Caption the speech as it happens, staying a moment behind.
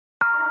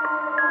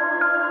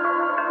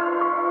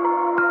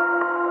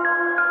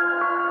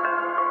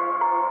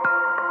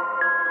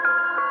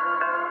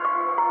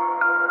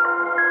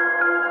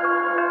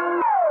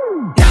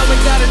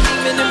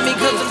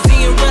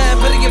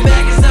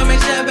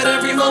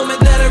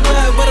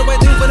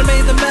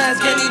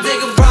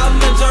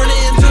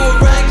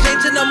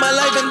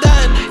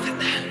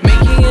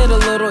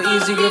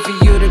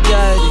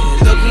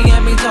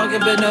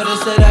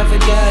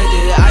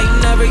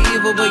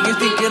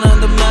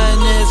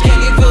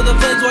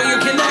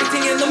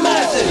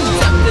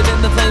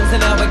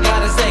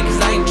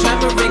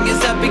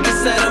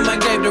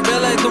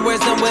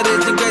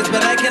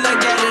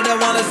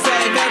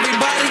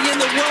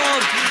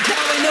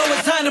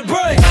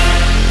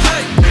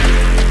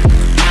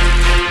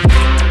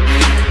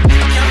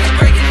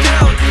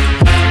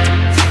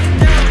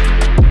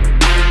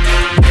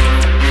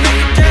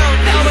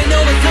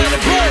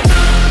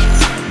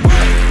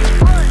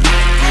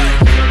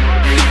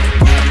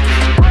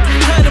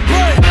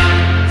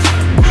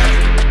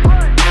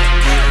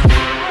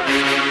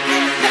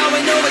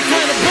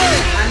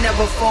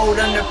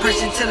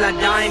pressure till I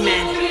die,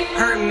 man.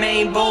 Hurt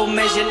main, bold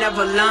measure,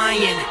 never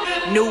lying.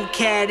 New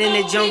cat in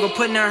the jungle,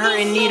 putting a hurt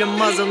and need a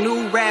muzzle.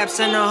 New raps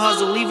and a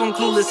hustle, leave them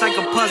clueless like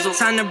a puzzle.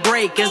 Time to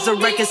break, as the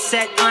record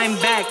set, I'm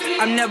back.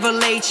 I'm never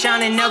late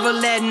shining, never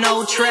let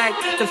no track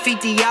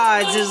defeat the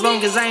odds. As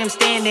long as I am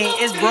standing,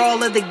 it's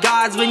brawl of the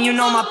gods when you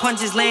know my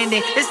punch is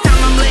landing. This time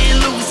I'm letting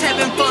loose,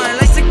 having fun,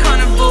 like the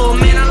carnival.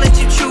 Man, I let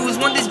you choose,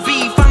 want this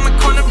beef, I'm a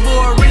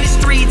carnivore. In the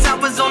streets, I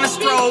was on a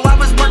stroll. I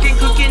was working,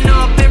 cooking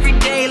up every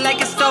day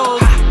like a stove.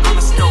 I'm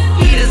a stove,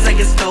 heaters like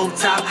a stove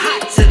top,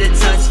 hot to the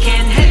touch.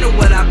 Can't handle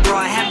what I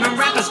brought, having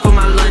rappers for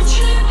my lunch.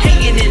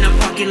 Hanging in a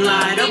parking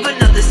lot of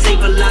another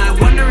saber lie.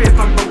 Wonder if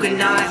I'm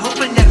broken-eyed,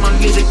 hoping that my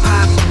music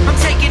pop. I'm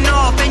taking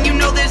off and you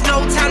know there's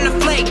no time to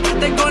flake.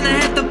 They're gonna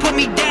have to put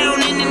me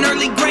down in an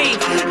early grave,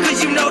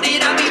 cause you know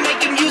that I be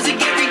making music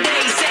every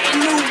day, setting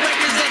new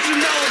records that you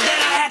know that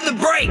I have to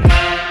break.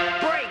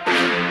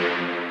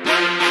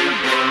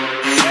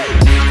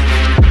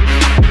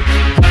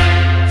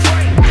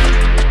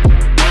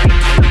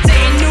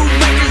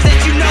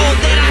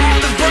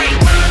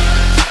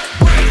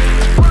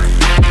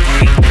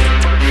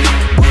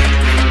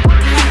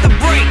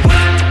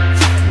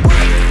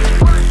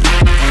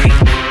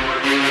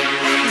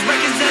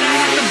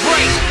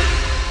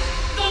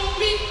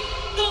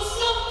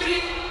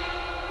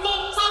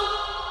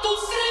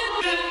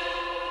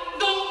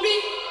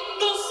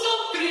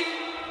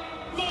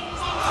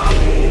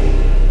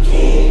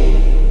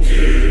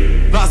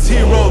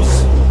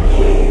 Heroes,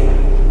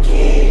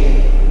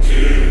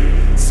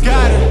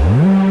 Skyder,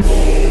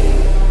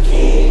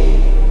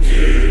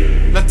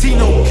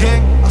 Latino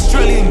gang,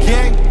 Australian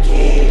gang.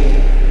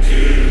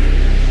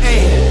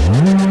 Hey,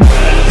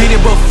 been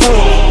it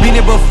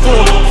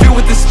before, filled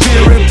with the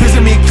spirit,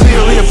 visit me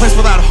clearly, a place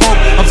without hope.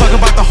 I'm talking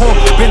about the hope,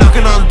 been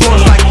knocking on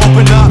doors like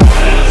open up,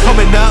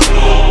 coming up.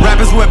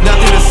 Rappers who have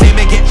nothing to say,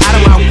 man, get out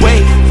of my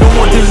way. No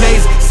more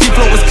delays,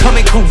 CFLOW is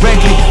coming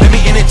correctly. Let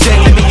me interject.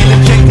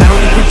 I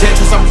don't need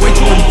credentials, I'm way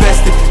too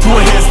invested. Two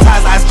hands,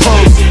 ties, eyes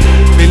closed.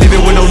 Been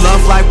living with no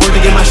love life, working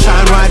to get my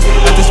shine right.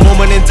 At this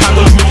moment in time,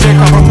 don't you dare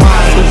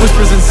compromise. The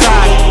whispers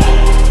inside.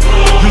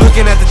 You're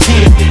looking at the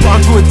team,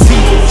 onto a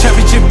team,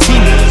 championship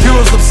team.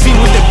 Heroes obscene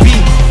with the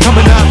beat,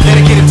 coming up,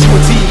 dedicated to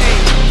a team.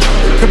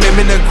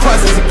 Commitment to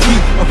Christ is a key.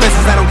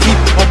 Offenses I don't keep.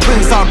 All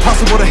things are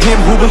possible to him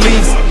who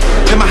believes.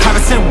 Let my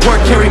habits and work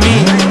carry me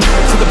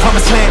to the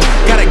promised land.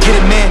 Gotta get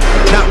it, man.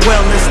 Not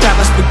well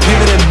established, but give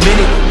it a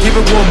minute. Give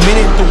it 1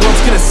 minute, the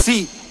world's gonna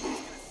see.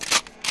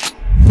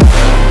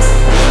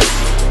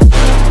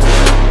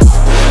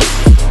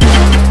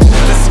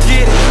 Let's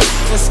get it.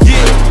 Let's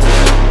get it.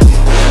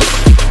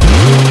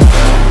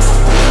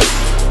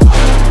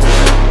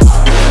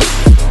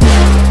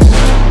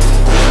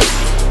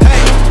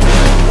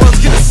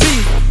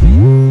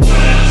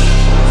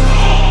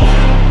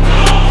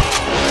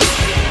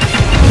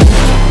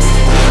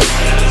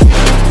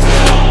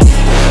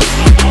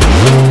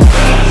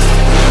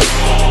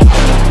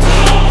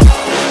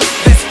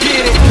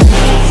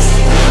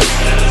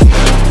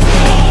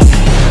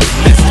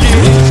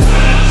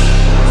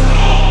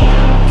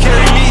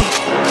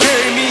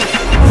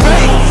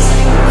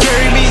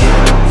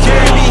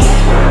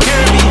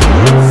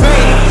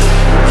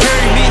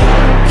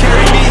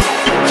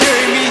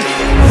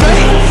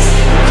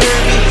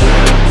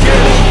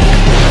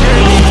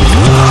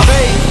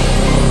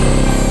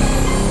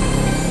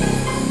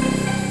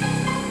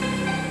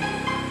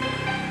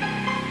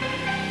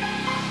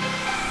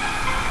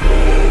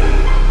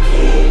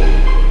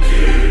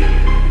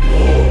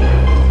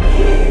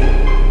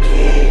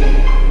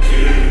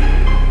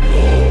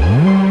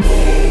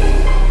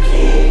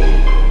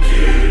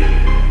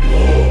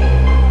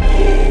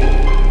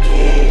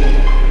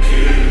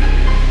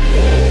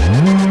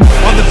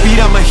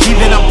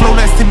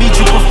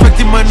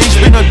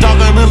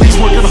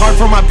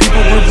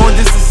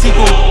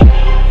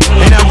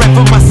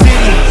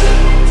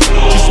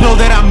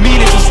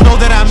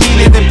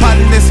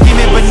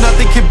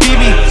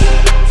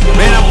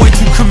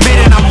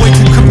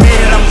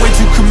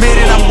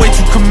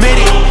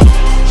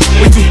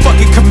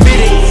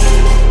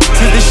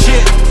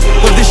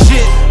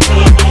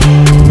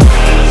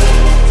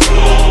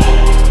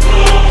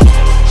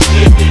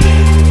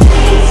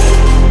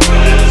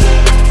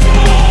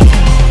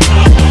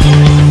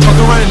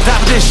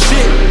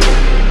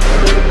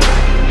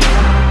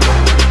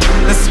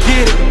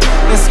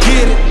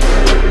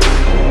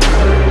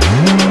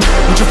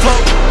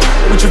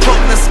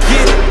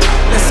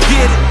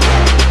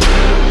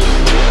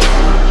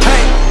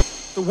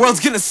 world's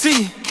gonna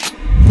see.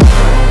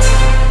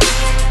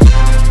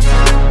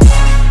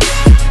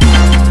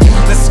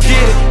 Let's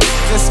get it,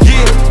 let's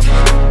get it.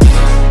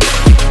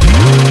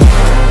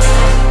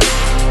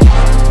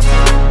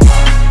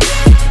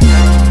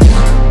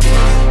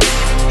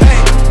 Hey,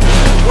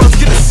 world's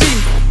gonna see.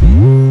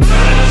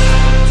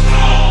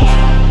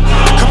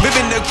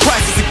 Commitment to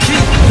Christ is the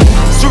key.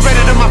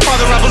 Surrender to my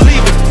Father, I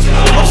believe it.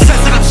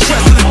 Obsessed and I'm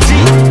stressed to the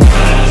deep.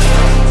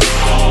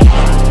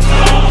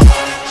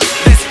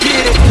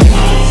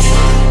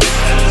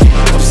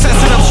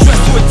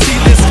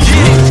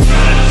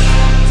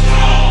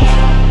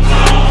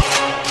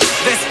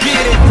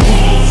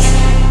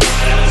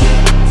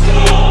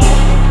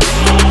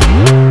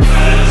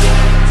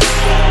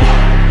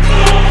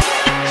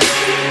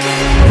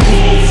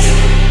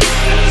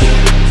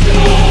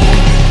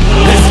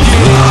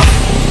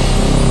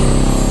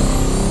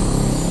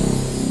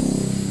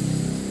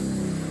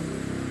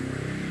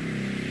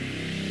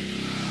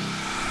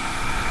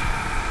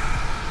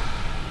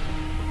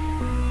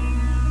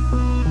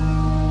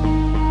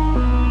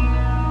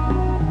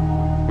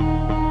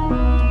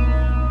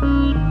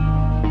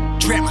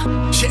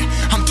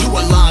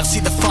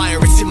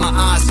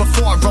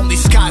 far, only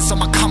skies, so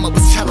my karma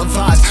was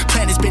televised.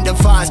 Plan has been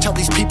devised, tell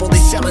these people they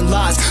selling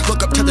lies.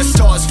 Look up to the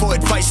stars for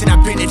advice and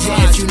I've been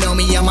advised. If you know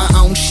me, I'm my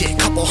own shit,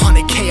 couple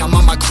 $100K, I'm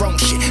on my grown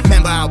shit.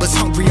 Remember I was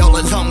hungry all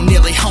alone,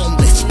 nearly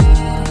homeless.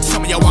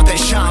 Some of y'all want that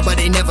shine, but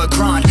they never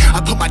grind.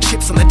 I put my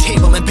chips on the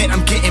table and bet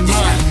I'm getting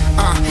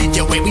mine.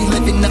 Yo, way we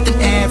living, nothing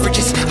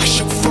averages. I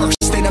shoot first,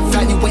 then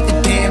evaluate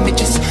the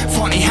damages.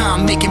 Funny how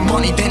I'm making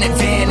money, then it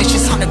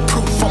vanishes. 100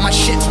 proof on my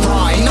shit's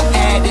raw, ain't no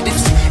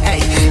additives. Hey,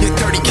 you're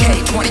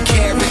 30K, 20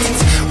 carats.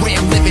 It's way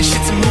I'm living,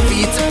 shit's a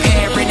movie, it's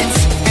apparent.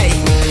 It's, hey,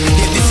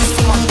 yeah, this is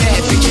for my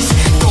bad bitches.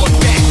 Throw it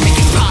back, make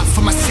it pop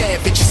for my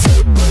savages.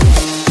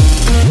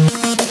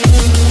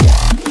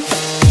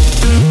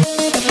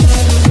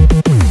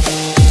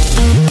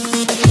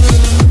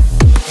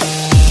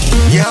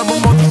 Yeah, I'm a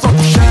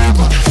motherfucking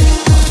shammer.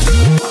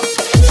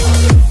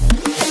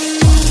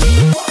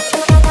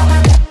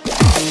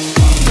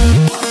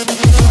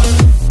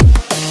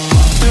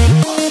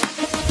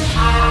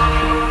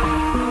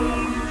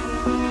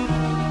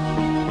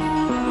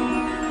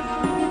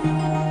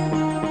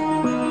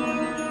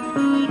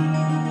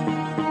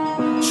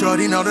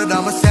 Shorty know that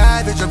I'm a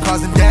savage, I'm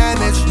causing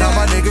damage. Now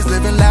my niggas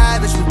living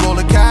lavish, we roll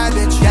a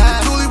cabbage.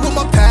 Yeah, Julie with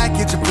my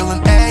package, I'm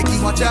feeling eggy.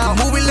 Watch out,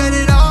 movie, let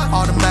it on,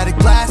 automatic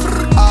blast.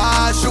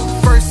 Shoot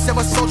first, and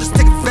my soldiers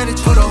take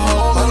advantage. Put a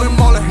hole in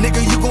Mauler, nigga,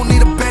 you gon'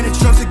 need a bandage.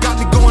 Drugs that got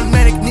me going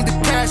manic, need the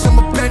cash, I'm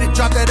a bandit.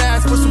 Drop that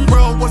ass for some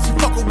real, once you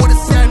fuckin' with a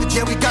savage.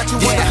 Yeah, we got you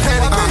with a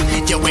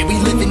panic. Yo, way we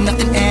living,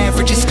 nothing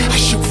averages. I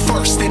shoot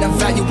first, then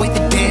evaluate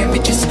the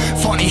damages.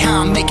 Funny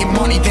how I'm making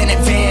money, then it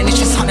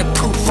vanishes. 100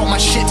 proof on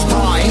my shit's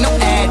raw, ain't no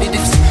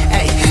additives.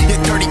 Hey, you're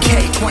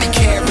 30K, 20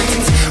 carats.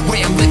 It's way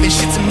I'm living,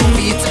 shit's a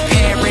movie, it's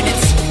apparent.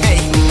 It's, hey,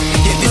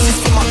 yeah, this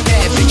is for my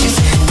bad bitches.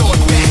 Throw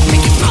it back,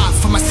 make it pop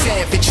for my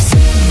savages.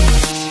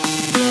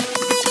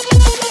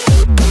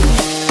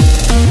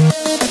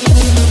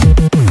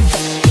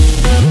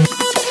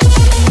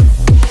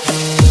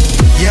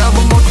 Yeah, I'm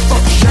a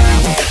motherfucking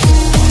shammer.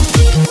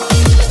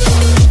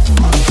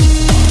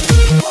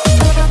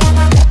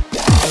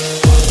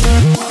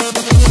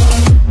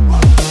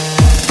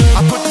 I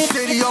put the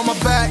city on my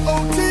back.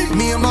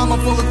 Me and mama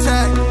full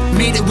attack.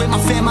 Made it with my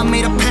fam, I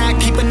made a pack.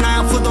 Keep an eye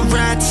out for the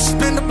rats.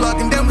 Spin the block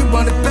and then we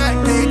run it back.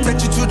 Pay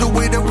attention to the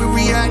way that we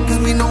react, cause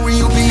we know where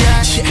you'll be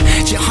at.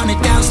 Yeah,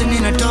 100,000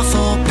 in a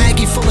duffel.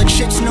 Baggy full of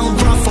chips, no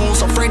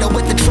ruffles. Alfredo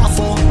with the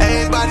truffle.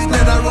 Everybody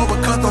that I roll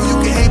with cut though. You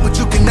can hate, but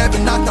you can never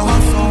knock the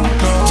hustle.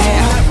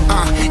 Yeah,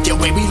 the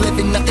way we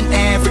living, nothing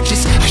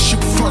averages. I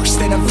shoot first,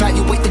 then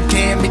evaluate the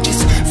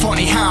damages.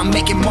 Funny how I'm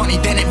making money,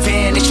 then it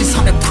vanishes.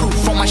 100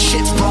 proof on my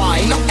shit's raw,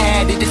 ain't no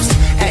additives.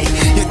 Hey,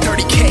 you're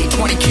 30K,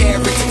 20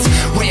 carats. It's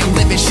way I'm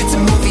living, shit's a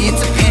movie,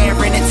 it's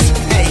apparent. It's,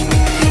 hey,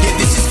 yeah,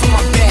 this is for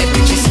my bad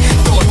bitches.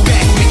 Throw it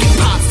back, make it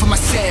pop for my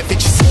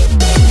savages.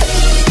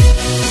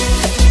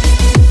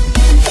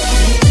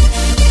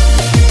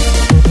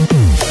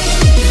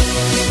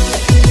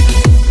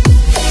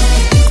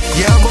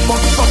 Yeah, I'm a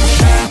motherfucking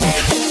shammer.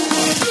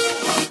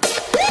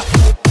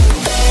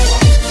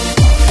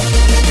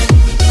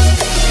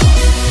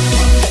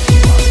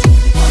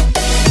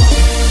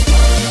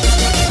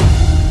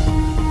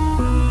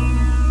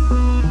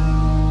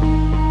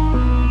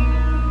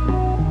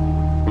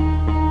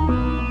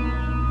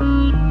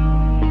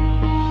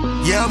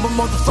 Yeah, I'm a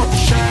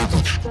motherfucking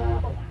shammer.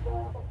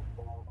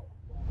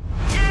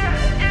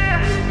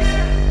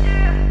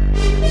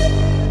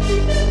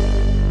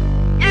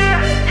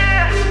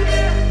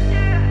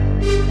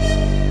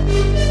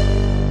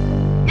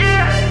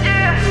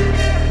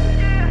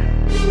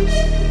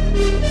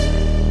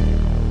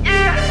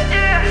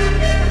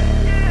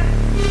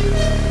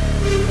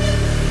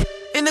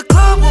 In the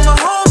club with my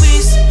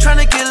homies,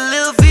 tryna get a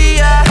little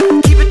VI.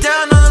 Keep it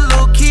down on the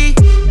low key.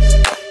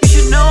 You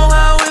should know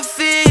how it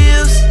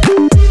feels.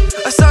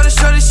 I saw the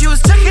shorty, she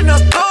was checking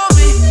up on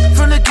me.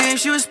 From the game,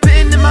 she was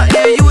spitting in my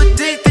ear. You would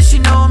think that she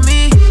know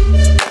me.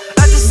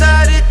 I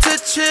decided to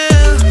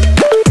chill.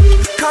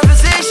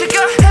 Conversation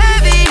got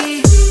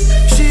heavy.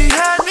 She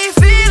had me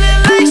feeling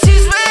like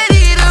she's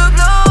ready to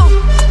blow.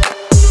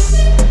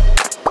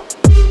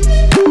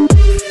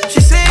 She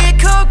saying,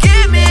 come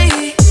get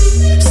me.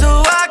 So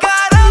I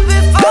got up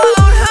and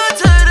followed her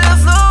to the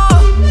floor.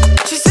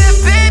 She said,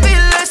 baby,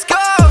 let's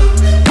go.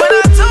 When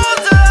I told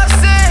her, I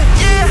said,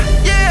 yeah,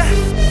 yeah.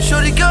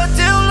 Shorty got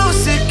down low,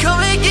 said,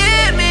 come and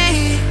get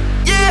me.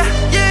 Yeah,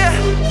 yeah.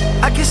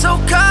 I get so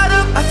caught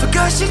up, I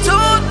forgot she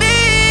told me.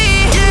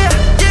 Yeah,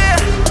 yeah.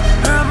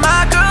 Her and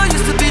my girl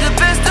used to be the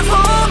best of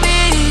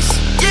homies.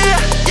 Yeah,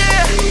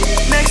 yeah.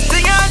 Next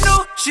thing I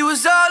knew, she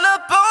was all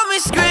up on me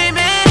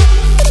screaming.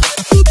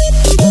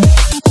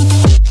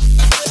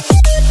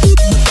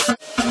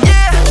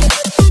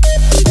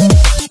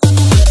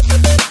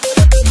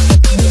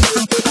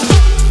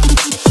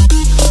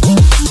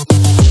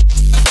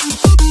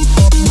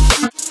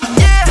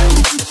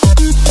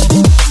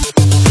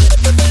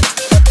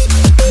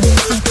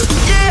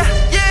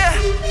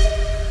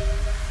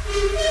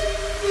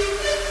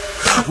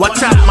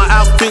 Watch out, my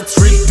outfit outfits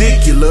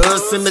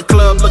ridiculous. In the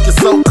club looking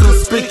so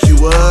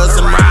conspicuous.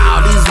 And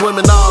wow, these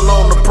women all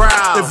on the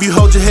prowl. If you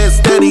hold your head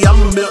steady,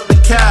 I'ma milk the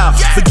cow.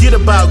 Forget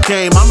about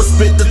game, I'ma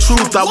spit the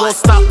truth. I won't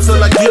stop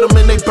till I get them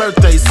in their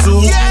birthday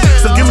suit.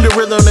 So give me the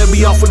rhythm and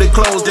be off with their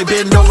clothes. They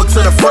bend over to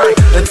the front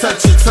and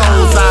touch your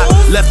toes.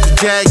 I left the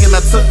jag and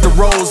I took the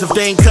rolls. If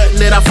they ain't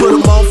cutting it, I put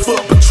them on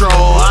foot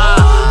patrol.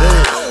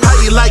 How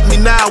you like me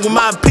now when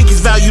my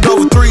pinky's valued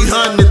over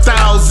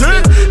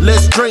 300,000?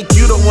 Let's drink,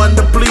 you the one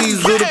to please.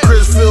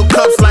 Ludacris fill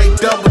cups like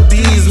double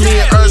D's. Me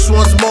and Ursh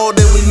once more,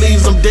 then we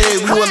leave them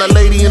dead. We want a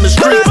lady in the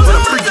street, but a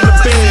freak in the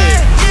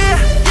bed.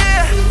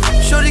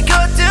 Shorty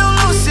got down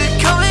lucid,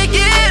 come and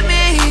get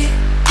me.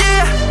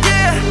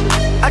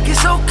 I get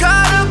so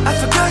caught up, I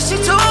forgot she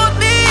told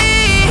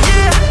me.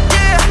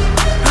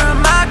 Her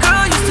and my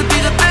girl used to be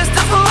the best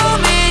of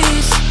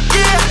homies.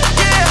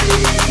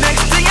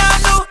 Next thing I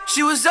knew,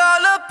 she was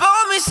all up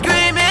on me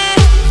screaming.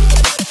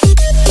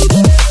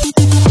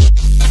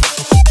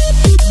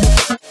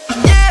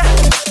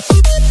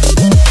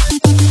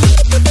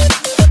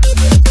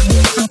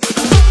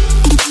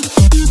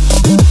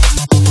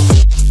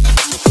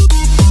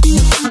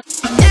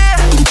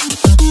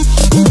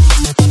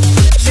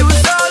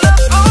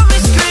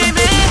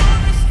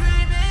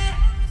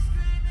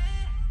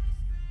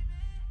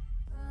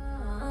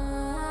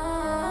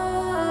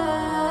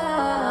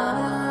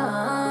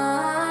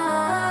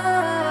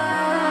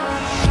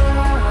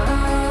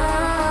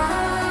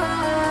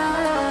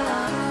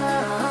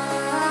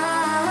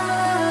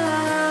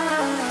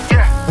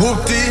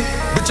 Whoopty,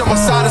 bitch on my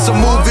side, it's a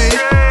movie.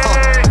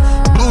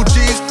 Blue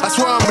cheese, I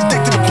swear I'm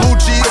addicted to blue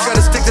cheese. I gotta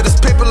stick to this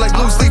paper like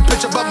blue sleep.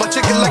 Bitch about my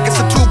chicken like it's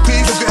a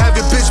two-piece. You can have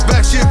your bitch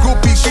back, she a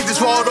groupie. She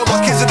just swallowed all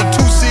my kids in a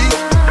two-seat.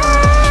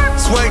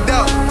 Swagged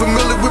out,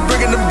 familiar with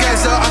bringing them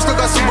gas out. I still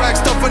got some racks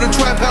stuff in the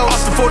trap house.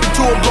 Off the 42,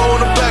 I'm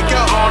blowing them back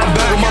out. I'm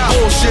back on my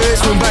bullshit,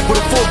 swing back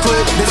with a full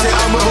clip. They say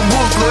I'm with them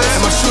ruthless,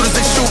 and my shooters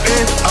they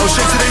shooting. I was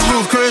shake to they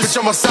roof, Chris.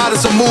 Bitch on my side,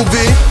 it's a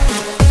movie.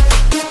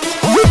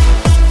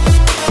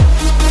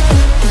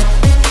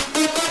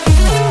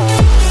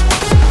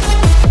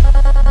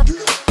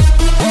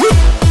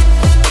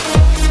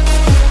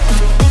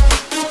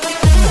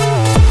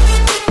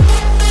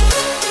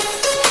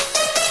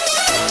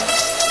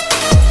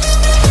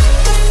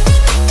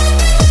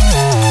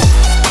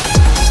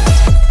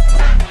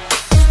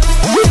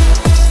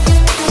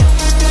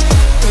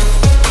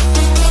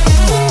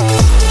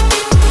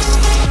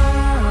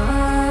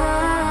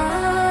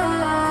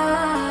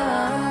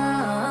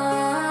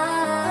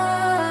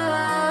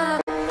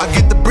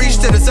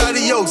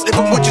 If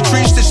I'm with your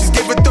trees, then she's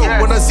giving dope.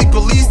 When I see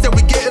police, then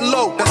we getting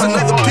low. That's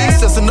another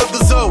piece, that's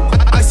another zone.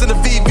 Ice in the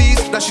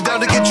VVs, now she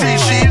down to get tree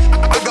sheet.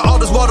 I got all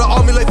this water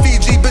on me like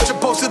Fiji. Bitch, I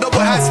posted up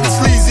with hats and the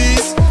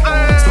sleazies.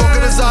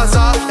 Smoking a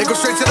Zaza, it go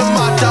straight to the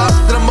Mata.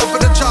 Then I'm up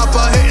in the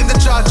chopper, hitting the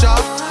cha-cha.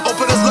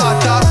 Open as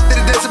Lata, did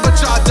it dance in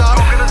bachata.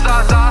 Smoking a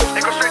Zaza,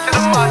 it go straight to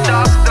the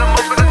Mata. Then I'm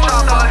up in the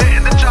chopper,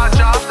 hitting the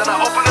cha-cha. Then I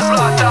open as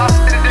Lata,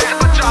 did it dance in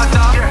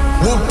bachata.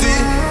 Whoopty,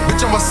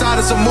 bitch on my side,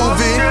 it's a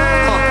movie.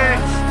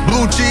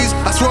 Blue cheese,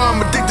 I swear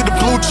I'm addicted to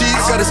blue cheese.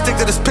 Gotta stick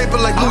to this paper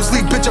like loose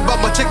leaf. Bitch about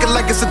my chicken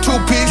like it's a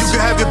two-piece. You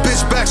can have your bitch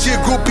back, she a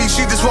groupie.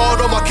 She just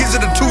swallowed all my kids in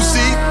a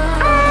two-seat.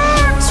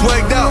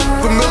 Swagged out,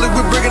 familiar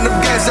with bringing them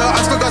gas out.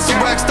 I still got some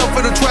rack stuff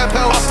in the trap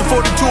house. Off the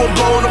 42, I'm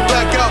blowing them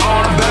back out.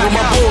 I'm back on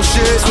my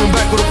bullshit, swing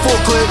back with a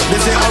full clip. They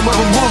say I'm with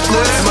them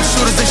ruthless, and my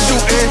shooters they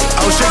shooting.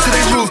 I was straight to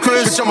they roof,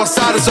 Chris. Bitch on my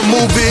side, it's a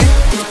movie.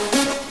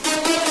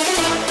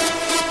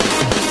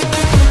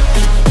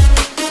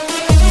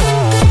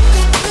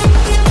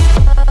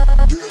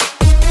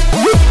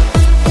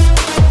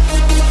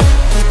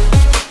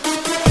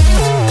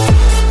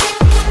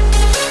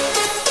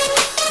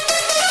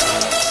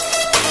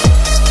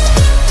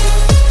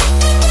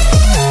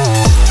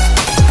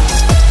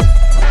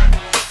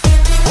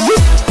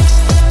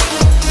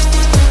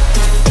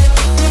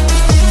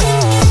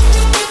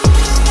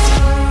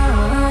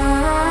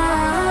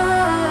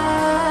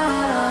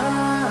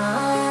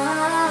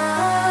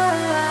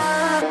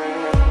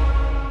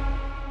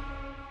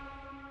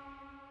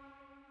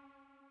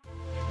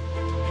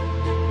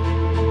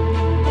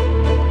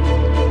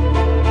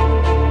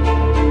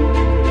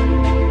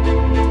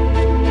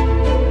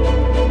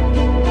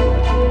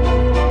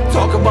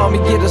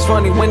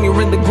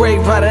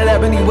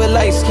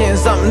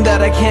 Something that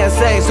I can't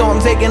say, so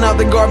I'm taking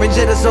out the garbage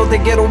in it so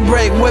think it'll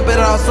break. Whip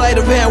it out, sleight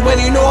of hand when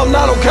you know I'm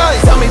not okay.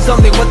 Tell me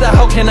something, what the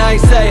hell can I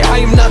say?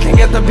 I am nothing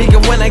at the peak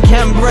of when I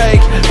can't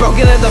break.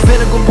 Broken at the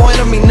pinnacle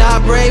point of me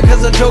not brave, cause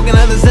I'm choking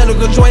at the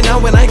cynical joint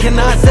now when I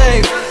cannot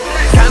save.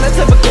 Kinda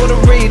typical to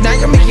read, now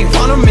you're making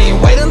fun of me.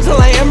 Wait until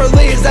I am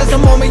released, that's the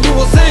moment you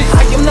will see.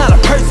 I am not a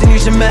person you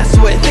should mess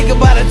with. Think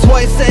about it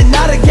twice and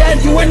not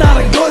again, you are not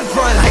a good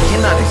friend. I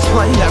cannot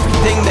explain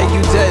everything that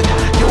you did.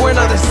 You are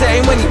not the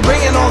same when you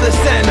bring in all this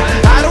in.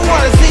 I don't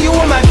wanna see you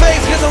in my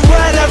face, cause I'm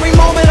red every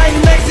moment I'm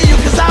next to you,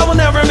 cause I will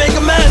never make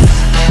amends.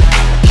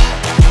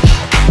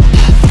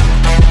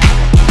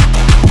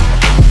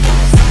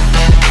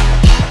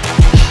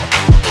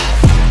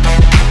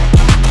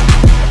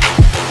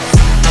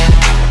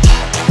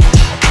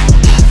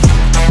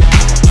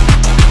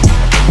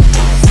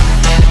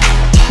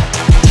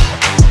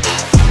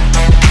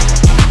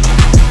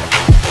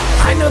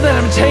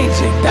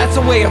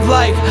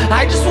 life.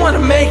 I just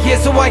wanna make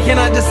it, so why can't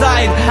I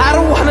decide? I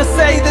don't wanna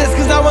say this,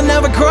 cause I will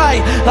never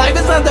cry. Life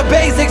is not the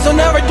basics, so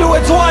never do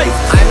it twice.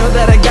 I know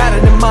that I got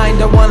it in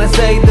mind, I wanna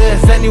say this.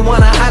 And you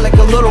wanna hide like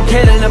a little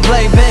kid in a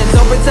playpen.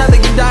 Don't pretend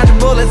that you dodging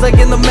bullets like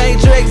in the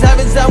Matrix.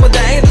 Haven't said with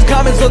the angels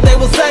coming, so they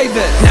will save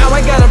it. Now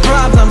I got a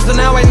problem, so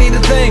now I need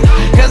to think.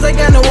 Cause I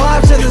got no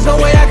option, there's no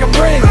way I can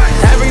bring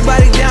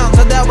everybody down,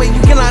 so that way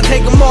you cannot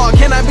take them all.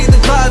 Can I be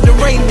the clouds that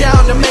rain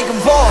down to make them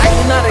fall? I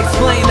cannot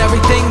explain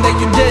everything that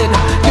you did.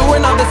 You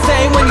were not the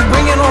same when you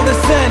bring in all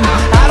this sin.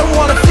 I don't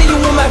wanna see you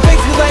in my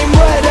face cause I'm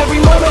red. Every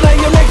moment I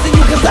am next to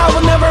you cause I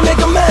will never make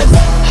amends.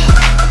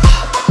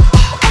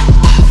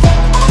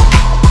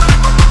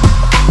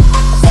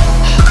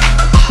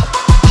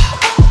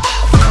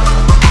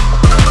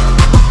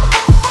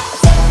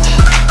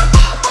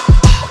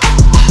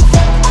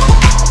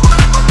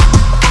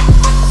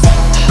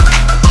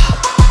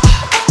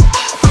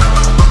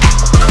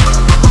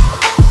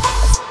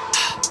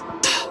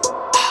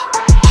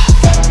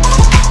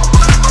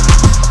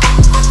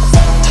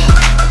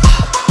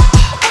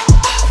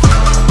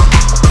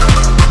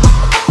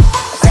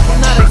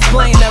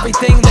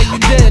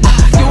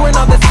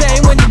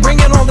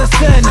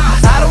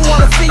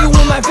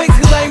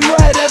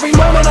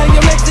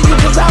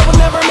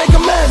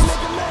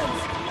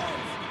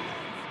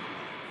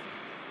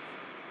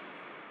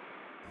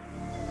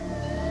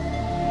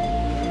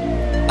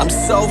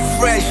 So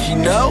fresh, you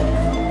know?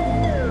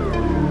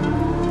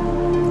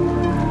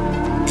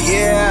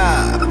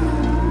 Yeah.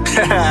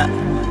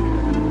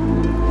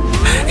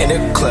 In the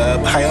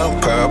club, high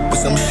on perp with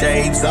some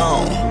shades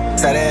on.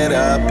 Set it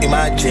up in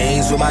my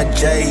jeans with my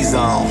J's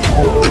on. In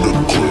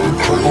the club,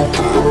 high on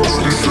perp with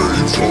some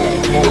shades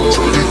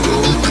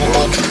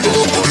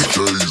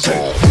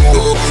on. Set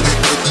it up in my jeans with my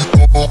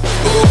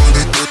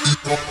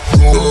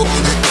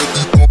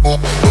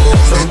J's on.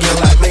 So get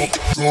like me.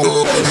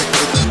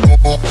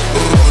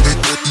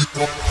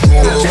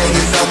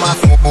 J's on my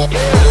feet,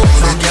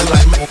 so get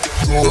like me.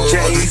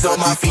 J's on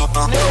my feet,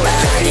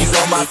 J's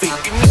on my feet,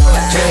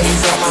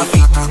 J's on my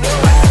feet,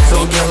 so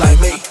get like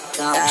me.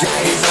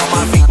 J's on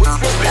my feet,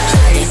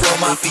 J's on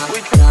my feet,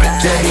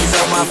 J's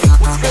on my feet,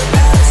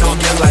 so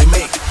get like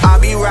me. I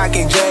be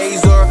rocking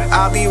J's or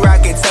I be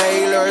rocking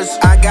Taylors.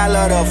 I got a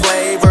lot of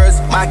flavors.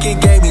 My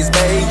kick game is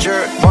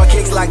major. More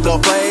kicks like the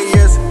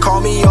players. Call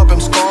me up, I'm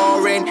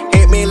scoring.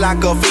 Hit me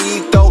like a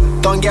Vito.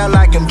 Don't get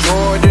like I'm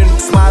Jordan.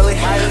 Smiley,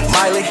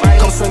 Miley,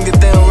 come swing the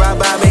thing right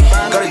by me.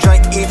 Got a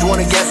drink, each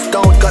wanna get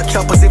stoned. Got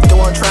choppers if they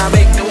wanna try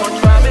me.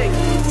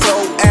 Pro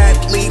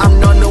athlete, I'm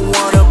not the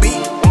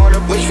wannabe.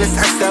 Wish this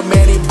has that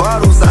many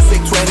bottles, I say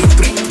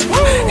 23.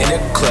 In the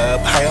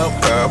club, high on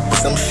perp with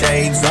some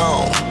shades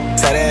on.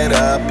 Set it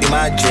up in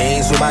my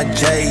jeans with my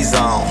J's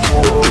on.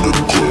 In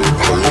the club,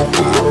 high on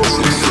perp with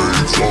some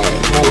shades on. Set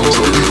it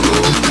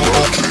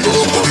up in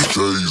my jeans with my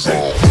J's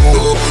on.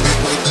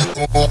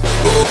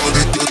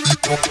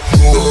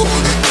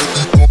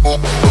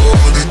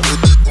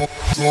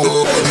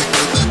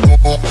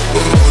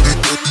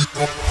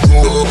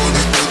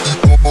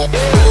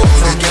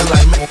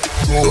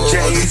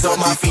 J's on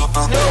my feet,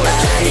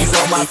 J's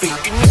on my feet,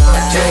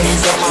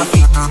 J's on my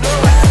feet,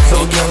 so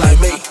get like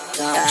me.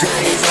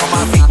 J's on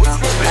my feet,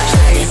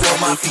 J's on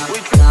my feet,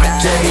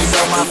 J's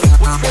on my feet,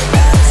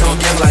 so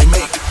get like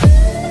me.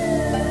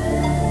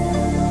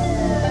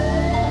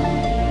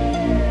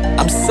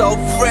 I'm so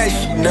fresh,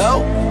 you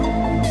know?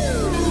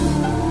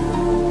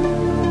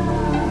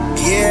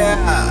 Yeah.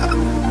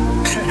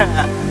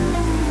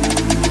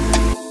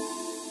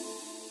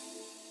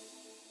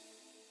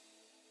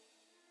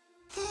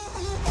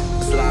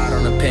 Slide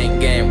on the pink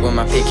game with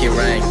my pinky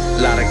ring.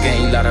 Lot of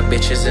game, lot of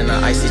bitches in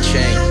an icy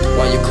chain.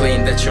 While you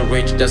claim that you're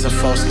rich, that's a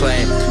false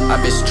claim. I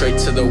be straight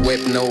to the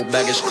whip, no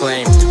baggage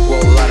claim.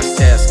 Whoa, a lot of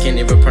stats, can't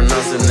even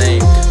pronounce the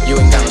name. You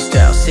ain't got no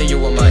style, see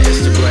you on my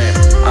Instagram.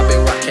 I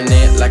been rocking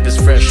it like it's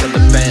fresh on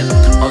the band.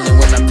 Only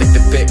when I take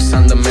the pics,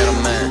 I'm the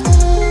middleman.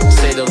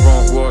 Say the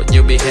wrong word,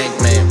 you be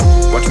hangman.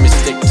 Watch me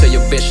stick to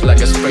your bitch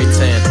like a spray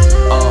tan.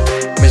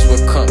 Miss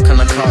with cunt,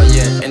 can I call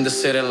you? In the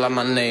city like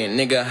my name,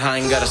 nigga, I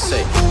ain't gotta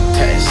say.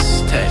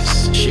 Taste,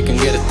 taste, she can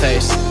get a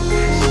taste.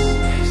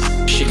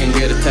 She can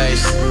get a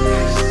taste.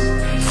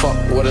 Fuck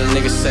what a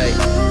nigga say.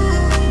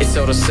 It's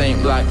all the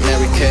same like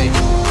Mary Kay.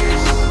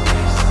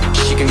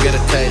 She can get a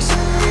taste.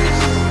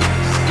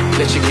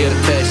 Let you get a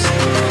taste.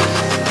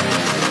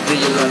 Do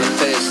you love a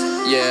taste?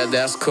 Yeah,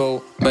 that's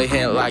cool, but he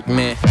ain't like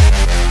me.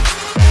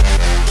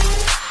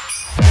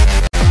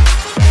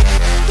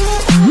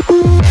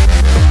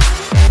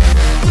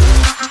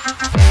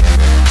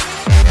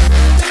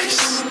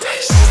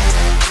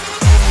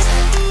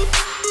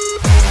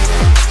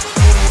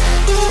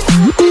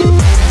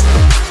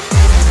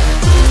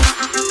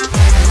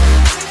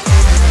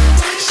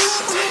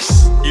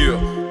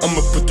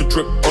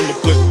 Drip on the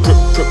plate, drip,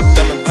 drip,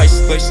 diamond ice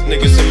lace,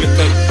 niggas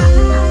imitate.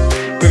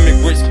 Grimmy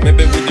grits,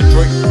 maybe with the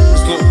Drake.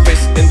 Slow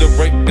pace in the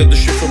rape, get the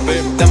shit from babe.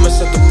 Diamonds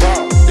at the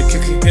bar, the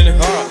kicking hitting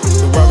hard.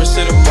 The Robert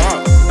said a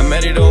bar, I'm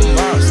at it on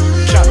Mars.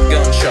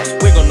 Shotgun shots,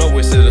 we gon'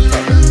 always hit the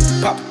target.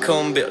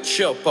 Popcorn bill,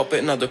 chill, pop it,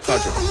 another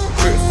quadrant.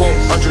 Crit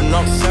 400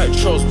 NauXore,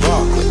 chose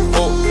Barkley.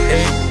 Oh,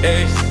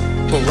 hey,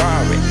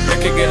 Ferrari. They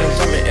could get him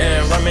Tommy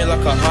and run me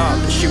like a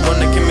Harley. She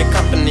wanna give me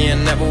company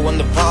and never won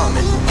the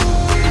palming.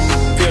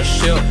 Feel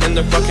chill in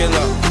the parking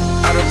lot.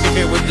 I don't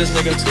kick it with this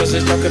niggas cause they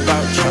talk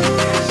about chop.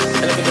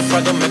 And if the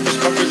fight don't make us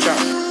fuck with chop.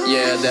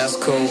 Yeah, that's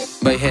cool,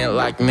 but he ain't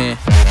like me.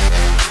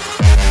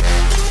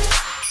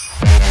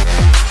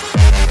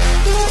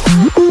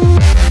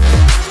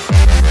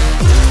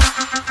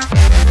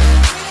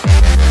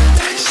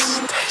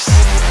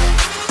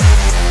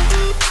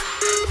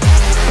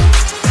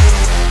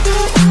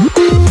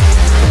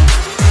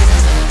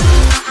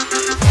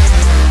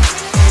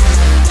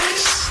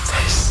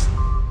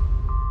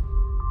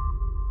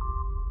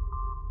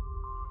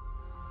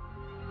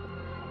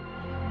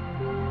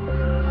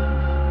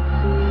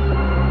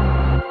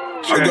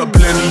 I got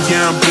plenty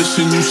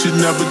ambition, you should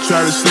never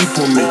try to sleep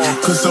on me.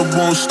 Cause I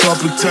won't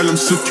stop until I'm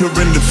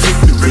securing the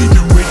victory.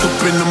 Wake up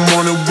in the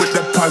morning with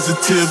that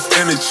positive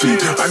energy.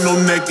 I know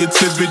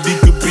negativity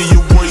could be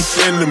your worst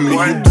enemy.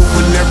 You're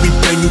doing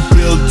everything you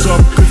build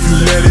up if you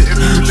let it.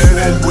 So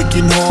I'm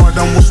working hard,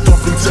 I won't stop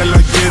until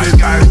I get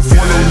it.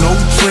 Follow no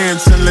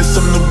trends unless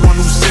I'm the one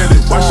who said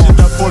it. Why should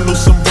I follow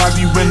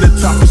somebody when the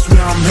top is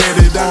where I'm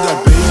headed? I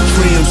got big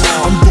dreams,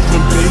 I'm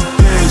doing big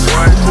things.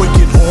 I'm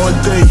working all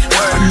day,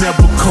 I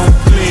never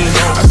complain.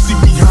 I see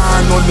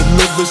behind all the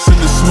mirrors and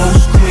the smoke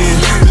screen.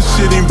 This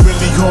shit ain't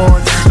really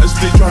hard, as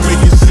they try to make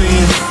it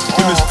seem.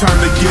 When it's time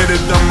to get it,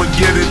 I'ma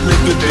get it,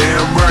 nigga,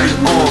 damn right.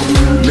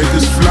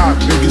 Niggas flop,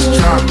 niggas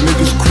drop,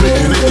 niggas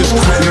quitting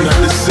not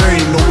the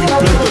same. No, we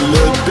build a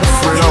little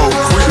different. Yo,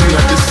 quitting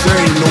not the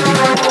same. No,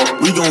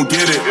 we gon'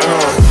 get it. We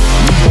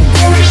gon'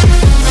 get it.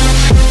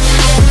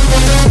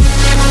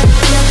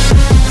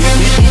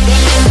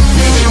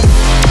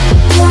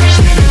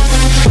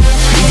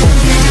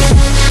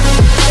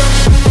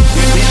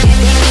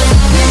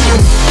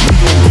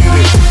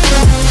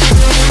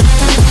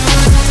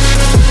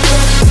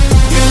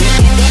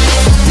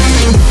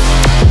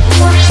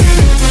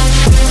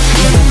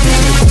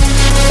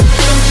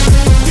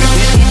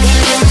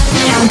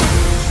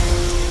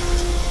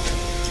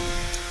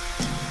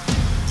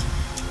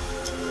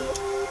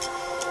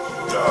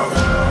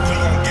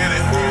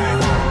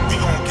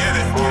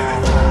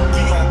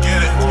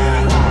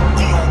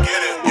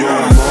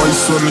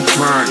 On the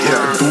grind,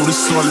 yeah, I do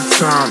this all the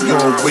time. Yo,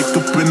 wake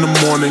up in the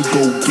morning,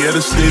 go get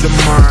a state of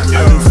mind.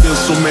 I done feel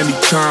so many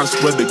times,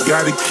 brother,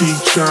 gotta keep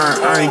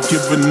trying. I ain't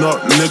giving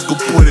up, nigga,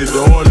 put it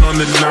all on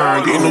the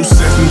line. Ain't no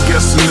second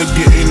guessing,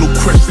 nigga, ain't no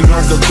question.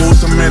 I got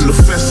goals, I'm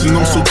manifesting.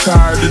 I'm so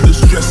tired of the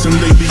stressing,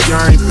 lately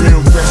I ain't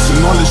been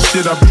resting. All the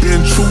shit I've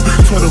been through,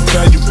 taught a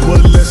valuable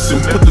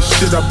lesson. Put the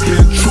shit I've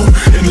been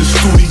through in the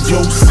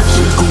studio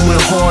session. Going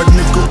hard,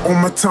 nigga, all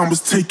my time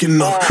was taking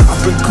up. I've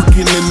been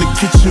cooking in the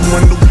kitchen,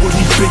 wonder what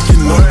he baking.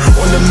 All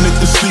them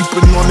niggas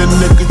sleeping on the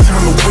nigga,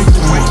 time to wake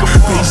them up.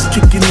 Bass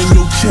kicking in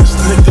your chest,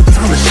 nigga,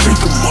 time to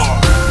shake them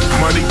up.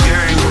 Money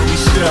gang, when we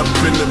step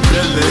in the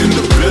building,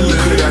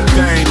 do that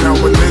thing, now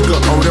a nigga,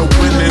 oh, they're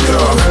winning.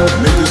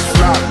 Niggas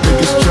flop,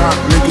 niggas drop,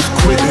 niggas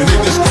quitting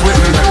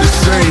not the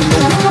same. No,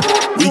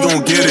 we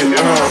gon' get it, we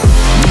gon'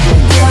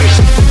 get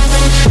it.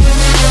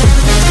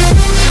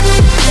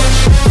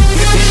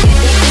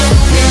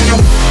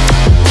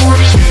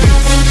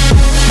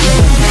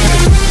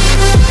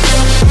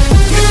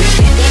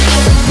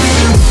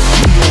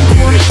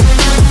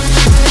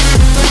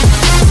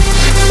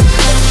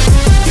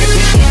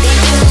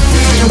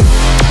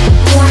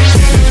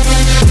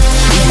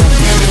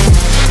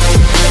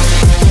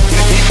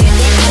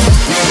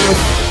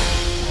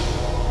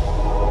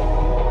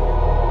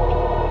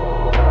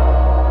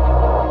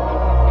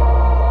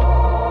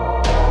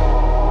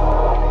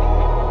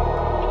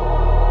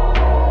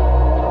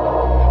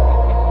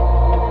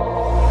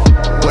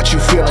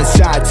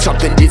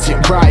 Something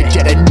isn't right,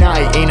 dead at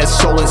night, ain't a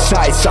soul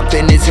inside.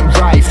 Something isn't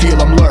right, feel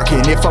I'm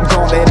lurking. If I'm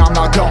gone, then I'm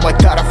not gone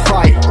without a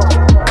fight.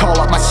 Call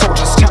up my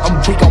soldiers, tell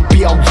them we gon'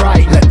 be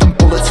alright. Let them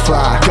bullets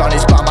fly, gun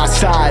is by my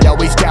side,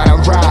 always down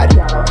to ride.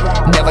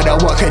 Never know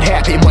what could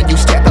happen when you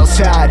step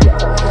outside.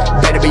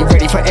 Better be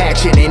ready for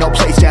action, ain't no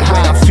place to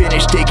hide. I'm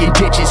finished digging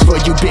ditches for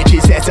you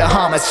bitches, that's a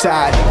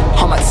homicide.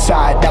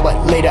 Homicide, now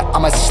but later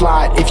I'ma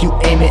slide. If you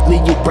aim it,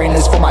 leave you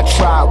brainless for my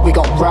tribe. We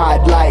gon'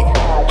 ride like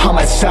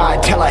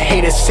homicide. Tell a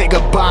hater say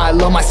goodbye.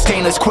 Love my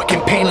stainless, quick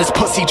and painless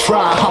pussy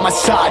try.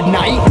 Homicide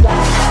night.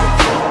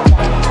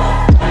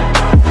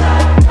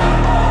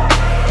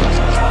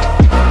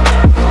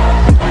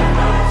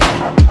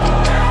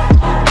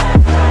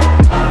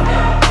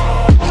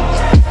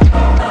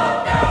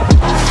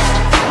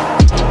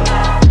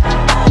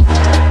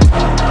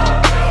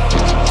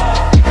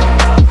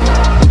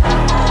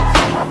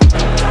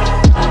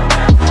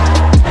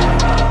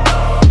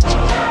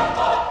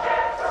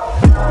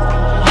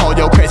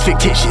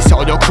 Fictitious,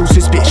 all your crew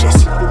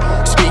suspicious.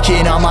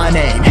 Speaking on my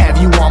name, have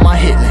you on my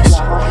hit list.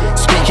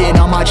 Speaking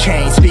on my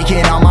chain,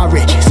 speaking on my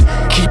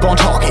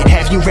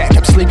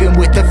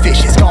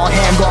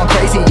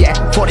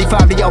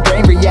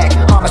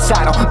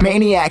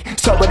maniac.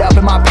 Sobered up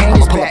and my pain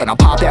is pull up and I'll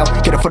pop out.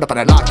 Get a foot up on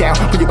a lockdown.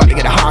 When you about to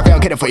get a hard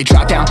round, get it before you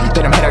drop down.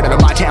 Then I'm headed out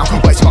of my town.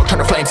 White smoke, turn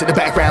the flames in the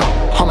background.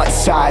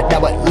 Homicide, now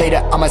what later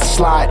I'ma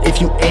slide.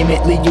 If you aim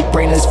it, leave you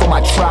brainless for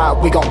my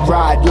tribe. We gon'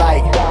 ride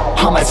like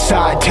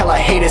homicide. Tell a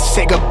hater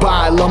say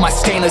goodbye. Low my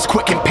stainless,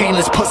 quick and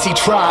painless. Pussy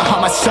try,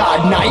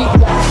 homicide night.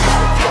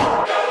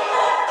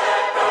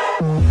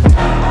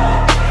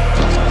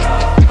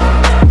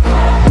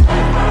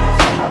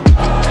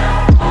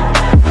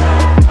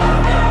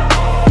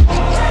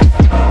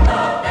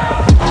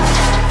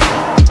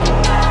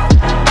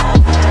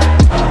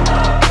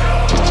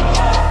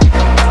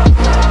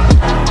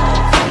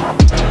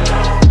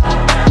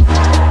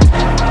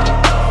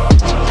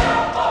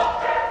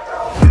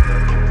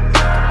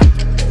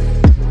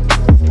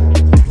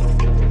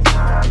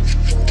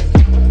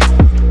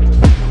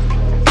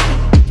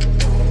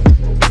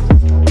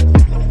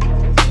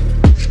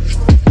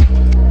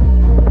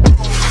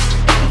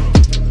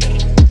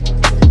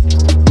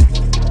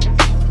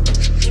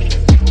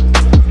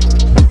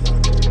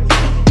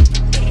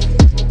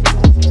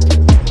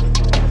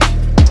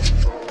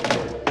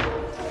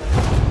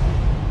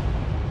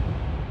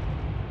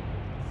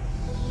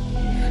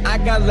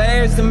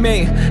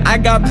 I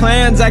got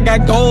plans, I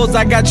got goals,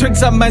 I got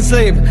tricks up my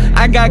sleeve.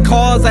 I got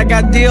calls, I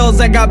got deals,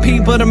 I got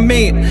people to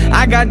meet.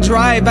 I got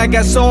drive, I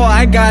got soul,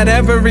 I got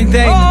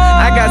everything.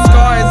 I got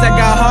scars, I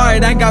got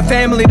heart, I got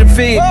family to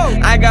feed.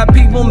 I got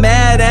people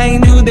mad, I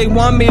ain't who they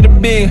want me to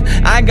be.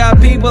 I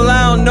got people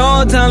I don't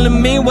know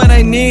telling me what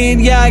I need.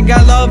 Yeah, I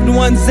got loved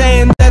ones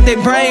saying that they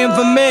praying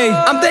for me.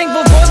 I'm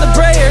thankful for the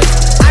prayers,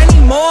 I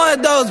need more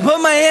of those. Put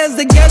my hands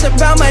together,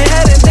 bow my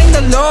head and thank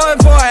the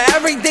Lord for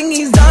everything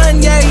he's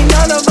done. Yeah,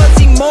 none of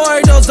us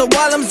immortal, so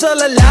while I'm still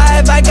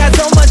alive, I got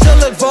so much to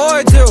look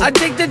forward to.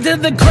 Addicted to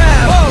the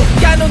crowd,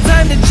 got no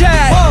time to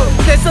chat.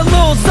 There's a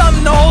little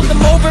something to hold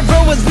them over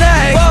for what's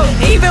next.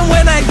 Even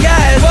when I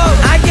guess,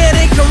 I get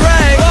it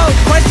correct.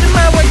 Question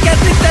my work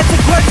ethic, that's a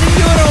question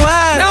you don't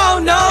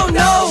have.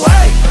 No way.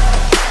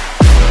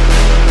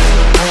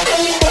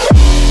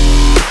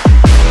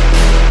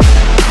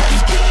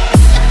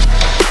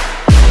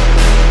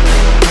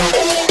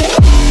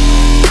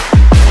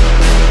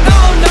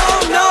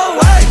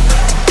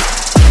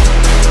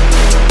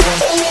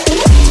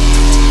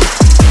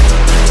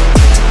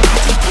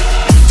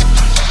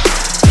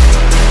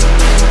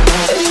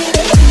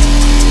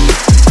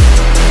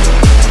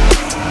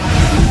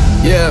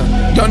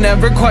 Don't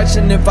ever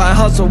question if I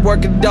hustle,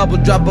 work a double.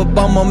 Drop a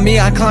bum on me,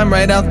 I climb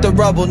right out the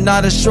rubble.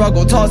 Not a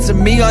struggle,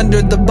 tossing me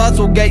under the bus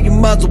will get you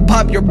muzzled.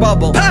 Pop your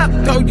bubble, pop!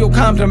 Throw your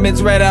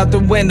compliments right out the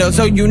window.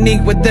 So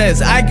unique with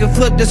this, I can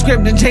flip the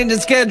script and change the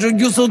schedule.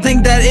 You still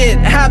think that it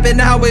happened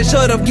how it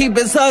should've. Keep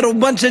it subtle,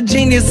 bunch of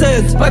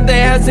geniuses. Put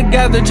their heads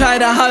together, try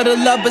to huddle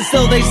up, but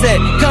still they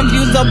sit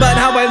confused about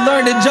how I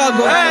learned to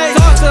juggle. Hey,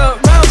 toss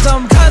around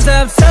some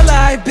concepts till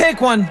I pick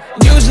one.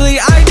 Usually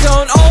I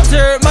don't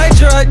alter my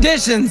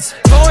traditions.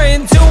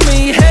 Foreign to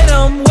me, hit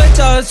them with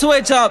a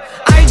switch up.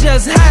 I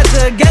just had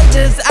to get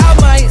this out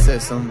my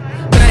system.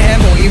 But I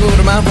handle evil with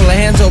a mouth full of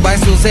hands, so I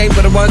still safe.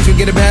 But once you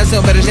get it past,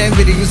 no better chance.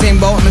 But you same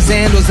boat in the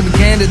sand, was to be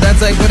candid.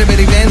 That's like what a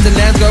bitty Benz and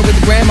NASCAR with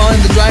the grandma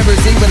in the driver's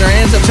seat with her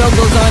hands up. Show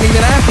goes on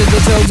even after the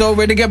show's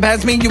over. To get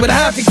past me, you would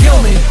have to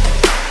kill me.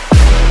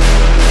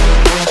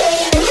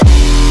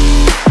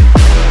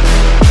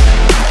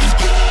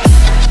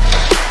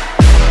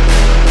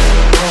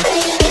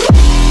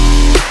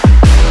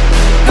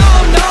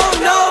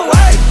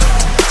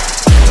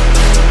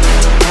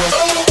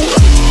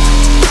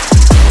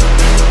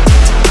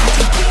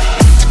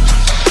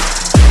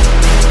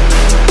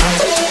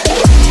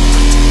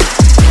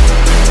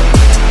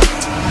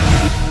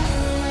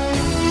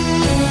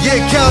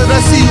 I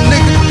see you,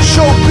 nigga.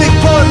 Show big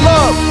pun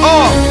love.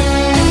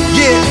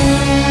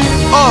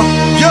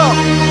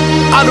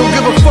 I don't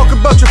give a fuck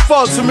about your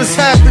faults or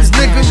mishaps,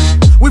 nigga.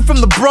 We from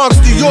the Bronx,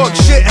 New York,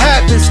 shit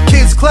happens.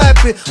 Kids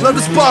clapping, love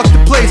to spark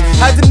the place.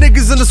 Half the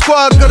niggas in the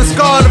squad got a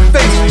scar on the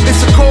face.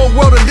 It's a cold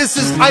world and this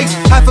is ice.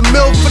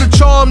 $500,000 for the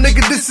charm,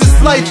 nigga, this is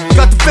life.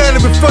 Got the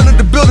phantom in front of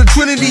the building,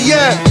 Trinity,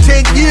 yeah.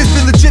 10 years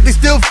been legit, they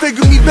still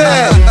figure me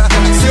bad.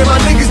 Say my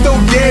niggas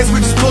don't dance, we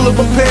just pull up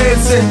our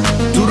pants and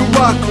do the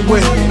rock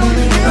away.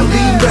 Now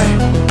lean back,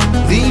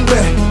 lean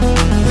back,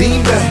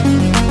 lean back,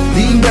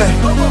 lean back.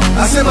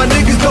 I said my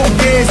niggas don't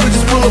dance, we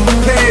just pull up our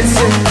pants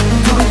and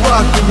do the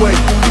rock away.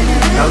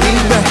 Now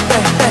lean back,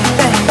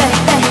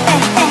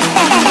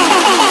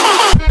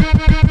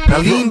 now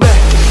lean back.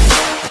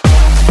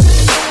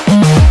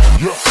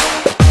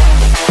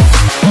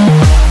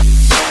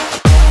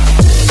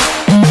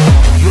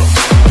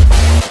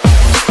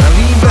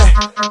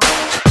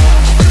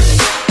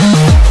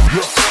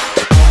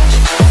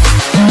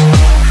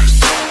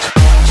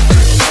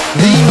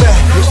 Lean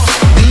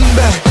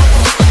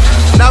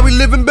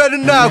better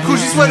now,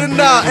 cruise you sweater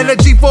now, and that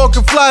G4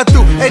 can fly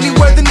through any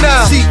weather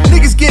now. See,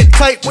 niggas get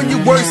tight when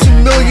you're worth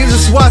some millions.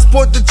 That's why I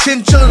sport the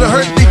chinchilla to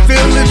hurt they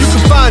feelings. You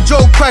can find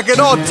Joe Crack and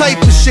all type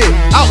of shit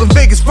out in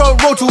Vegas, front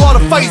row to all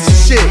the fights and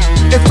shit.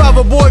 If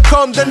a boy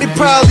come, then they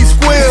proudly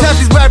squeal. Half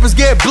these rappers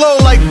get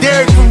blown like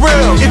Derek for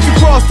real. If you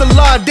cross the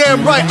line,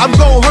 damn right, I'm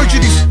gon' hurt you.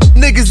 These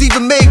niggas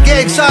even made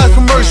gang size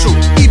commercial.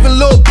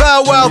 Even Lil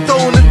Bow Wow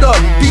throwing it up.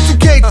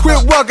 B2K quit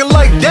walking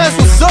like that's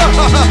what's up.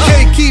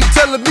 Can't keep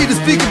telling me to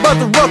speak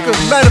about the rucker.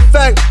 Matter of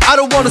fact, I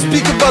don't wanna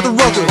speak about the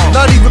rucker.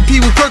 Not even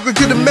Pee Wee Kirkland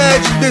could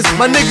imagine this.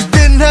 My niggas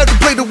didn't have to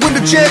play to win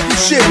the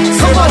championship.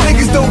 So my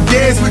niggas don't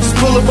dance, we just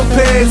pull up my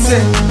pants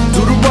and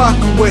do the rock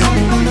away.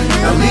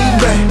 Now lean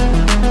back,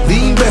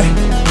 lean back,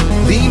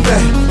 lean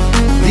back,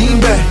 lean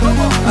back.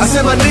 I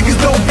said my niggas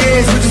don't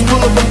dance, we just pull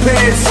up my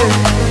pants and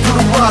do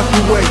the rock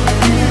away.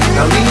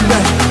 Now lean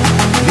back,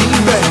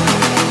 lean back,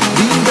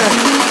 lean back.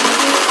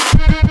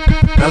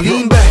 Now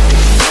lean back.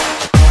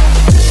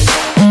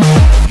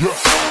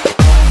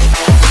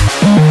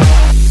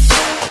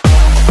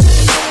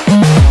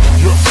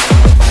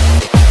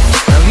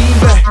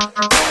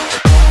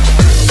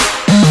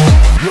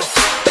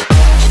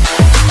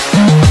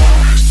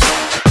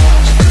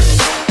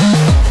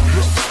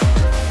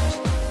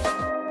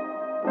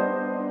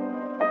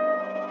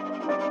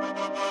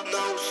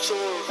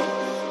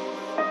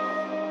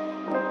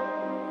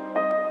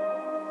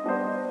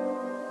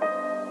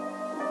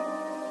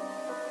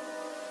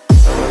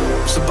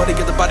 Somebody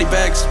get the body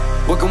bags,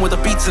 working with the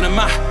beats in them.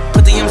 I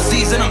put the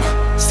MCs in them,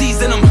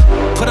 season them.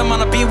 Put them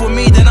on a beat with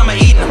me, then I'ma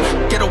eat them.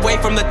 Get away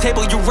from the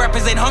table, you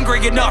rappers ain't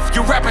hungry enough.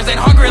 You rappers ain't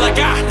hungry like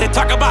they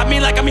talk about me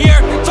like I'm here,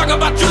 talk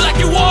about you like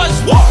you was.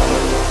 Whoa.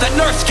 That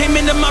nurse came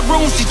into my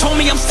room, she told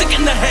me I'm sick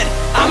in the head.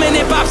 I'm in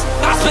N.E.B's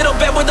hospital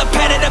bed with a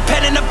pen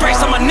and a brace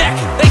on my neck.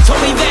 They told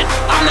me that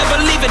I'm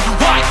never leaving.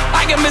 Why?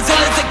 I get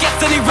resilience against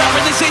any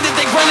rapper. They say that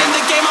they run in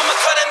the game, I'ma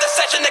cut in the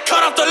session, they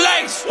cut off the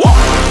legs. Whoa.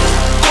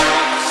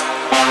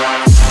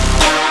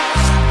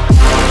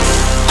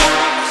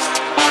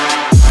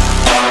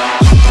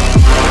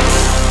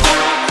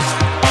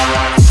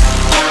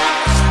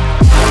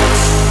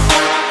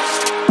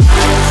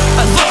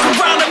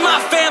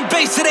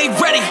 It ain't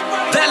ready.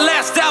 That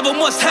last album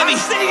was heavy.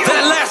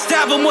 That last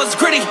album was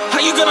gritty.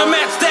 How you gonna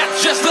match that?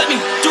 Just let me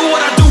do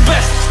what I do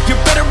best. You're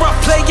better off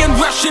playing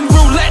Russian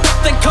roulette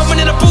than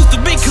coming in a booth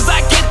with me, cause I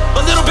get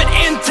a little bit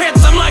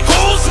intense. I'm like,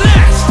 who's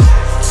next?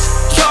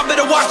 Y'all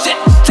better watch it.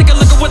 Take a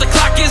look at where the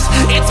clock is.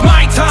 It's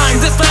my time.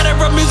 This ladder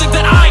of music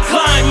that I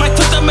climb. I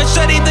took the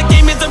machete, the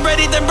game isn't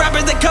ready. Then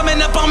rappers they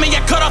coming up on me. I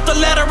cut off the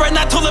ladder and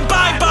I told them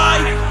bye bye.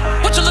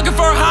 What you looking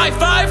for? A high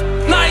five?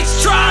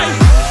 Nice try.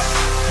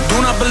 Do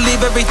not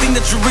believe everything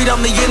that you read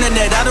on the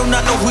internet. I do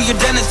not know who your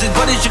dentist is,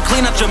 but it should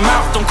clean out your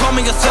mouth. Don't call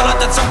me a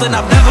sellout, that's something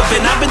I've never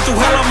been. I've been through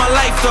hell all my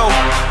life though,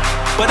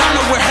 but I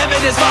know where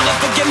heaven is. Father,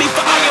 forgive me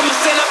for I am a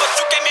sinner, but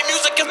you gave me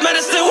music as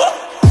medicine. Woo!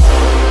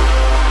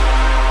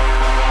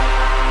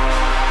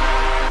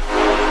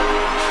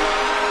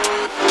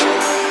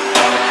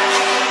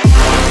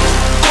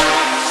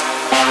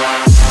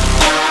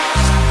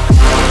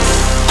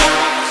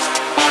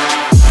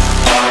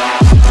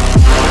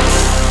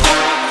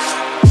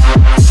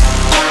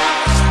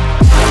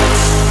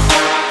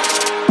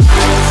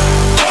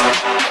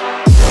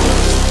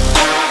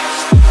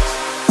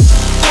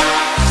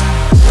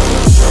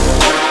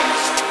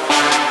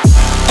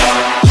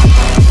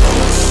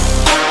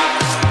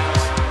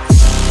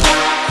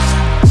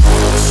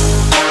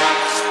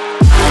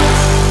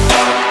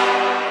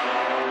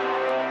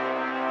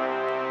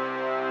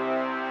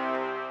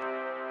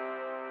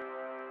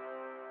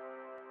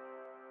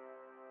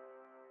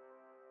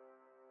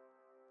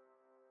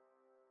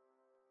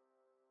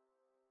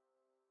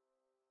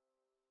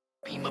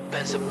 Beamer,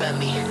 Benz, a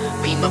Bentley.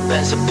 Beamer,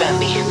 Benz, a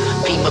Bentley.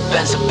 Beamer,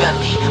 Benz, a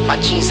Bentley. My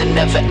jeans are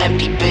never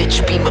empty,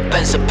 bitch. Beamer,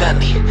 Benz, a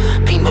Bentley.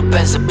 Beamer,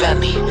 Benz, a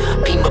Bentley.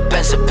 Beamer,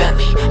 Benz, a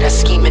Bentley. That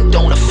scheming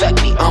don't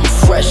affect me. I'm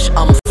fresh,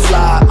 I'm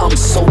fly, I'm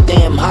so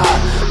damn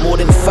high. More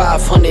than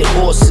 500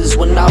 horses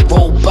when I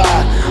roll by.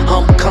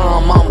 I'm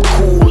calm, I'm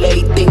cool,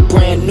 everything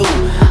brand new.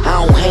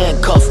 I don't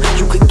handcuff,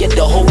 you could get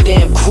the whole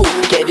damn crew.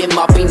 Get in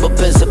my Beamer,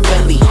 Benz, a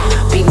Bentley.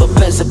 Beamer,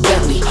 Benz, a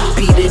Bentley.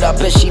 Beat it, I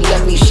bet she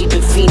let me. She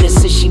been fiending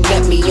since she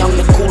met me. I'm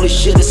the coolest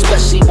shit,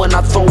 especially when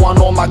I throw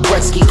on all my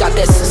Gretzky. Got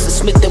that Sister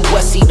Smith and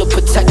Wessie to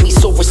protect me,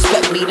 so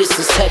respect me. This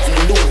is heavy,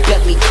 new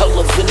Bentley,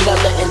 color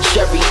vanilla and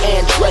cherry.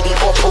 Andretti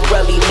or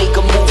Pirelli, make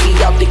a movie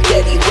out the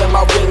Getty. Wear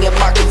my ring and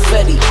my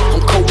confetti.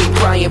 I'm Kobe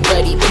Bryant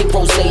ready, pink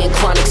rose and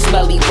chronic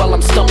smelly. While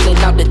I'm stumbling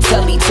out the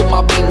telly to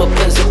my Beamer,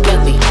 Benz, a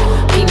Bentley.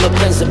 Beamer,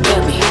 Benz, a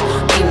Bentley.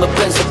 Beamer,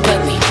 Benz, a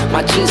Bentley.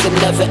 My jeans are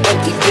never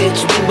empty,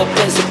 bitch. Beamer,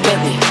 Benz, a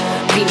Bentley.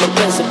 Beamer,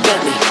 Benz, a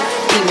Bentley.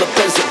 Beamer,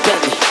 Benz, a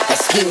Bentley. That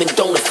scheming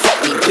don't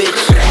affect me,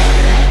 bitch.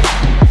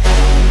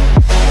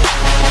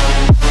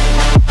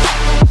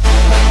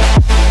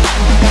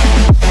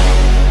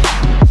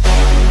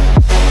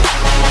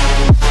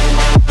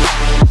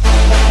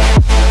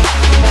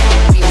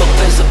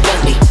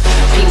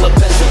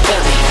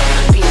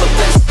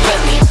 Benz, a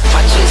Bentley.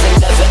 My jeans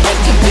ain't never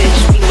empty, bitch.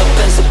 Beamer,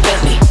 Benz, a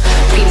Bentley.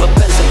 Beamer,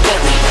 Benz, a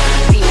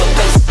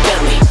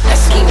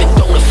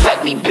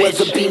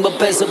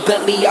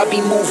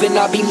moving,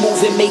 I be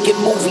moving, making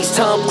movies.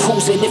 Time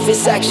cruising, if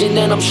it's action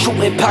then I'm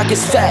shooting.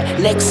 Pockets fat,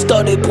 neck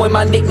studded, boy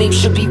my nickname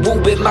should be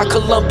Ruben. My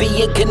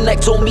Colombian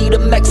connect told me the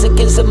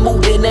Mexicans are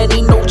moving, and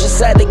he know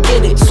just how to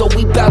get it. So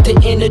we bout to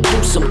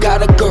introduce him.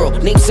 Got a girl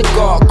named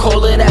Cigar,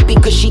 call her that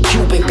because she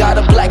Cuban. Got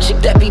a black chick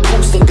that be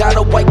boosting, got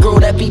a white girl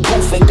that be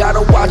boofing.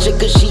 Gotta watch it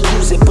cause she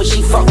use it, but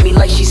she fuck me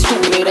like she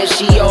stupid. And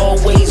she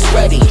always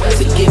ready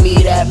to give me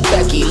that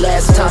Becky.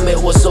 Last time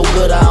it was so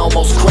good I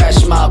almost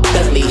crashed my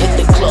Bentley. Hit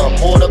the club,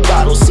 order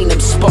bottles, seen them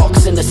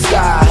sparks in the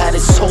sky. Had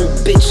this whole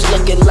bitch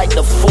looking like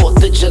the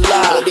 4th of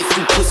July. But if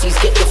you pussies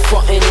get the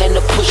frontin' and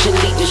the pushing,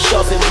 lead the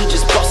shoving, we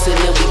just bustin'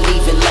 and we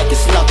leaving like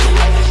it's nothing.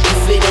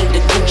 If it ain't the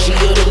Gucci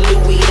or the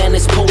Louis, then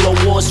it's Polo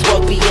Wars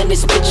rugby. And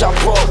this bitch I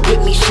brought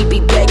with me, she be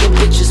bagging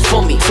bitches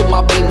for me. To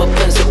my Beamer,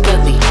 Benz, or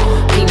Bentley,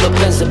 Beamer,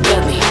 Benz, or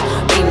Bentley,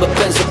 Beamer,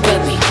 Benz, or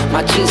Bentley.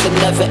 My jeans are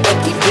never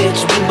empty,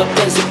 bitch. Beamer,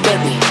 Benz, or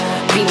Bentley,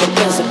 Beamer,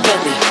 Benz, or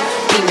Bentley,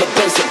 Beamer,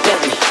 Benz, or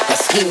Bentley. That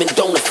scheming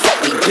don't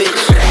affect me,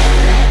 bitch.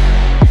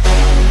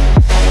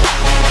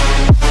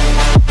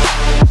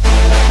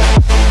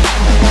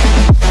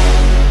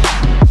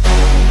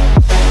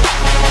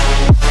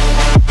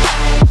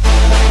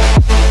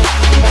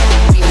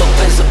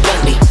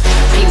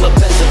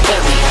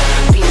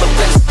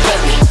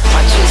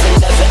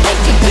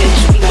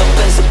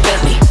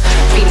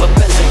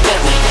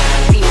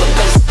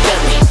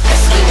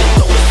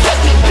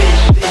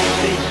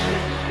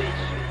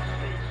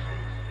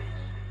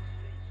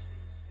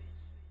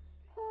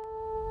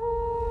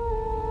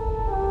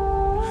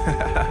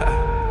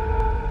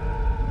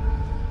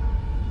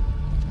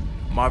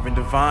 Marvin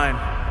Divine,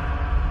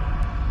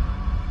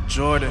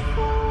 Jordan.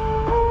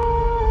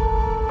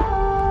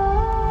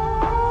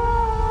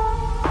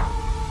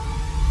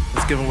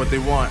 Let's give them what they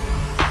want.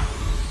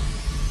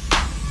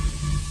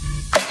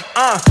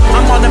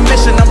 I'm on a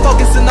mission, I'm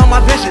focusing on my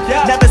vision.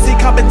 Never see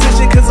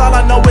competition, cause all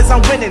I know is I'm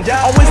winning.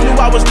 Always knew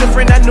I was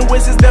different, I knew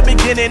it since the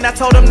beginning. I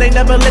told them they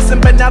never listen,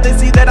 but now they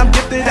see that I'm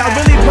gifted. I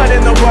really put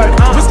in the work,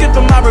 risking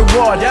for my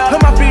reward. Put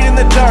my feet in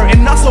the dirt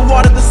and also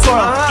water the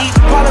soil. Eat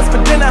parlays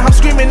for dinner, I'm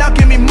screaming out,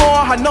 give me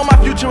more. I know my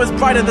future is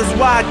brighter, that's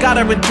why I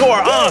gotta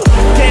endure.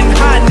 Getting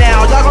hot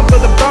now, y'all gon'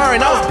 feel the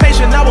burn. I was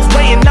patient, I was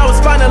waiting, now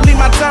it's finally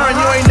my turn.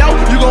 You ain't know,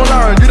 you gon'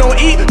 learn. You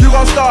don't eat, you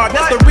gon' starve.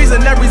 That's the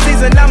reason every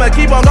season I'ma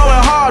keep on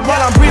going hard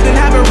while I'm breathing.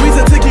 Having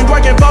reason to keep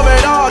working for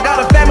it all. Got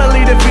a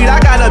family to feed, I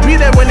gotta be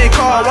there when they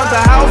call. Want the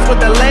house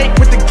with the lake,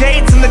 with the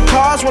gates and the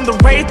cars. Want the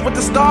wraith with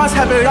the stars,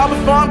 have it all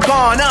before I'm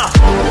gone.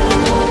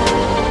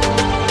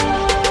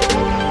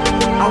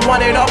 I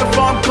want it all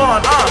before I'm gone.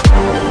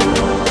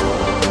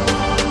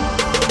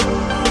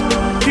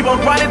 Keep on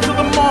grinding till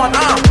the morn.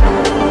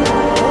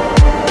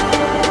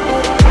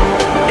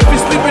 If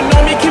you're sleeping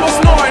on me, keep on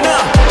snoring.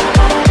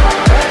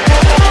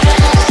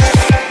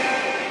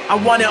 I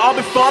want it all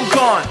before I'm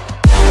gone.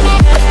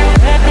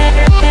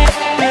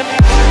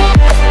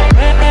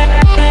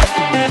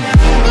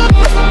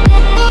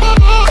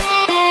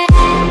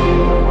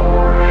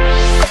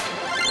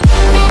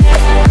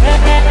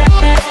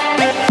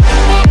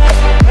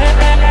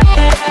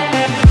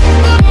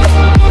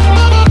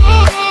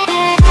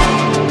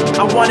 I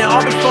want it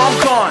all before I'm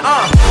gone.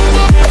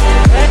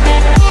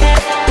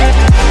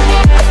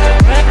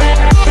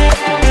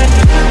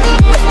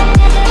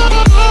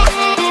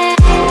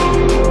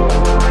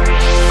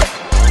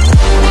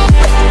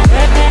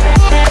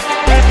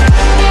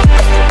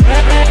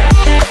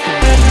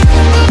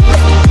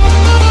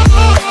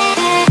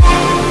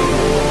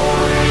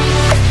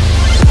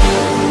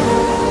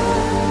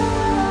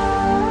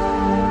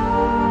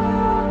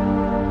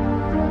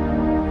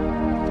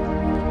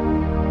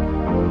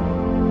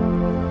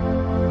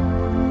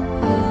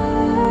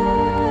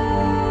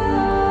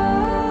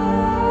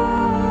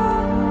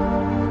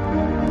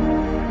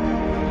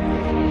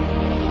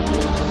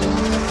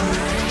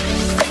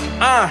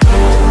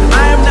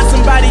 I am not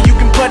somebody you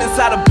can put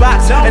inside a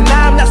box, and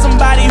I am not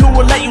somebody who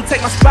will let you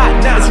take my spot.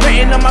 It's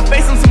written on my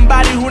face, I'm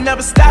somebody who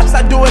never stops.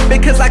 I do it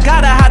because I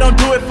gotta, I don't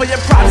do it for your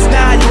props.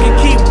 Now you can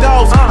keep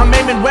those. I'm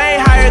aiming way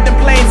higher than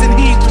planes in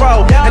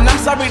Heathrow, and I'm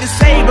sorry to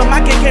say, but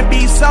my cake can't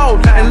be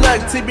sold. And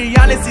look, to be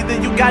honest, either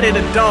you got it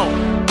or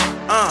don't.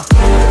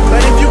 But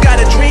if you got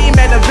a dream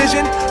and a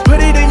vision, put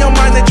it in your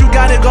mind that you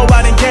gotta go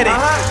out and get it.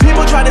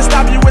 People try to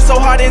stop you, it's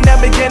so hard in the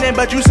beginning,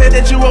 but you said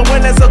that you were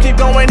winner, so keep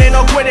going, ain't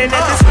no quitting.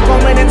 At this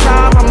moment in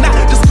time, I'm not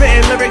just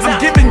spitting lyrics,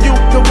 I'm giving you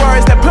the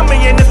words that put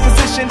me in this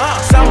position.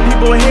 Some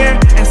people hear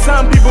and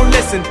some people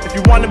listen. If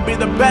you wanna be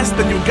the best,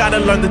 then you gotta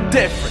learn the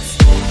difference.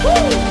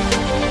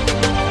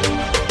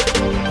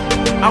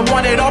 I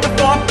want it all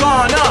before I'm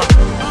gone,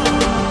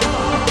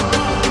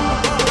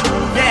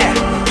 yeah,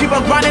 keep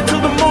on grinding till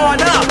the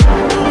morning,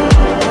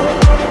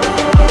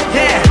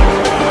 yeah,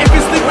 if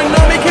you're sleeping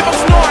on me, keep on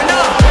snoring,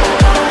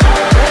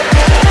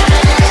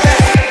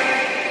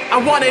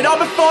 I want it all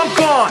before I'm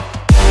gone.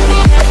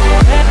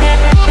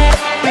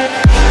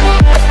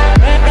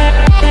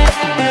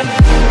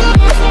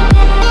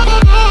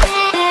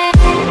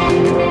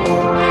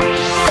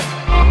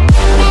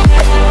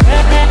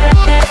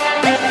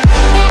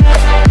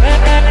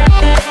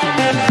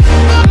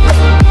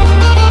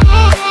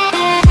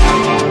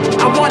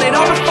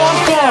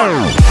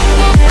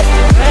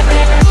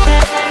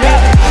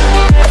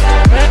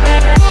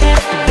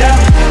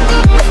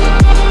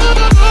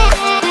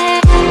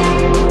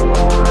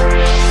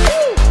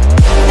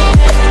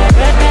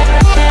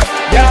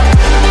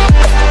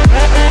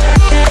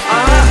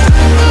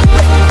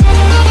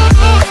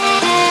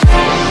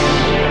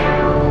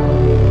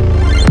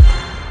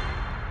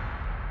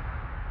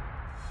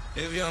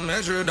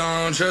 Metro,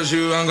 don't trust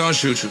you, I'm gon'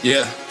 shoot you.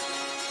 Yeah.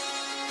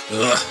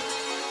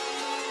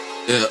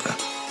 Yeah.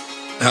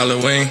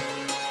 Halloween.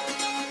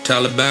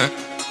 Taliban.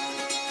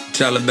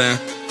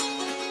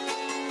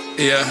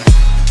 Yeah.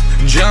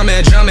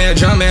 Jumpman,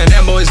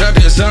 them boys up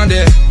this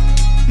Sunday.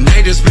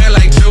 They just spent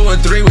like 2 or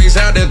 3 weeks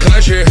out the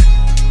country.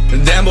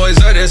 Them boys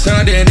up this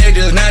Sunday, they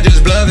just not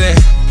just bluffing.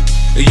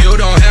 You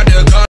don't have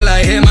to call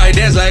like him, I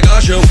dance like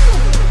Usher.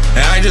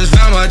 I just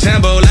found my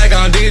tempo like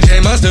on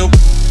DJ Mustard.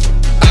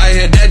 I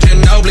hit that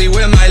Ginobili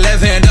with my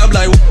left hand up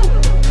like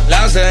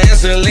Lobster and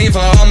Celine for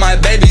all my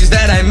babies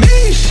that I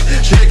miss.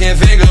 Chicken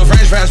finger,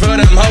 french fries for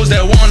them hoes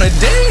that want a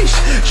dish.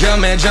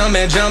 Jumpman,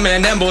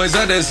 them boys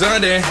up this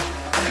Sunday.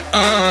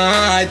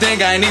 I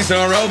think I need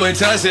some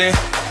Robitussin.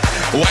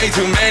 Way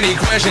too many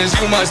questions,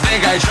 you must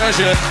think I trust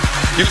you.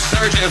 You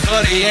searching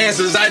for the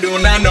answers, I do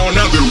not know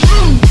nothing.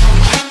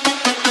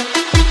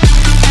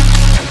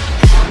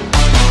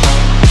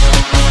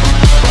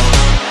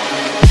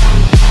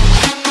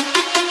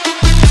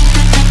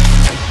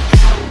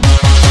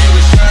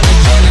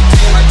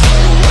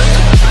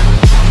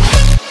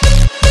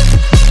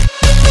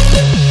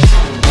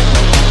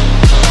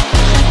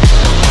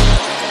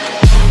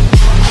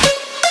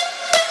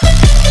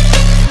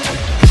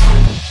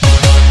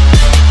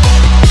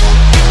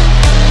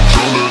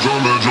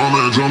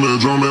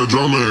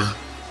 Jumpman.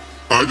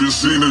 I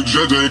just seen a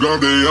jet take off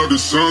day up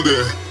this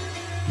Sunday.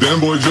 Them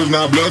boys just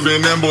not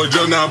bluffing, Jumpman,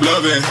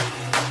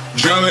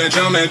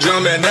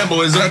 them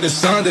boys up this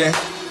Sunday.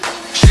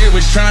 She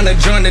was trying to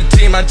join the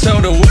team, I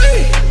told her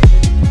wait.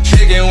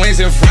 Chicken wings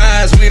and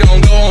fries, we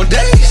don't go on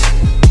dates.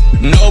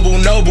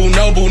 Noble.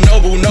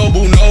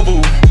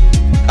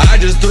 I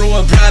just threw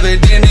a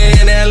private dinner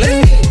in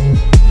LA.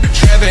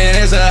 Trapping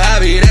is a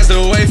hobby, that's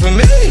the way for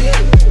me.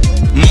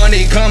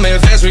 Money coming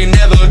fast, we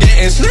never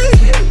getting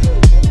sleep.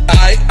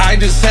 I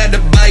just had to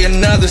buy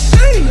another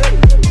seat.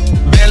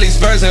 Bentley,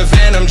 Spurs, and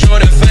Phantom,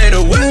 Jordan fade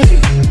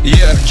away.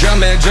 Yeah,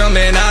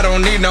 Jumpman, I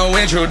don't need no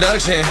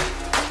introduction.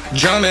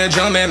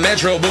 Jumpman,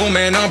 Metro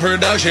booming on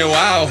production,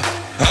 wow.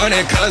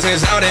 100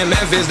 cousins out in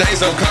Memphis, they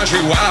so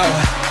country, wow.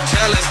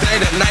 Tell her stay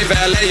the night,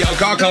 valet, your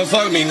car, come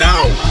fuck me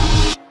now.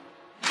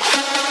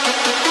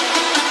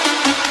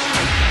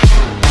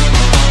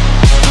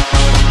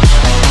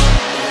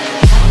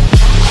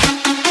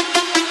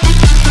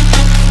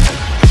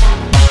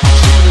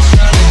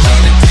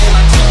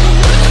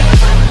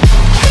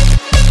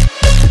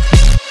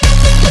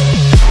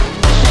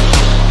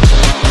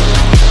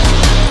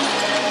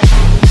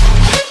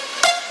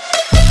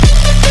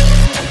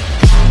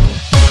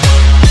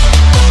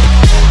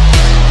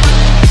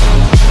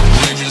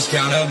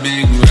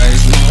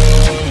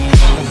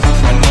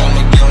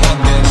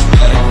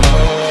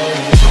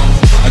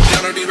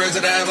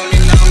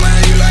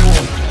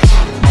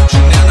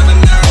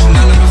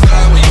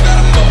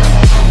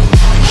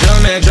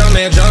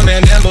 Jumpman,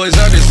 them boys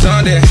up this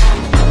Sunday.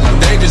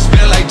 They just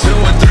spent like 2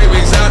 or 3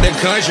 weeks out the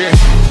country.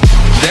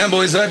 Them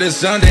boys up this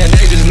Sunday, and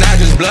they just not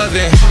just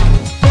bluffing.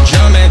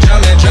 Jumpman,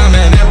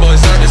 them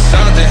boys up this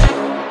Sunday.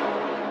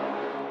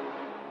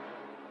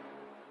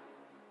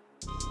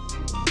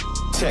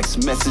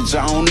 Text message,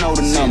 I don't know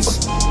the number.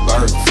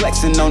 Bird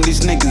flexing on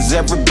these niggas,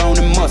 every bone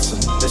and muscle.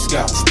 Let's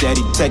go.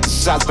 Steady taking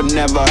shots, but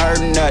never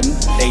heard nothing.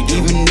 They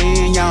even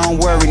then, y'all don't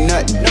worry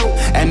nothing.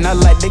 And I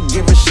like to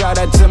give a shout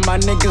out to my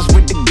niggas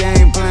with the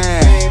game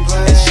plan.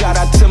 And shout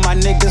out to my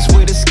niggas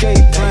with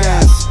escape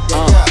plans.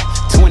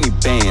 20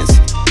 bands,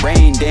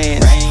 rain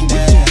dance. We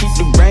can keep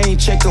the rain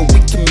check or we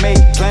can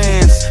make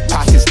plans.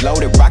 Pockets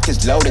loaded,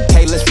 rockets loaded.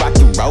 K, let's rock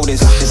and roll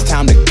this. It's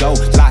time to go.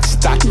 Lock,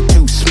 stock, and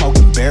 2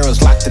 smoking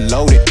barrels locked and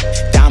loaded.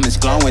 Diamonds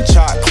glowing,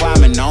 chart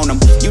climbing on them.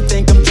 You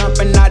think I'm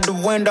jumping out the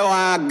window?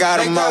 I got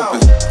them open.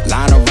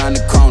 Line around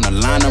the corner,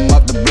 line them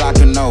up the block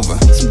and over.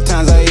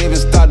 Sometimes I even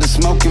start to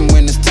smoking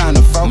when it's time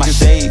to focus. My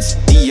shades,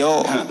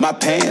 Dior, my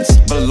pants,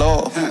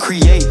 below.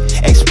 Create,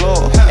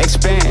 explore,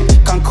 expand,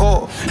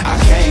 concord. I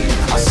came,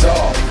 I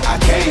saw, I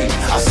came,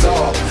 I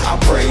saw. I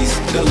praise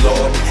the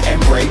Lord and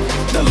break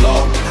the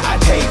law. I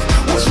take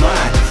what's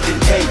mine, then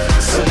take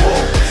some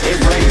more. It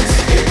rains,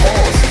 it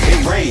pours,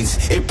 it rains,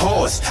 it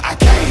pours. I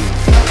came.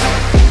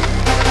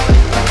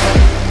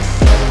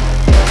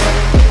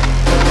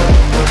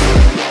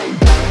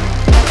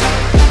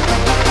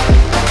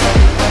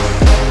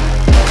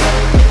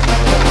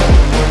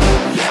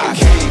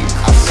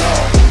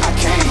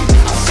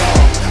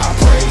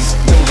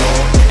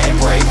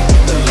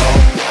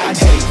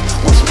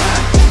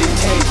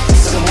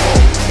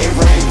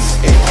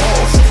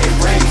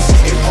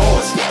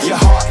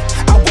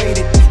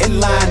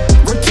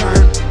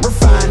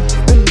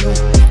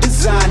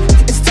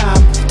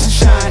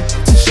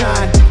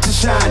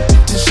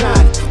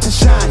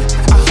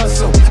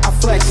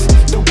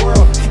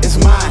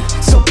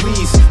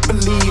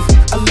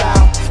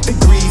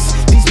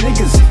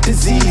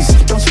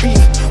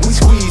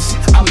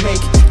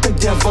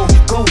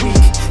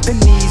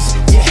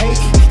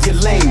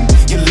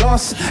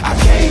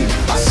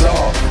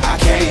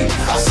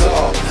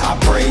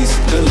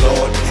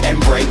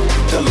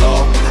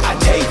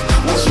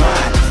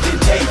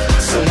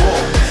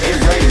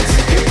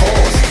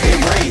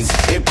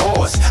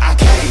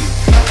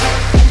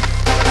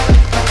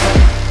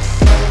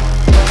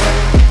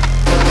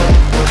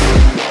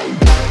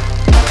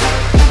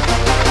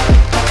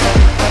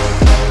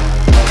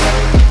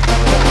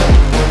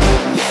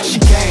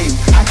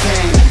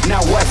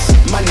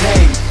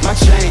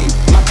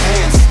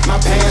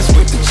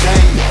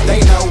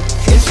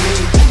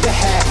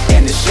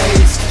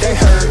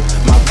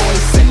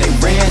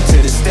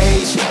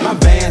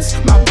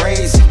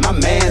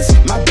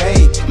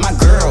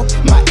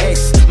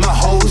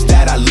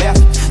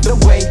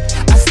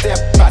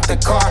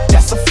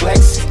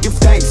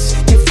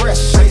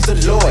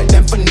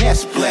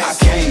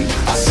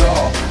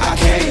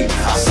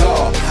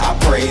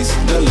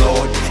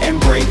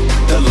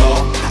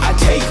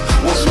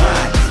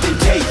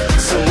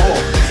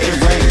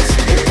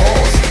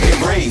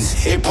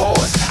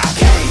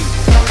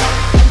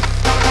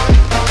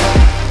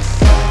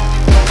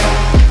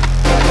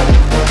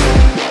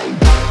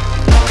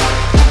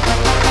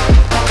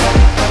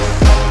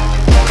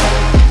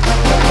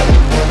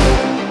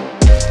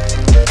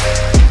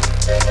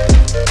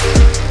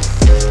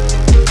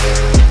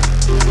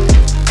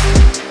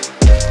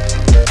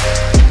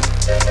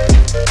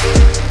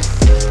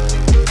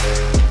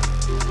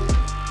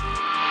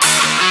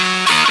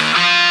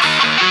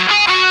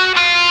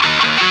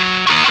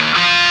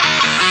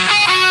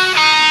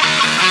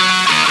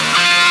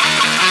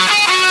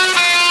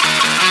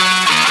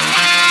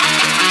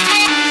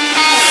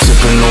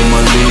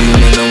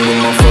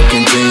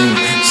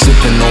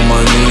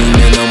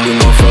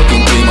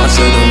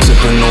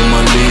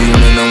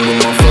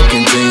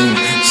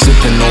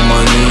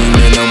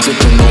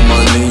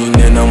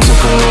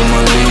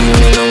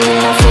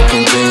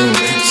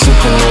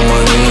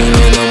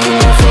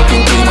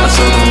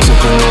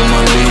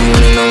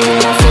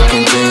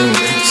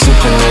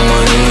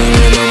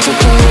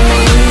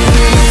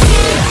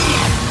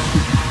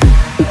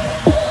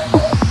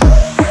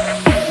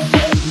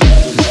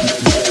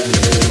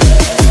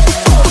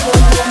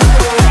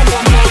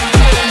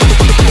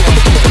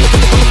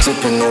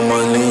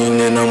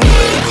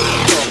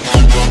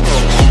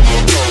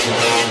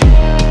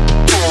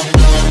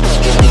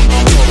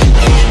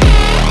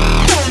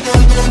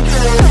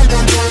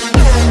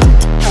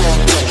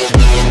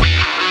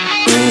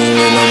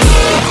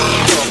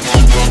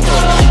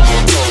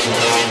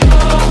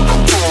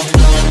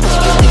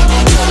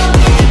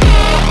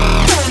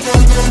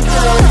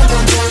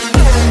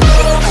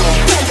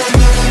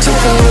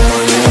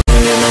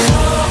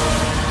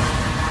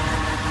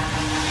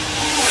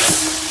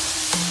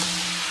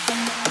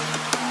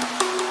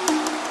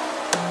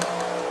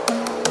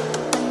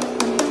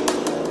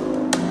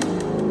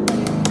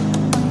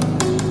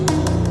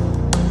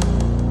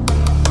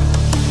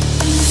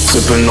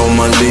 sipping on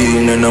my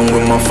lean and I'm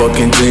with my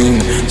fucking team.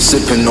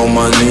 Sipping on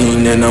my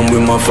lean and I'm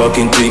with my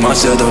fucking team. I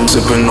said I'm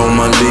sipping on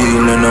my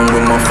lean and I'm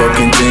with my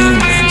fucking team.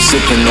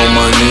 Sipping on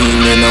my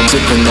lean and I'm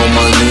sipping on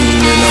my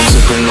lean and I'm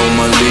sipping on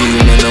my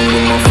lean and I'm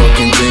with my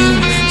fucking team.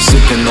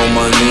 Sipping on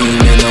my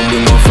lean and I'm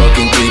with my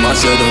fucking team. I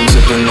said I'm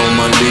sipping on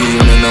my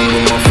lean and I'm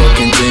with my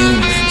fucking team.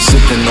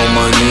 Sipping on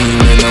my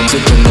lean and I'm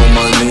sipping on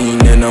my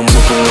lean and I'm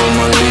sipping on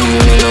my lean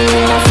and I'm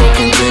with my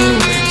fucking team.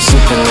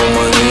 Sipping on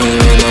my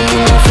lean and I'm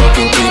with my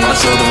fucking team. I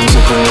said I'm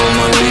sipping on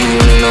my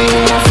lean and I'm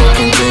with my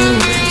fucking team.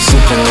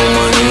 Sipping on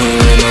my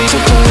lean and I'm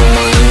sipping on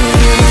my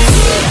lean and I'm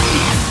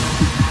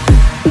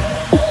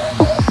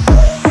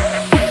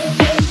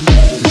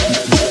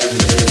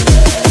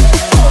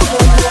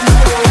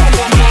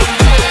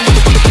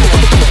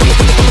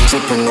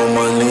sipping on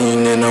my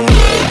lean and I'm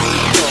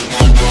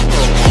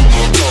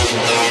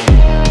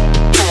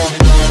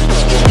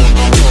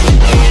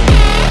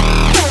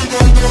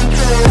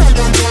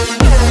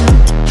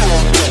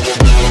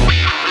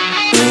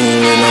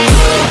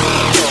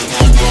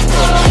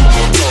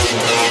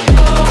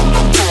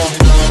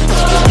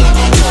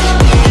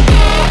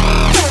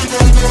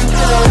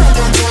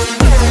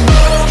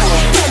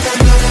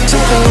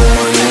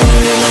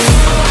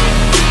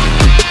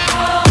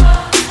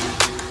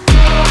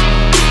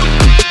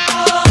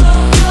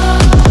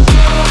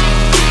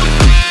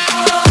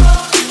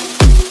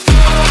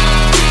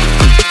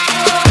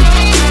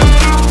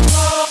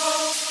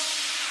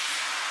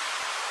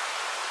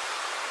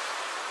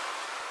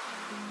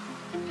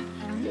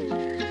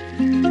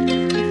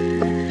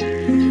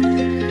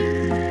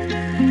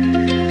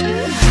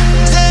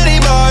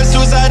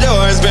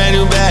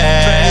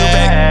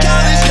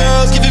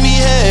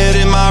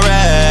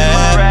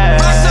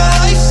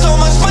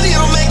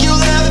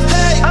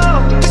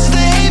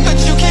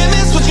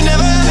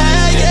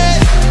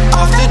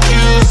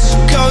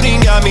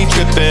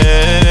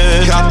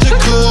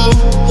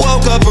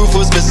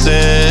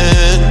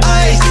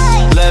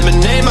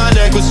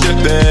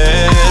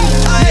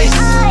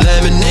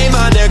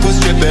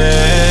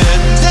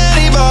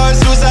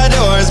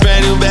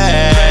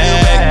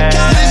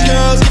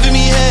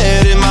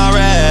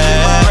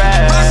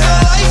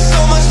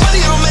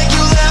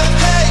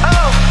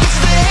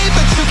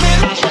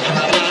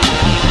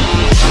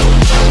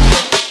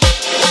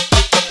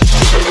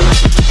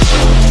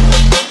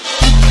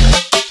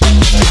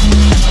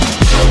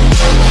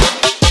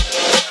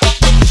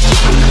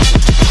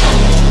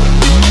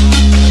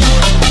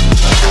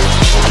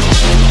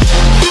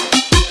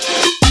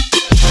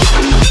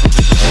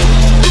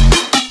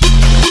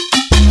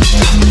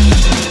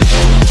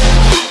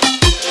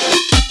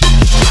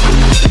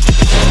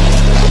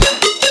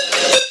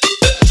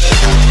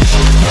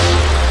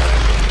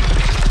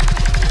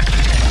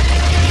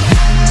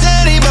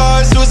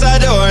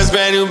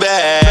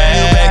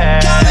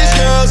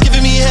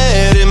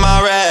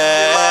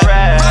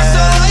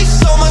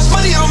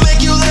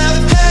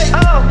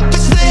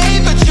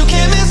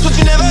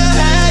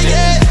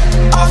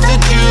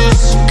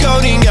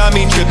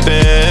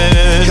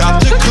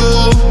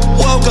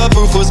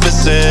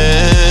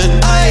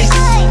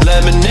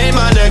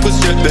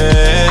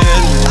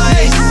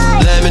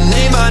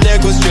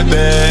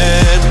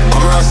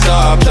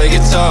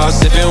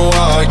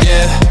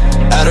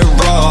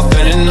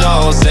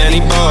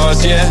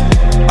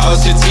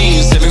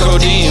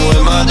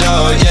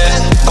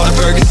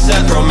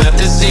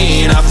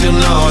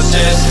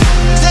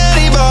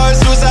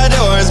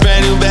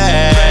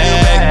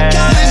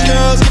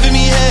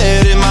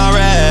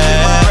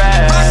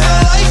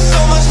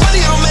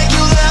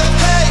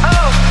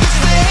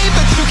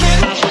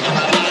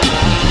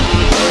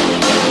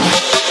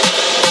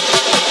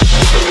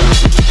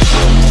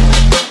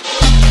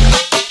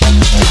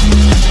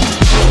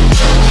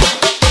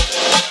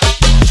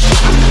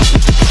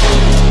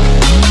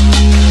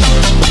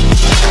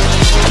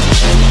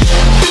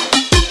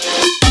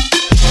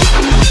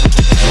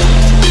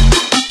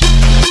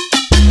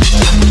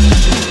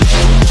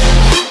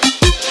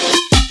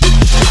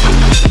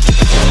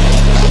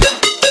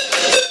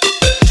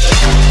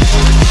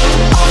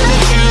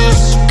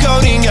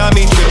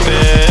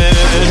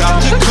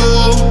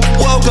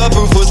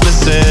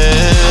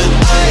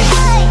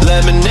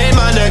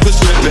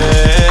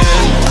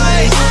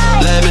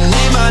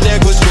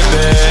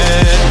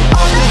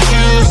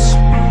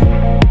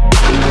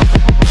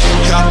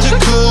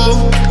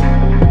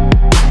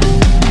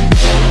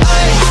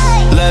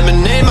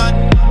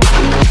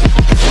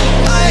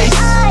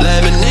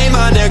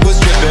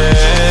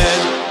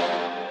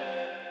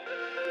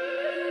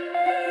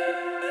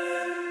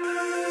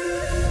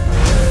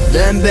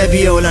Then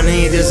baby all I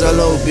need is a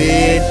little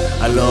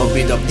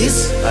bit of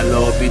this, a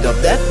little bit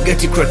of that.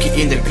 Get you croaky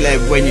in the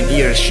club when you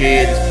hear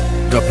shit.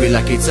 Drop it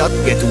like it's hot,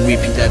 get to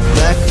whipping that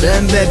back.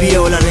 Then baby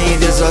all I need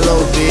is a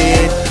little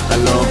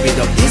bit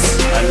of this,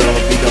 a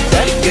little bit of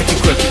that. Get you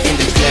croaky in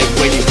the club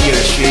when you hear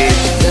shit.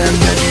 Then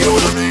baby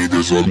all I need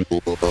is a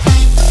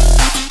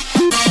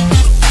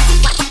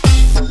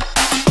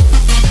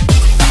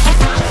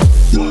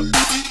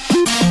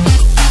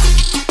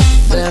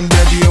Then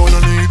baby all I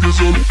need is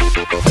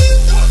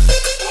a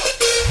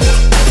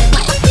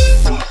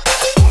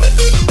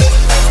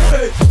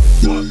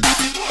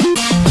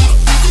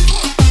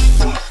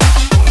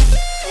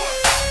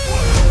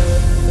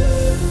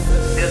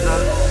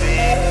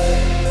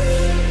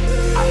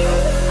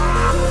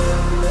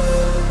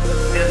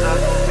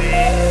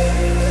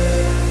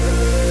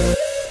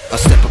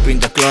in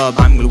the club,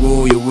 I'm gonna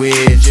woo you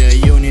with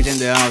J-Unit in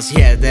the house,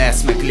 yeah,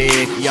 that's my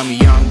clique. Yeah, I'm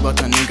young,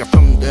 but a nigga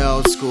from the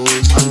old school.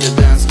 On the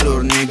dance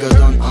floor, nigga,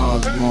 don't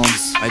old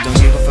moms. I don't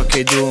give a fuck,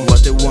 I do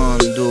what I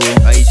want to do.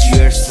 8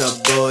 years up,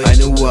 boy, I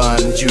don't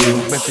want you.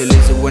 Better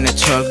listen when I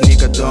talk,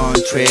 nigga, don't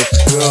trip.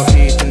 Bro,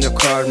 heat in the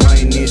car, my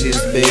knees is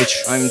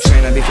bitch. I'm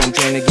trying to become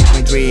trying to get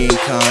my drink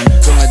on.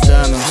 So my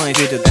diamond, my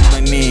fitted and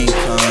my mink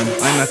on.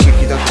 I'ma kick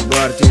it out the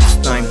bar,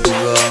 it's time to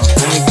go.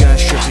 Let me get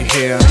shit to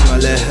here, I'ma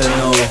let her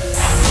know.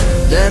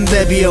 Then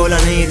baby, all I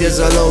need is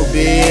a low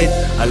beat.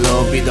 A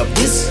low beat of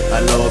this,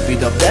 a low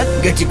beat of that.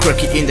 Get you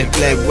cracky in the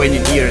club when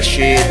you hear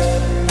shit.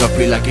 Drop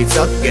it like it's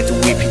hot, get to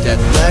whip it at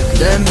back.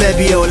 Then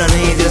baby, all I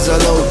need is a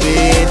low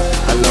beat.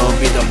 A low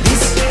beat of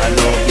this, a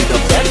low beat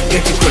of that.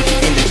 Get you cracky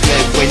in the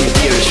club when you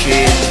hear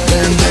shit.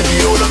 Then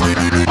baby, all I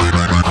need is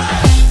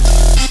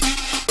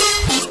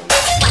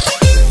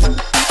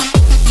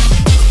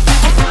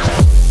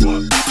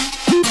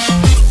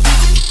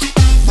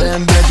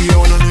then baby,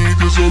 all I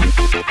need is a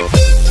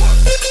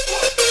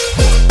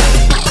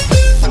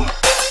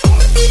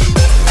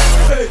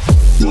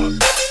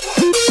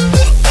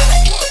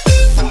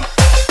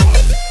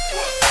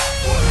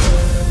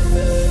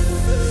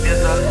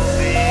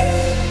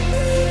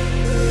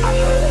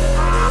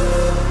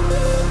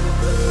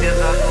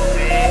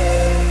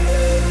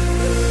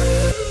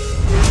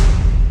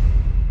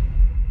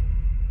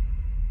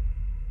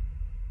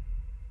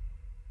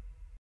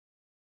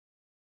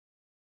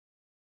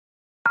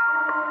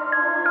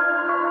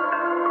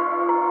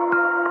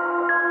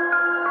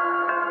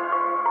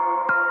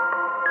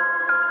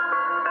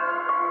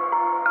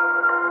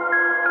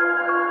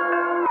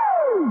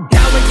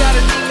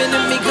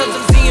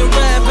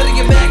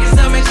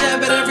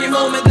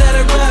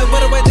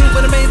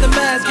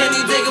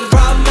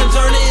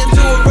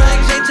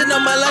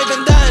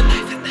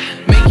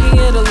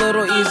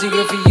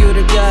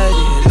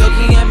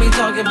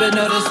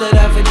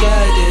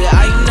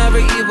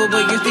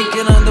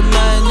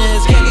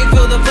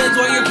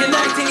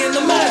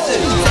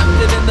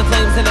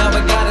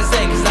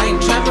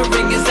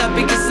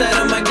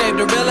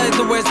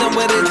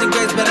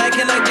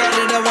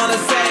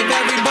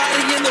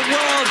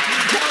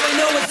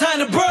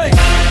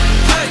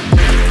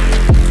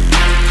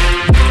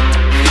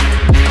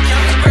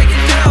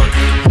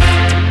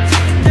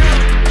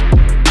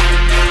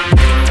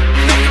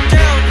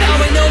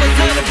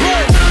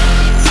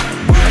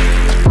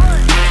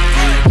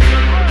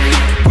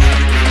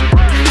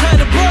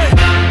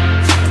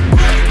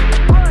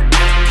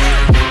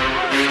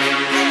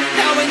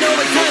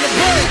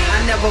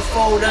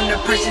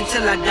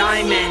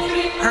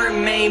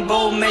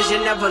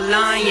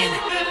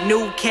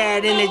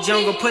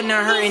putting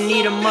her hurt and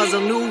need a muzzle.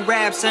 New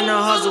raps and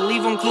a hustle,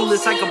 leave them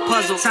clueless like a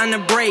puzzle. Time to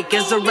break,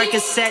 as the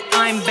record set,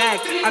 I'm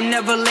back. I'm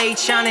never late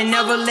shining,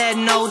 never let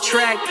no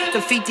track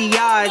defeat the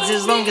odds.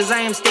 As long as I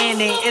am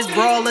standing, it's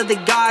brawl of the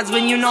gods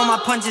when you know my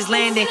punch is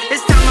landing.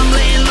 This time I'm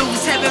letting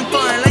loose, having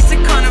fun like a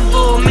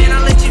carnival. Man, I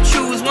let you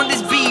choose, want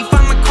this beef,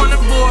 I'm a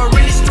carnivore.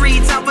 In the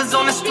streets, I was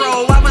on a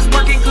stroll. I was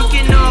working,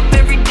 cooking up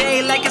every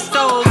day like a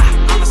stove.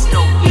 I'm a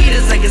stove,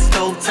 heaters like a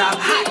stove top,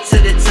 hot to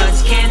the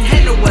touch. Can't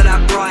handle what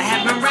I brought,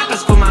 having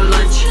rappers for my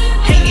lunch.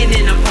 Hanging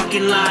in a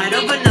parking lot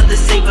of another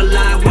saber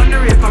lie.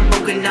 Wonder if I'm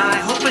broken eye,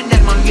 hoping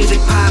that my music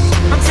pop.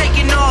 I'm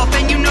taking off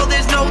and you know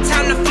there's no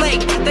time to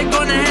flake. They're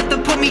gonna have to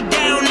put me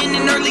down in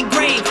an early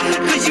grave,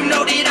 cause you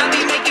know that I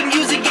be making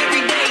music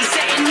every day,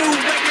 setting new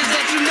records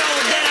that you know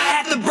that I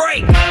have to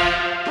break.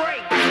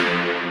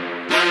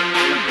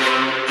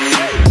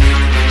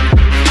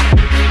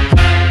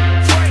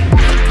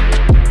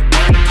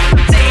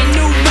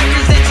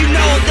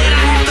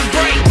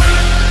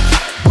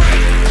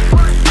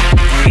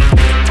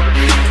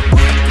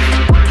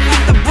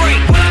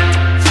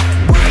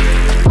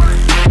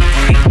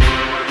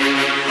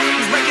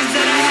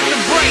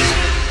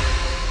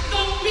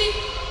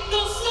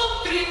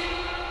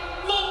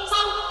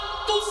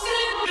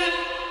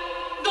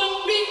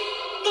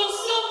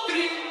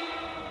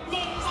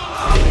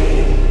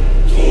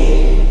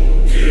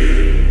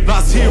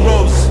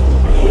 Heroes,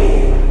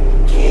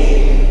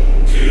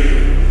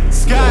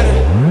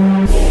 Skyder,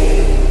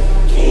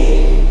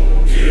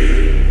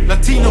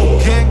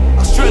 Latino gang,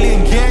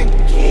 Australian gang.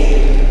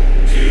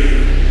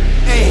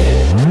 Hey,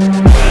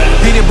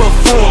 been it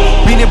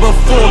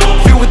before,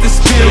 filled with the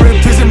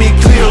spirit, prison me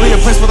clearly, a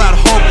place without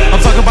hope.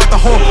 I'm talking about the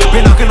hope,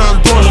 been knocking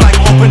on doors like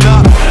open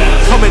up,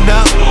 coming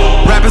up.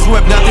 Rappers who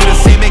have nothing to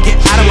say, man, get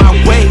out of my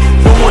way.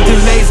 No more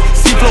delays,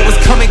 CFLOW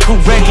is coming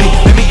correctly.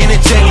 Let me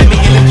interject. I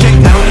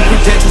don't need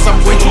credentials, I'm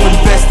way too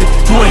invested.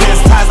 Doing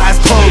hands, ties, eyes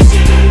closed.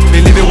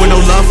 Been living with no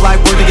love light,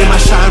 work to get my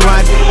shine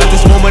right. At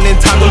this moment in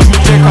time, don't you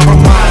dare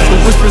compromise. The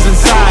whispers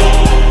inside.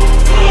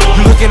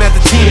 You're looking at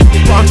the team,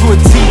 onto a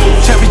team,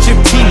 championship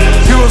team,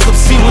 heroes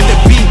obscene with the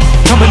beat.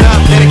 Coming up,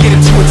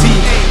 dedicated to a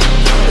team.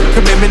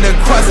 Commitment to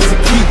Christ is a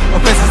key.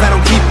 Offenses I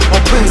don't keep.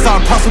 All things are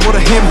possible to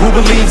him who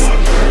believes.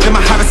 Let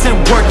my habits and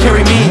work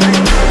carry me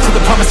to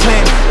the promised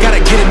land. Gotta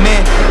get it,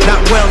 man.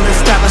 Not well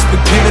established,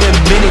 but give it a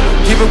minute.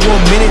 Give it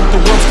 1 minute, the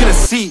world's gonna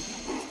see.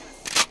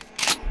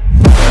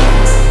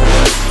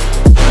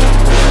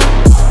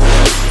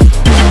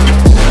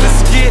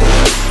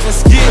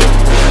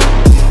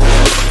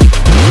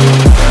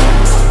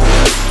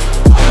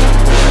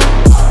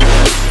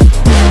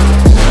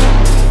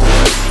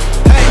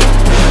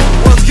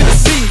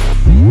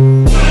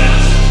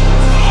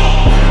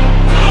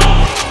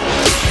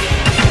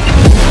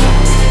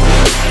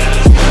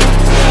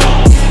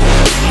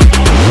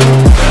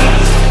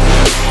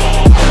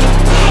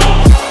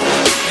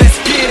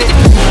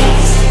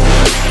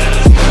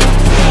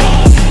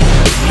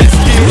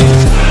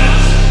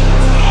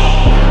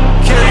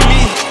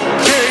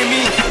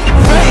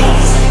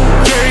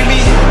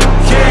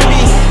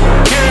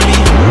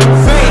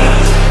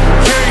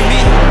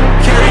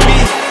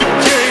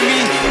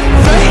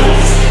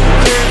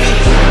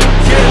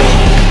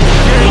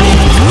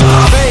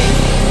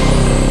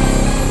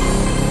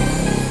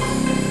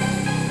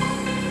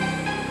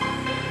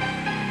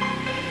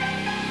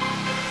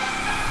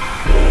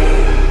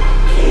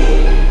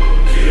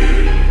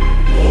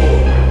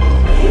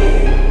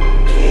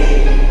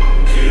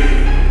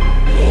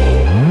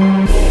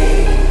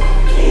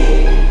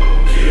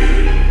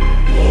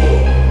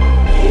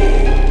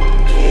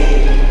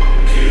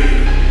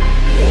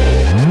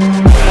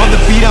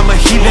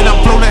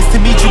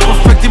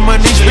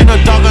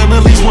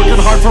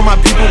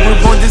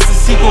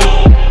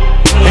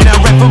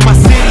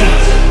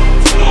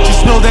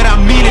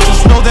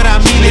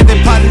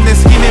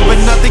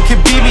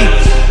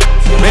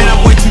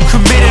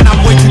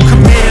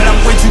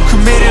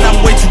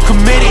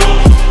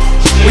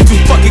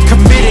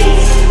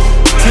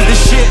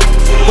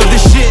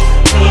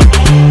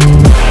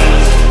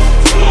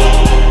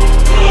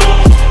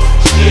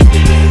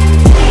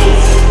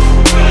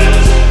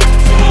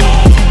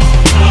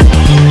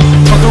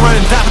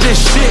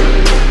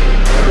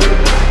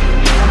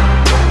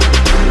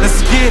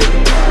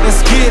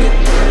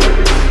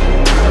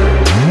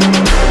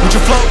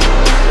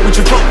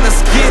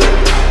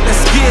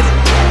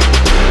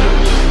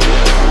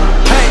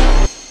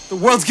 the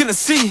world's gonna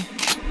see.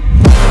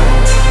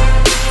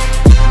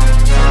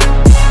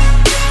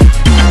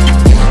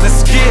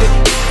 Let's get it,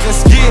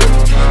 let's get it.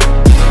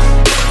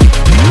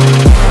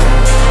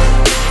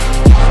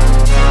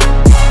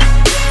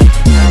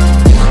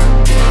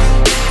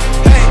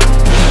 Hey,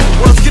 the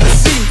world's gonna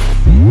see.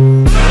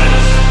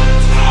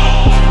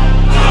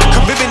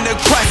 Commitment to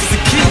Christ is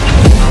the key.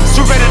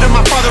 Surrender to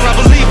my Father, I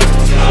believe it.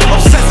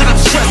 Obsessed and I'm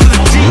stressed to the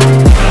deep.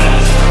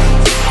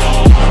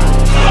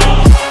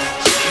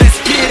 Let's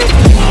get it.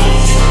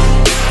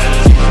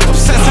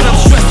 Obsessed and I'm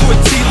stressed to a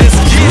T. Let's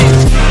get it.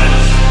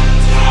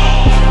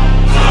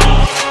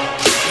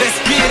 Let's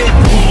get it.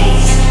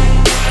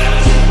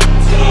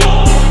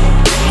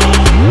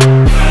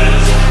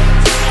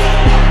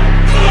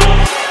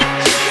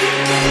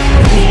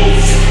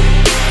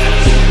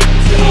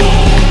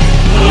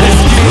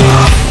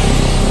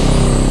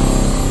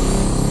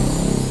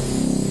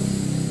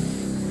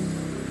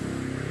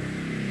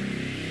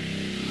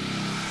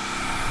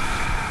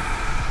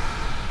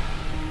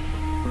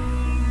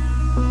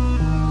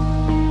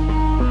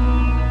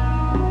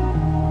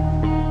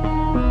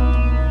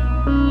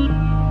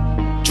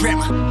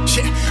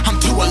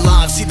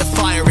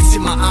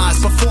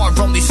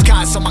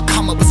 So my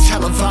come up was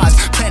televised.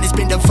 Plan has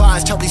been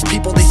devised. Tell these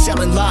people they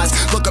selling lies.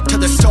 Look up to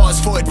the stars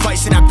for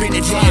advice and I've been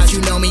advised.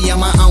 You know me, I'm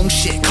my own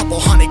shit. Couple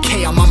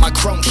 $100K, I'm on my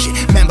chrome shit.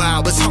 Remember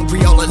I was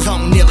hungry all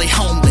alone, nearly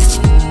homeless.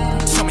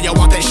 Some of y'all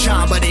want that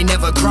shine, but they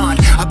never grind.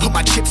 I put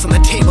my chips on the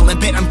table and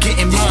bet I'm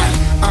getting mine.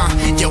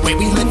 Yo, way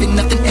we living,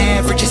 nothing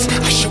averages.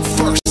 I shoot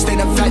first, then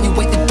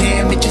evaluate the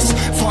damages.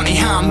 Funny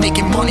how I'm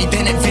making money,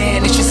 then it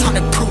vanishes.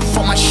 100 proof,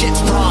 all my shit's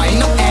raw, ain't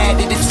no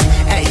additives.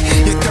 Hey,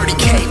 you're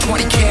 30K,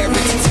 20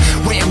 carats. It's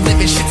way I'm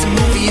living, shit's a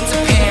movie, it's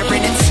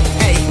apparent. It's,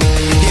 hey,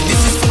 yeah,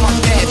 this is for my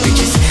bad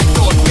bitches.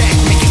 Throw it back,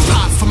 make it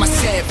pop for my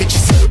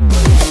savages.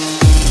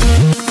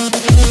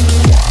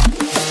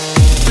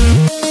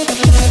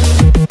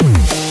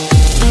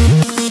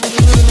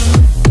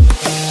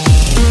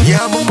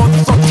 Yeah, I'm a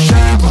motherfucking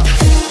shabba.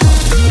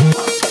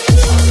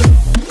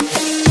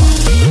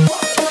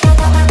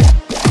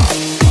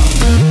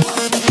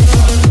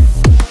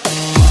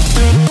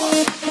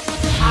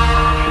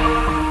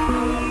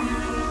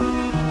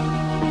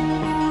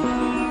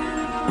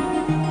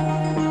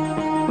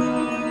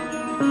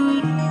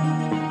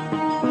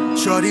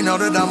 Shorty know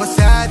that I'm a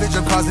savage,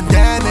 I'm causing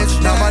damage.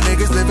 Now my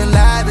niggas living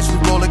lavish, we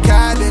roll a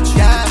cabbage.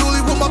 Yeah,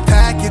 Julie with my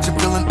package, I'm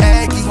feeling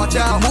eggy. Watch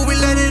out, movie,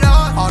 let it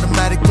on.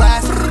 Automatic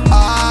blast.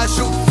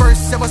 Shoot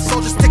first, and my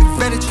soldiers take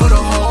advantage. Put a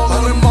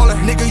hole in Mauler.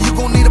 Nigga, you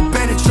gon' need a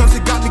bandage. Drugs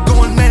that got me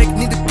going manic.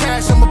 Need the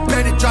cash, I'm a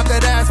bandit. Drop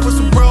that ass for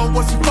some real.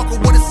 Once you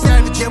fuckin' with a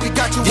savage, yeah, we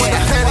got you with a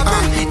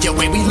panic. Yeah,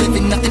 way we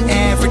living, nothing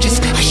averages.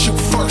 I shoot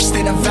first,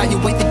 then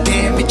evaluate the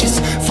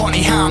damages.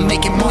 Funny how I'm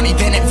making money,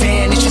 then it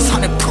vanishes.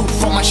 100 proof,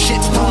 all my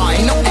shit's raw,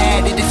 ain't no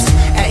additives.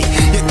 Hey,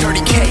 you're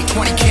 30K,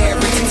 20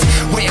 carats. It's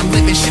way I'm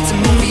living, shit's a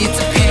movie, it's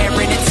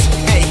apparent. It's,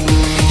 hey,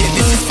 yeah,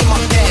 this is for my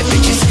bad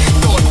bitches.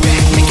 Throw it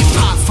back, make it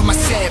pop for my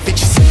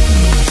savages.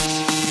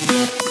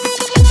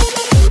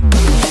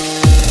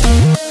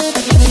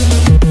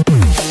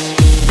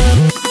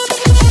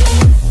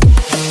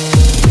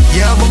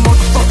 Yeah, I'm a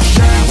motherfucking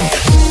shabba.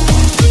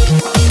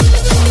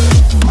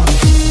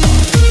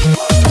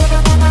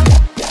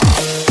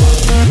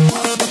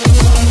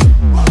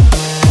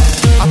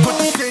 I put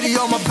the city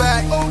on my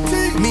back.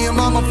 Me and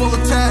mama full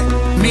attack.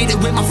 Made it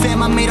with my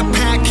fam, I made a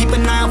pack. Keep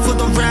an eye out for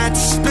the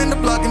rats. Spin the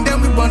block and then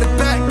we run it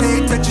back.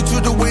 Pay attention to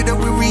the way that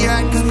we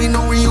react, cause we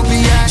know where you'll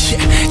be at.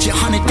 Yeah,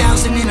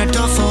 100,000 in a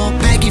duffel.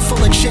 Baggy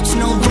full of chips,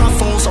 no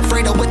ruffles.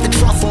 Alfredo with the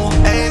truffle.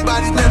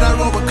 Everybody that I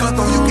roll with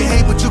Cutthroat. You can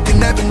hate, but you can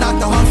never knock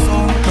the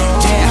hustle.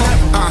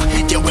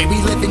 Yeah, way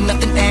we living,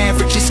 nothing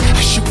averages.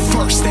 I shoot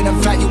first, then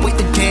evaluate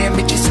the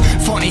damages.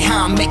 Funny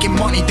how I'm making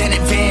money, then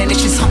it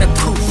vanishes. 100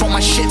 proof, all my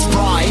shit's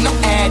raw, ain't no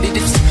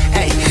additives.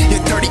 Hey,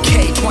 you're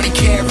 30K, 20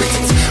 carats.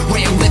 It's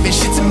way I'm living,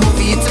 shit's a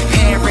movie, it's a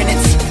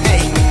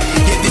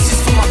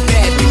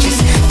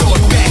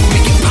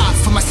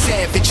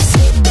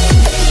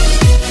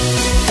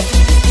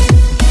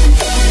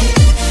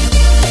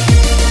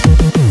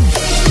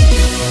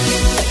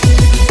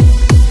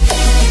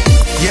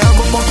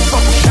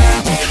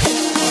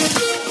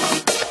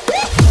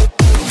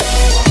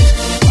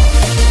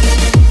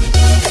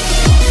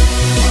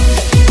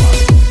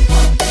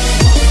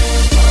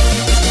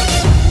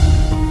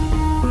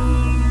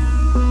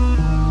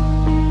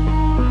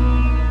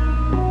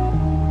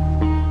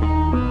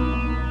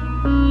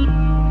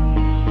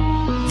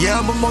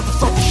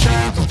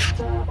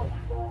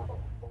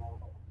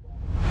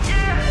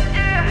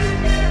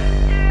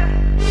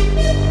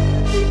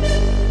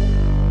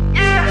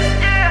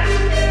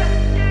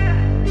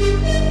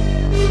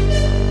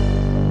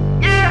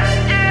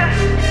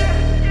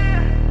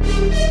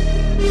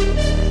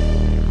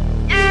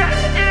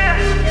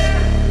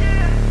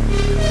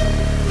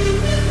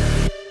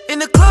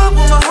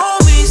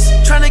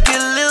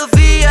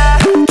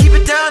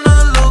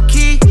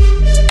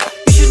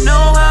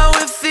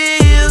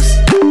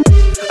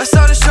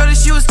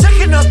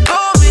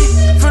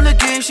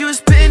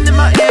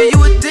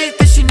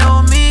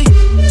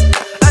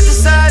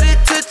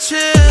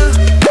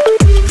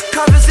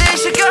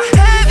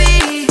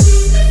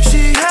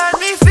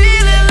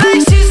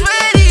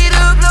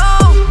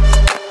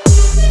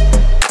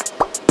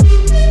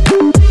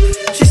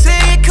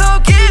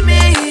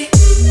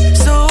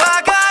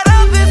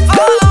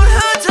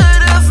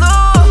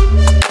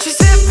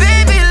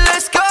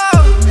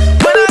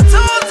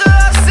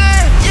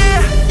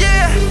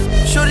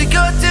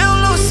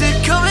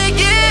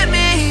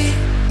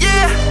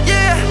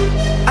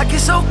get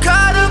so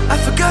caught up, I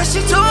forgot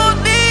she told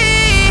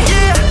me.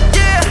 Yeah,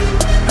 yeah,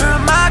 her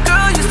and my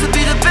girl used to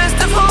be the best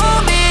of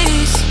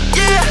homies.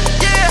 Yeah,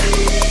 yeah,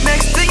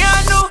 next thing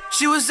I knew,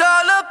 she was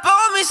all up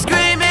on me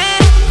screaming.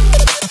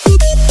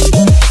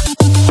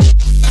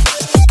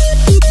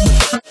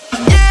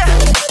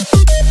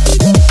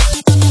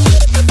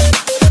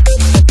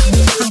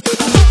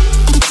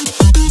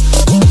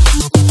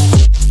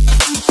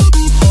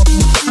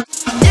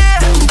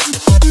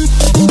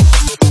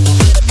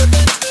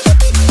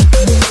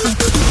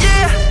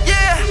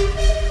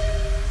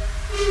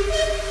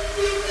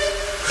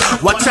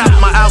 Watch out,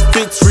 my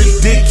outfit's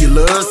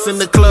ridiculous. In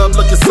the club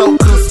looking so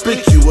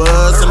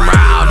conspicuous. And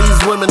wow,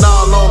 these women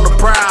all on the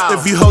prowl.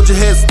 If you hold your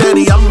head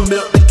steady, I'ma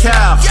milk the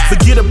cow.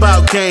 Forget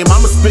about game,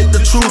 I'ma spit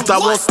the truth. I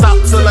won't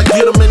stop till I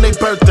get them in their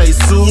birthday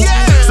suit.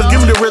 So give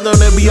me the rhythm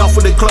and be off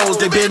with their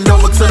clothes. They bend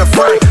over to the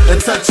front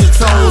and touch your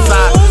toes.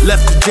 I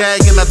left the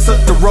jag and I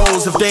took the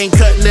rolls. If they ain't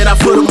cutting it, I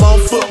put them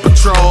on foot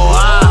patrol.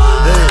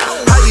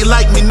 How you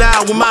like me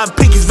now when my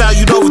pinky's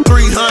valued over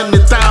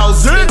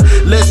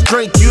 300,000? Let's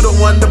drink, you the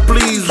one to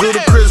please.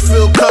 Ludacris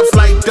fill cups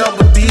like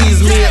double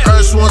D's. Me and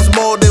Ursh once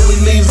more, then we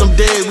leave them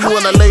dead. We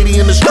want a lady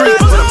in the street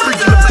with a freak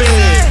in the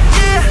bed.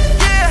 Yeah,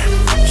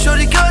 yeah,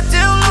 shorty got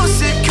down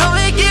lucid, come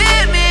and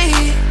get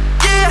me.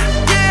 Yeah,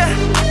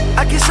 yeah,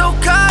 I get so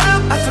caught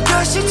up, I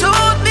forgot she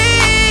told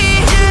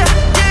me. Yeah,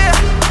 yeah,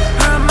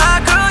 her and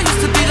my girl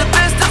used to be the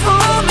best of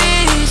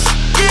homies.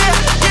 Yeah,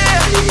 yeah,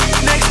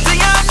 next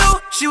thing I knew,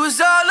 she was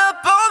all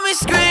up on me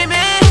screaming.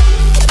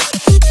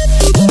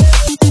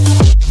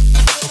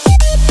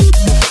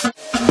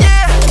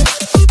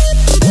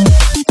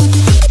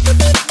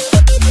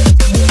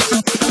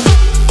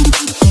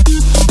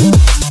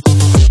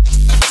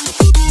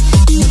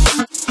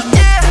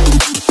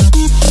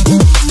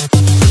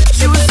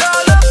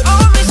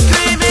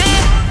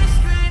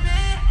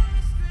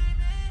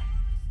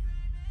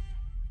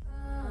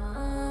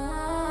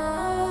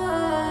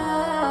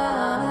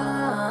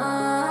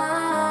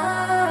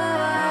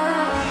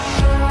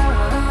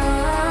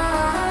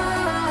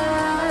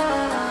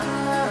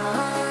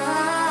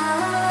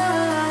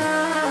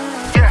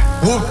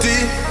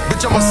 Whoopty,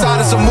 bitch on my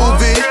side, it's a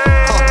movie.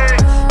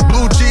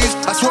 Blue cheese,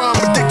 I swear I'm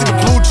addicted to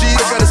blue cheese.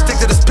 I gotta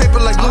stick to this paper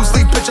like blue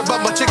sleep. Bitch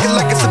about my chicken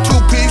like it's a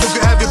two-piece. You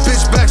can have your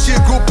bitch back, she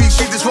a groupie.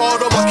 She just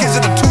swallowed all my kids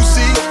in a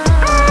 2-seat.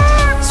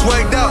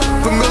 Swagged out,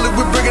 familiar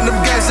with bringing them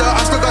gas out.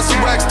 I still got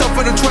some racks stuff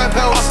in the trap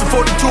house. Off the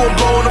 42, I'm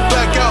blowing them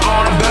back out.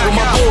 I'm back on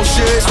my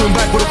bullshit, swing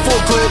back with a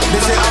full clip.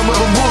 They say I'm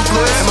with them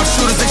ruthless, and my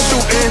shooters they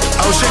shooting.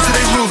 I was shake to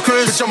they roof,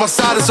 Chris. Bitch on my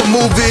side, it's a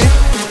movie.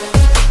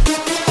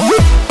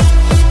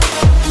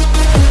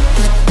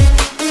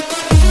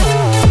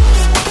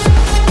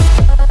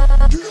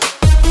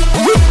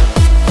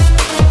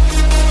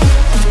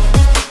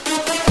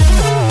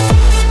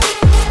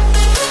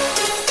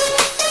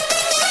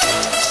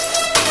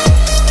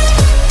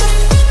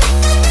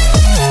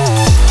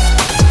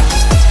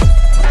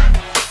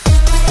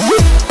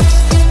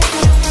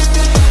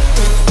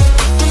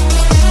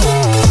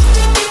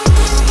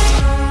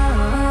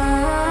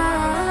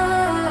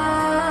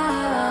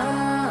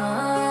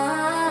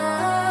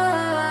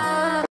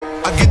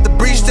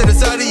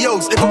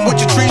 If I'm with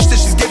your trees, then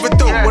she's giving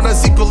through. When I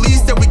see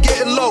police, then we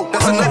getting low.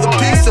 That's another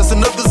piece, that's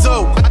another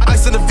zone.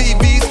 Ice in the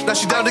VVs, now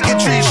she down to get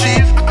tree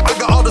sheet. I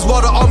got all this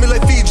water on me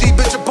like Fiji.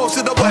 Bitch, I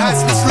posted up with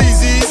hats and the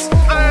sleazies.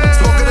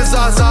 Smoking a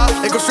Zaza,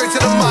 it goes straight to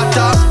the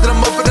Mata. Then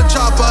I'm up in the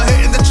chopper,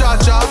 hitting the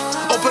cha-cha.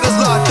 Open as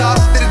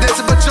Lata, then it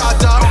dancing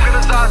bachata. Smoking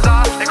a Zaza,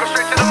 it goes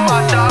straight to the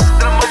Mata.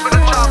 Then I'm up in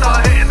the chopper,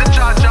 hitting the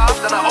cha-cha.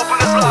 Then I open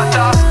as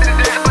Lata, then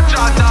it dancing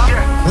bachata.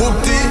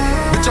 Whoopty,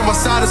 bitch on my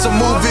side, it's a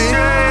movie.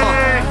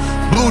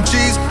 Blue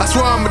cheese, I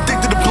swear I'm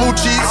addicted to blue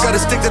cheese. I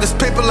gotta stick to this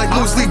paper like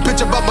blue sleep.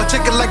 Bitch about my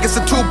chicken like it's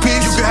a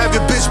 2-piece. You can have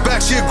your bitch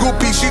back, she a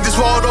groupie. She just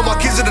swallowed all my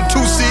kids in a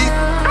 2-seat.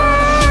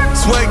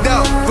 Swagged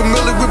out,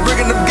 familiar with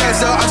bringing them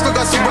gas out. I still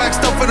got some rack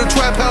stuff in the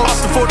trap house.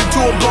 Off the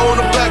 42, I'm blowing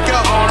them back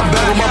out. I'm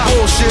back on my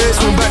bullshit,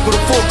 swing back with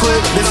a full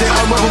clip. They say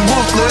I'm with them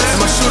ruthless, and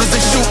my shooters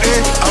they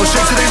shooting. I was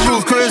shake to they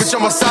roof, Chris. Bitch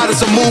on my side,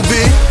 it's a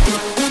movie.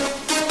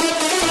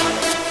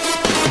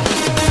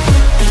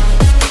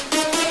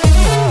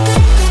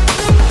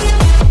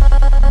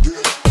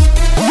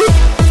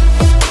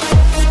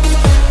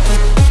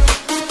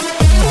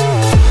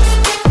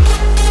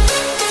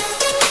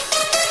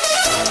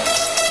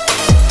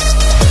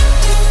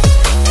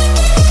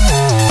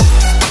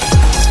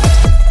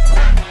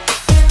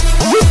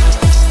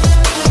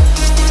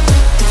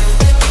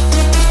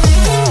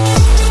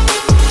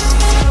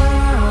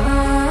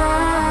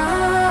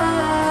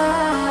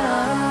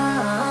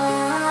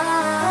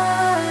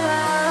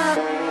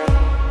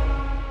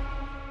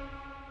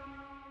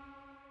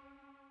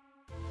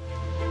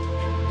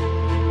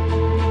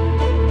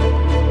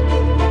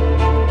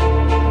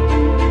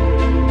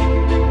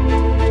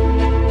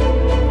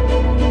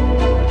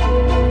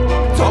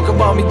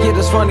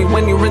 Funny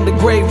when you're in the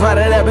grave, right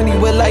at ebony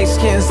with light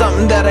skin.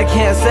 Something that I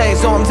can't say,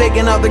 so I'm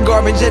taking out the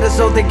garbage at it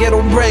so they get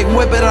a break.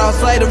 Whip it out,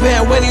 sleight of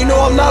hand when you know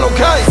I'm not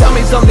okay. Tell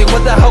me something,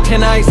 what the hell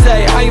can I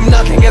say? I am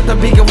nothing at the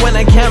peak of when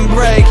I can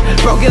break.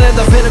 Broken Choking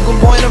at the pinnacle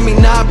point of me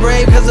not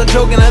brave, cause I'm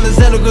choking at the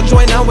cynical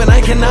joint now when I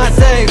cannot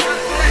save.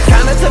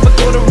 Kinda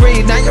typical to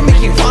read, now you're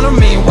making fun of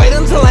me. Wait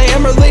until I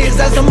am released,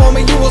 that's the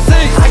moment you will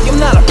see. I am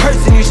not a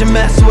person you should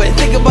mess with.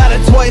 Think about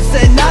it twice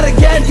and not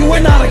again, you are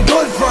not a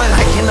good friend.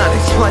 I cannot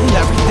explain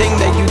everything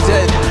that you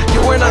did.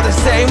 You were not the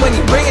same when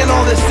you bring in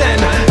all this in.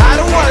 I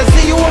don't wanna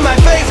see you in my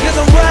face, cause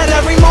I'm red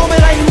every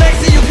moment I am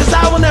next to you, cause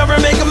I will never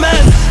make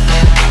amends.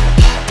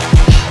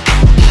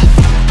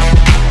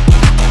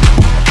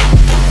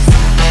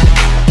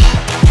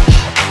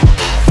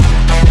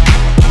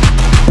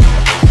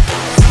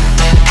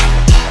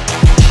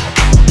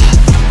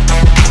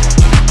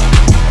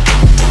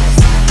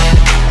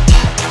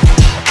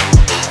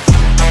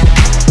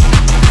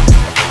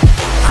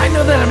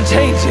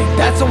 Changing,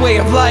 that's a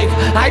way of life.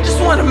 I just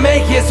wanna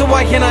make it, so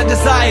I cannot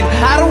decide.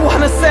 I don't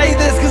wanna say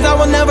this, cause I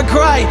will never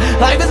cry.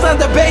 Life is not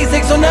the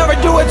basics, so never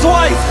do it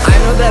twice. I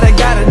know that I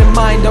got it in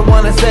mind, I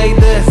wanna say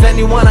this. And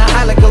you wanna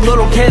hide like a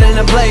little kid in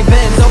a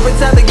playpen. Don't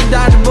pretend that you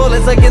dodging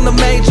bullets like in the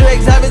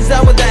Matrix. Haven't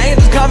said with the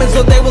angels coming,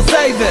 so they will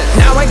save it.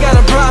 Now I got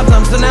a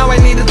problem, so now I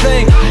need to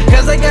think.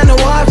 Cause I got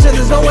no option,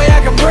 there's no way I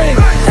can bring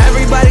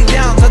everybody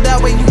down, so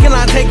that way you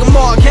cannot take them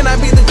all. Can I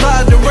be the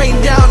clouds that rain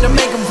down to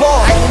make them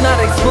fall? I cannot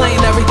explain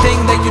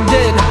everything that you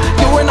did.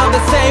 You were not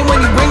the same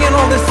when you bring in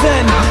all this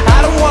sin.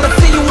 I don't wanna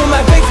see you in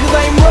my face, cause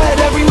I am red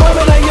every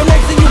moment I am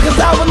next to you, cause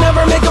I will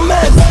never make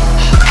amends.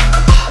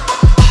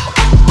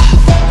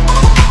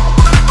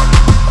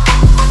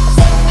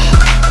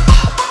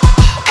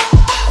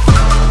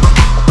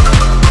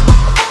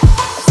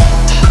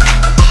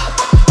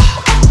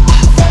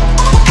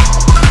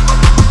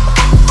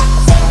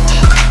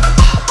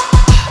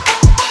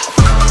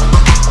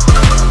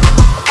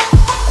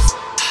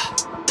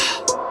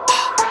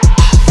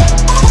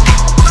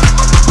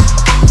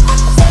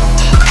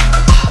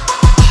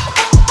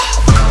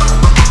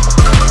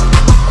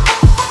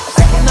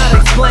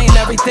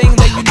 Everything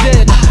that you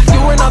did, you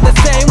were not the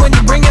same when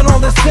you bring in all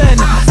this sin.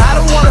 I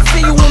don't wanna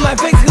see you in my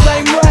face, cause I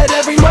am red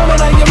every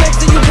moment I am next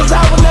to you, cause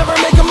I will never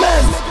make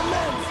amends.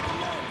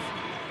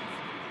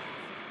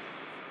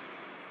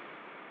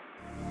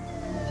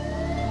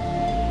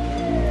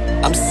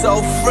 I'm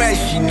so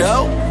fresh, you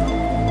know?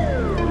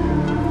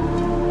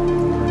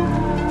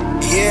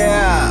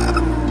 Yeah.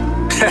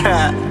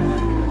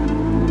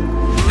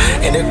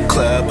 In the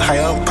club,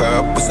 high on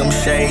perp with some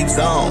shades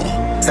on.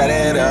 Tie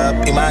that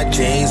up in my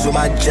jeans with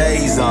my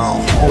J's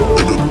on. In the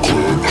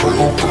club,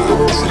 high on perp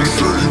with some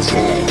shades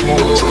on. Tie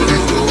that up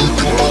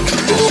with my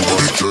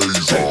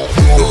J's on.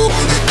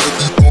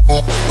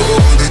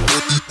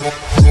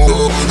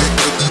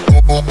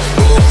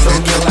 So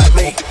get like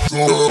me.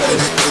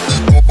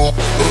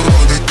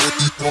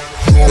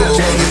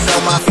 J's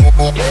on my feet.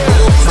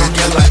 So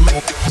get like me.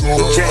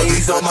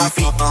 J's on my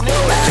feet.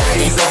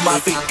 J's on my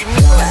feet.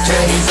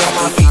 J's on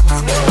my feet.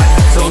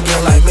 So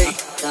get like me.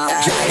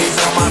 J's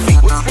on my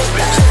feet.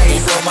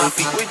 J's on my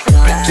feet.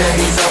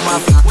 J's on my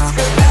feet.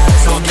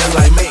 So get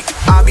like me.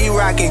 I be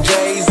rocking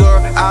J's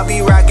or I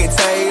be rocking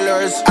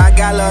Taylors. I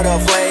got a lot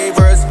of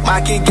flavors.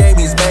 My kick game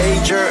is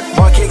major.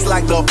 More kicks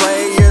like the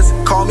players.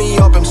 Call me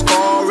up, I'm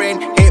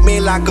scoring. Hit me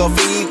like a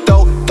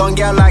Vito. Don't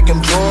get like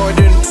I'm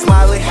Jordan.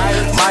 Smiley,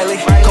 Miley,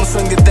 come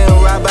swing the thing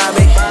right by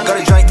me. Got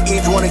a drink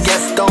if you wanna get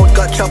stoned.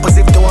 Got choppers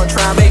if they wanna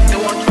try me.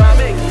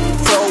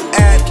 Pro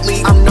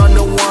athlete, I'm not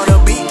the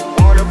wannabe.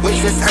 With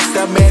just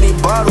extra many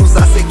bottles,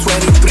 I say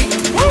 23.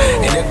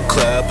 In the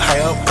club, high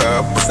on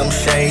perp with some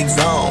shades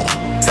on.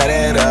 Tie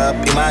that up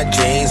in my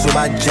jeans with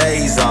my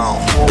J's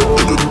on. In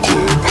the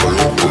club,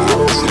 high on perp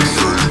with some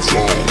shades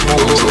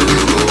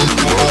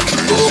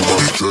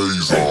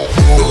on. Tie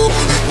that up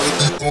in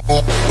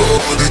my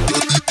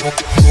jeans with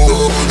my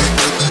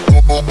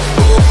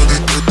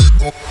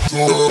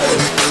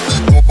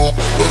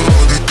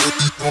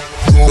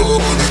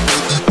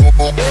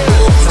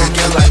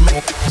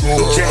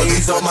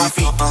J's on my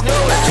feet,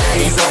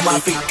 J's on my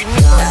feet,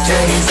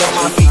 J's on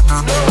my feet.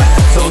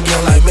 So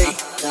get like me.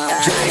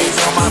 J's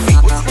on my feet,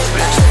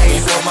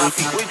 J's on my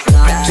feet,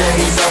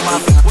 J's on my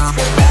feet.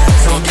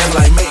 So get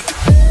like me.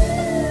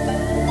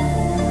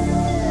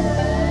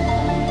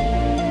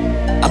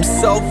 I'm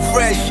so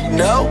fresh, you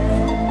know?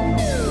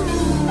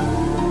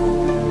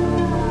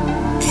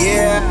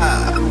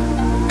 Yeah.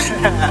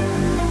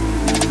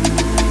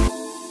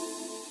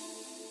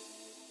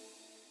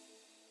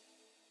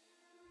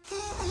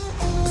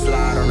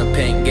 Slide on the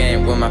pink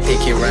game with my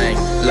pinky ring.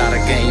 Lot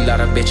of game, lot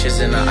of bitches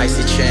in an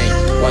icy chain.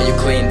 While you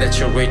claim that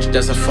you're rich,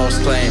 that's a false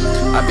claim.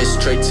 I've been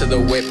straight to the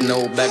whip,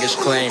 no baggage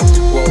claim.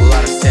 Roll a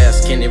lot of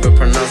stats, can't even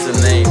pronounce the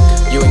name.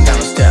 You ain't got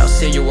no style,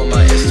 see you on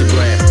my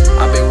Instagram.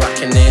 I've been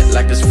rocking it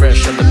like it's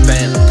fresh on the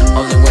band.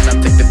 Only when I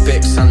take the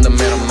pics, I'm the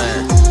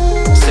middleman.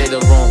 Say the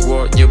wrong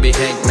word, you'll be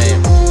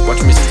hangman.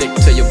 Watch me stick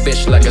to your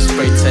bitch like a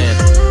spray tan.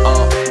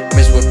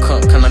 Bitch will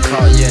come, can I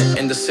call you?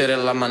 In the city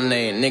like my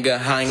name, nigga,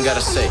 I ain't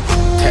gotta say.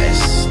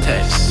 Taste,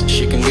 taste,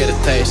 she can get a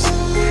taste.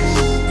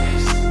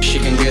 She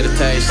can get a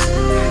taste.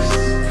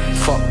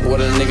 Fuck what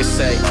a nigga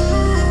say.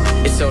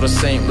 It's all the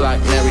same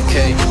like Mary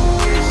Kay.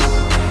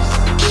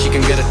 She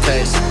can get a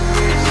taste.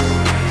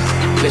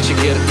 let you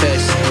get a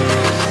taste.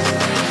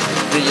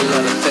 Do you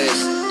love the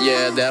taste?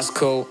 Yeah, that's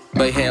cool,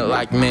 but he ain't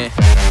like me.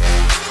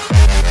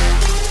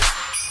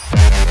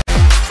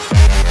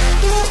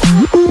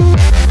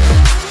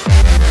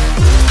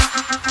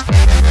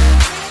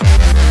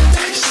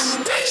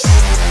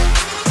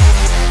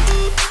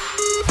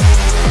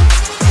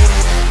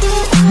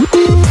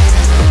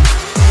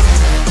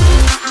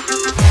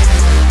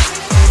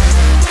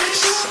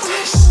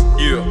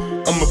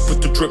 I'ma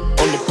put the drip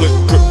on the clip,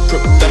 drip,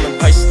 drip,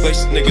 diamond ice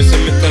lace, niggas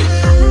imitate.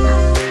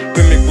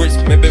 Bentley race,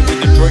 maybe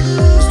with the Drake.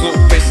 Slow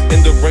pace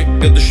in the rate,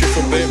 get the shit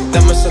from babe.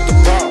 Diamonds at the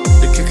bar,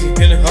 the kick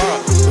hitting hard.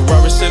 The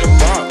Robert said it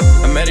bar,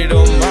 I'm at it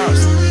on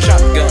Mars.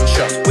 Shotgun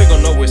shots, we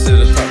gon' always hit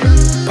the target.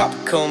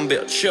 Popcorn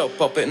bill, chill,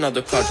 pop it,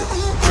 another quadrant.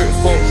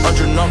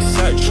 300-400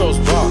 outside, chose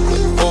bar.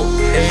 Oh,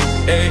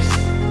 hey,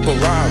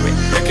 Ferrari.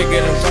 They could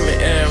get him Tommy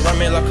and run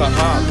me like a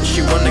Harley.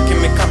 She wanna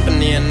give me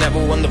company and never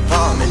won the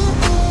vomit.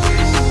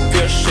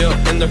 Feel shit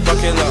in the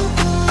parking lot.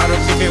 I don't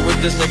kick it with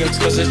this niggas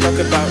cause they talk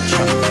about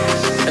chop.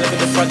 And if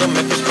the fight don't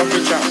make us fuck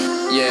with chop.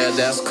 Yeah,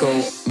 that's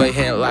cool, but he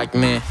ain't like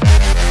me.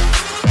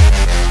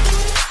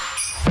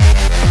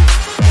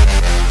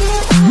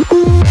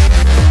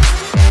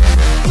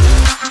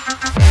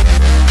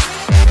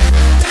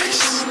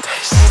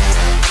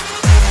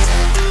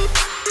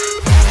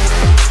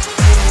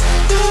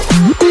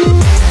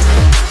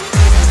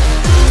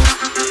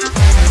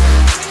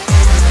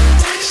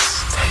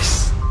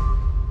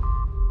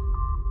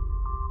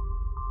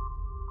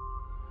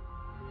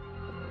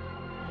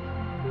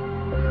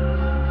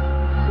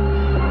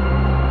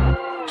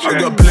 I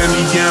got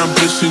plenty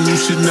ambition, you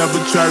should never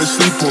try to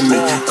sleep on me.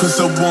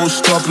 Cause I won't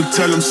stop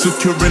until I'm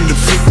securing the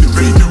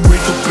victory.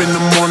 Wake up in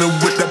the morning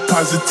with that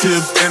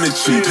positive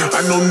energy.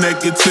 I know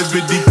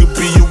negativity could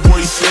be your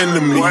worst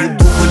enemy. You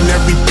ruin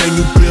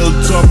everything you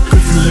built up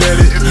if you let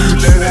it.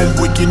 I'm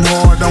working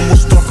hard, I won't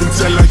stop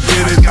until I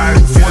get it. I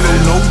don't follow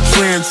no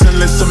trends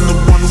unless I'm the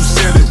one who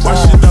said it. Why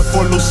should I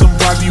follow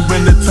somebody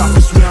when the top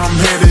is where I'm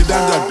headed?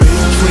 I got big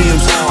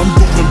dreams, I'm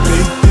doing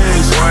big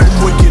things. I'm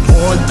working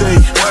all day,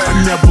 I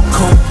never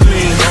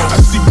complain. I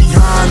see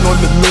behind all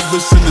the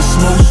mirrors and the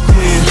smoke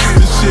screen.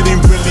 This shit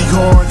ain't really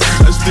hard,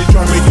 as they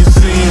try to make it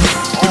seem.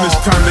 When it's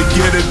time to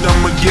get it,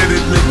 I'ma get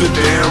it, nigga,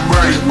 damn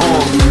right.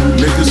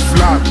 Niggas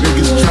flop,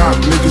 niggas chop,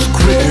 niggas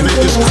quitting.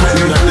 Niggas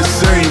quitting not the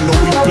same, no,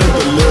 we build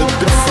a little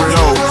different.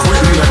 Yo,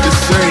 quitting not the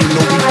same,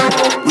 no,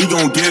 we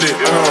gon' get it,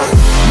 we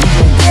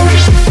gon' get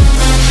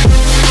it.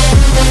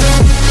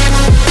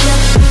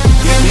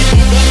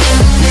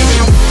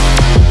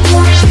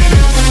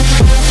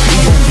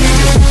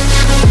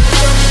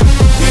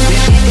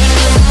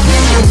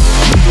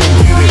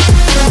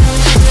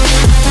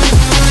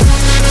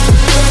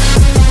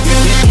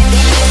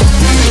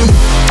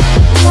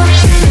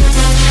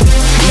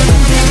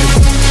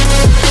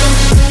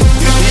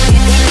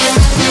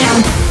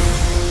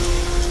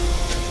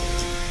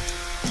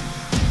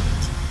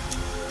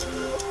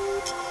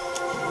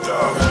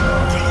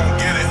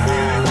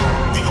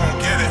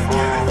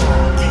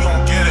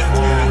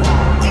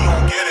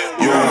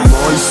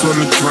 On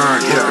the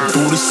grind, yeah, I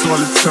do this all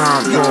the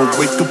time. Yo,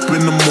 wake up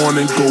in the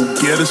morning, go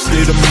get a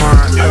state of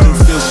mind. I done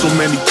feel so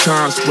many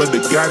times, but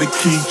I gotta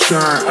keep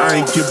trying.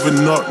 I ain't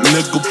giving up,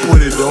 nigga,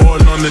 put it all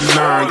on the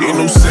line. Ain't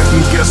no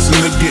second guessing,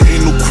 nigga,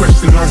 ain't no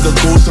question. I got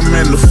goals, I'm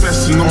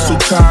manifesting. I'm so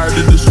tired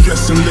of the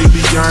stressing,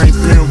 lately I ain't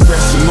been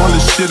resting. All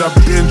the shit I've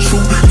been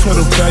through, taught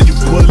a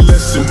valuable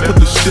lesson. Put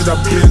the shit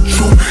I've been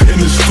through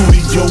in the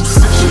studio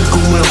session.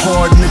 Going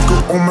hard,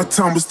 nigga, all my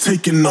time was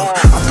taking up.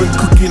 I've been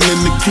cooking in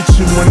the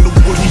kitchen when the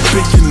woody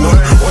baking. All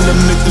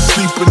them niggas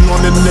sleeping on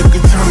the nigga,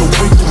 time to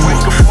wake them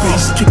up.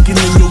 Bass kicking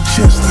in your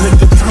chest,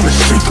 nigga, time to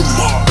shake them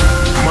up.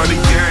 Money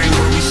gang,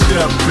 when we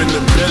step in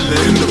the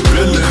building, do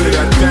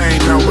that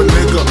thing, now a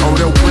nigga, oh,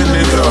 they're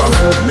winning,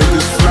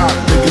 Niggas flop,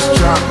 niggas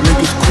chop,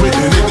 niggas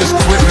quitting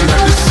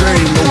not the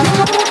same, no,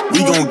 we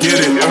gon' get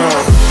it, we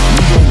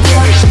gon'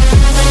 get it.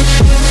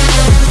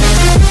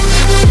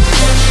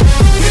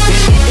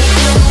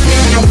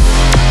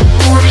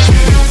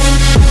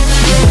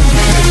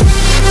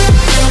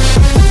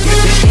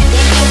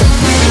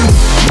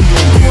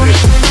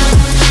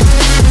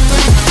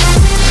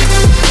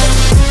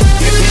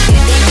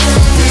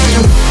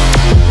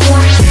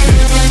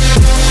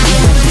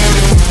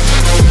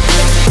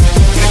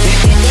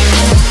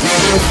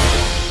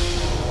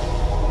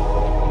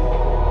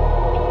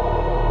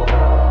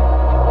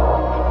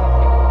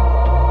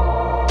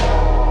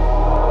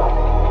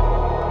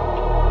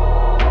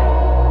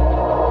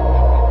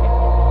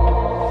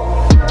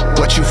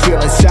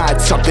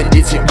 Something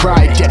isn't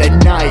right, dead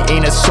at night,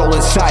 ain't a soul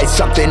inside.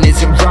 Something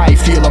isn't right,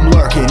 feel I'm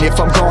lurking. If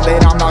I'm gone,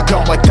 then I'm not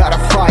gone without a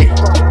fight.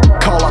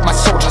 Call up my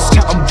soldiers,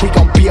 tell them we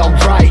gon' be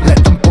alright.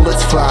 Let them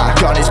bullets fly,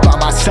 gun is by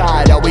my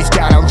side, always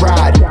down to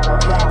ride.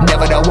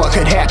 Never know what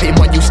could happen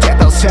when you step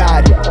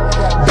outside.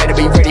 Better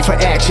be ready for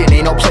action,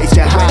 ain't no place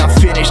to hide. When I'm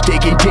finished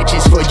digging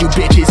ditches for you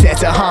bitches, that's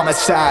it's a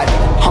homicide.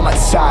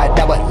 Homicide,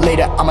 now what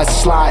later I'ma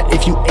slide.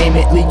 If you aim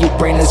it, leave you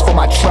brainless for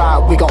my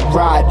tribe. We gon'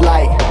 ride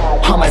like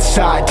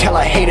homicide. Tell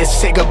a hater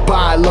say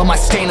goodbye. Love my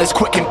stainless,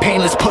 quick and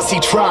painless, pussy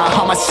try.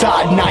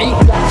 Homicide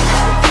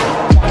night.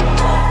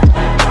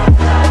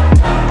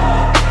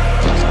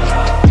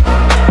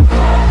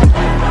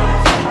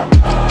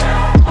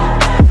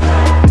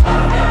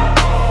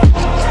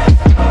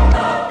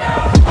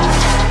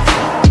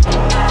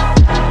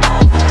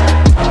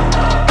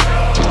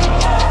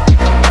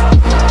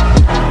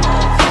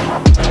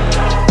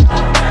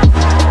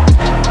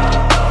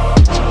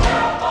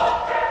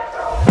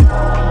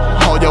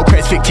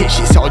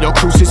 Fictitious, all your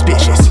crew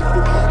suspicious.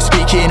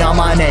 Speaking on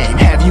my name,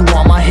 have you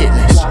on my hit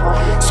list?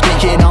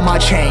 Speaking on my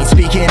chain,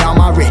 speaking on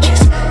my riches.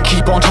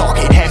 Keep on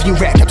talking, have you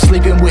racked up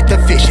sleeping with the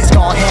fishes?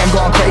 Gone ham,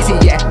 gone crazy,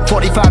 yeah.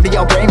 45 to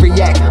your brain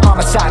react.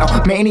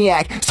 Homicidal,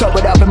 maniac,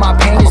 sobered up and my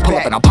pain is back. Pull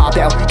up and I'll pop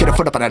out, get a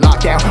foot up on a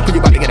lockdown. When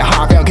you about to get a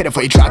hard round, get it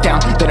before you drop down.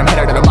 Then I'm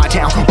headed out of my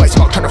town, white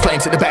smoke turn the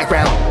flames in the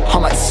background.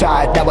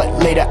 Homicide, now what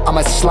later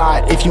I'ma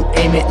slide. If you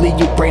aim it, leave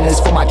you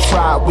brainless for my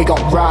tribe. We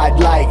gon' ride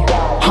like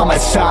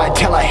homicide.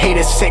 Tell a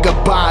hater say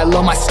goodbye.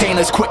 Love my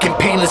stainless, quick and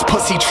painless,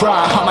 pussy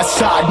try.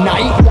 Homicide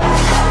night.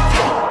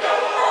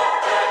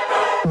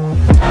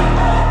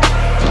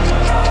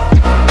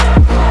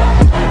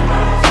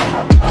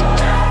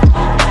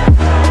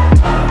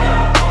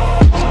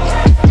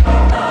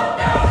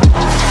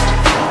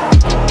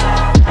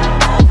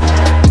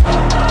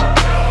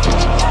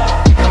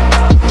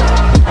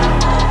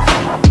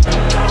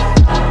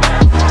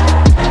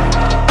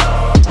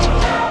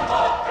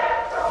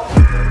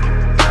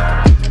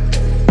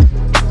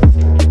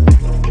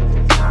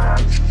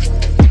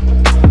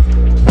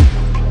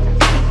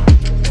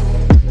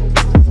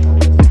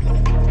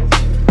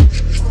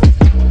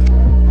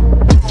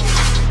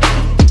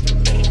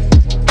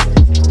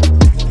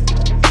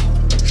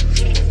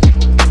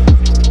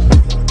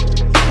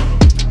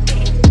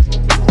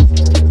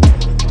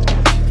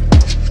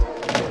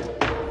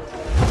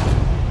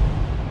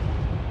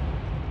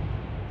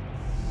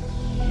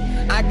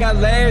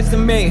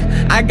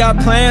 I got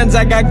plans,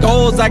 I got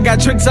goals, I got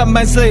tricks up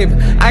my sleeve.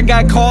 I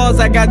got calls,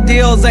 I got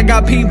deals, I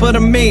got people to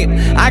meet.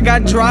 I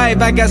got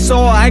drive, I got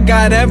soul, I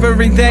got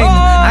everything.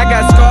 I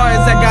got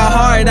scars, I got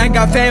heart, I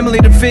got family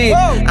to feed.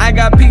 I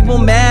got people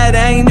mad,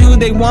 I ain't who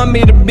they want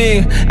me to be.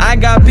 I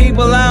got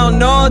people I don't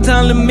know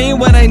telling me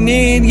what I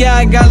need. Yeah,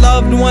 I got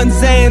loved ones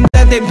saying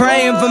that they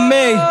praying for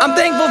me. I'm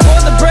thankful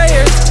for the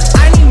prayers,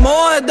 I need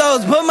more of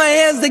those. Put my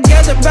hands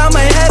together, bow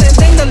my head and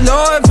thank the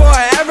Lord for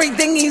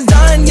everything he's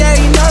done. Yeah,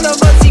 none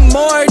of us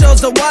immortal,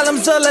 so while I'm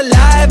still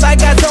alive, I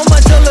got so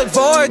much to look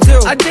forward to.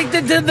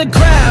 Addicted to the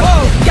crap,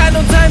 got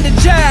no time to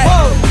chat.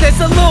 There's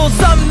a little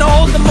something to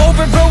hold them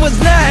over for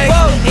what's next.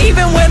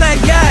 Even when I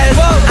guess,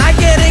 I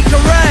get it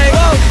correct.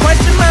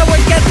 Question my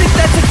work ethic,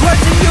 that's a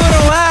question you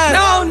don't have.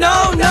 No,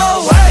 no,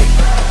 no way.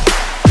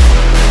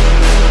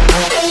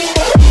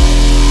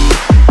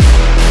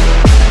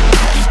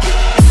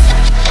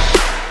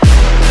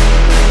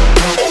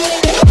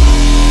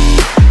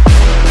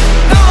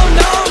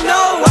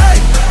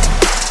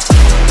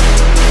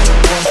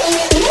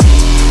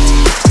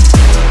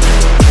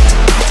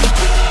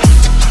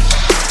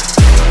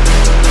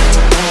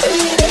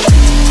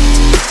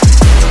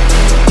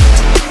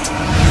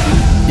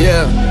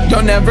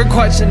 Don't ever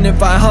question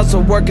if I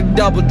hustle, work a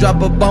double.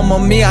 Drop a bum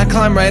on me, I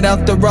climb right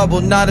out the rubble.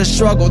 Not a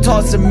struggle,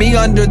 tossing me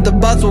under the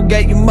bus will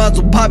get you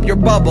muzzled, pop your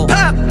bubble.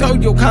 Pop! Throw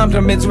your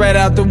compliments right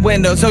out the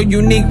window, so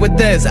unique with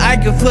this. I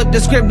can flip the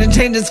script and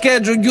change the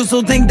schedule, you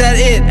still think that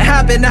it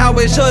happened how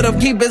it should've.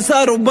 Keep it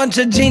subtle, bunch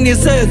of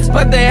geniuses.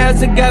 Put their heads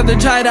together,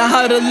 try to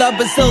huddle up,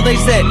 but still they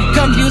sit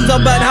confused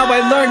about how I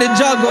learned to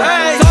juggle.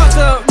 Hey.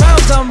 Talk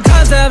around some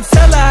concepts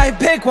till I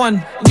pick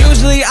one.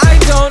 Usually I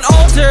don't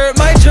alter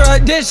my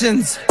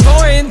traditions.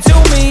 Foreign to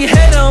me,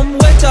 hit them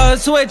with a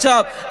switch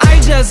up. I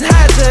just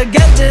had to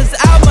get this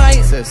out my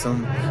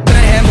system. But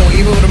I handle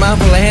evil with a mouth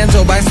full of hands,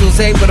 so I still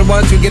safe. But the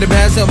ones who get it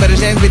past, no better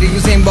chance. But the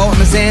Usain Bolt in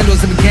the sand was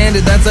to be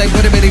candid. That's like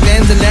put a bitty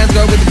Benz and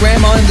NASCAR with the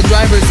grandma in the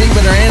driver's seat.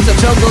 With her hands up,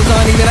 show goes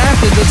on even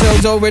after the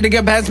show's over. To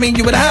get past me,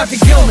 you would have to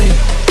kill me.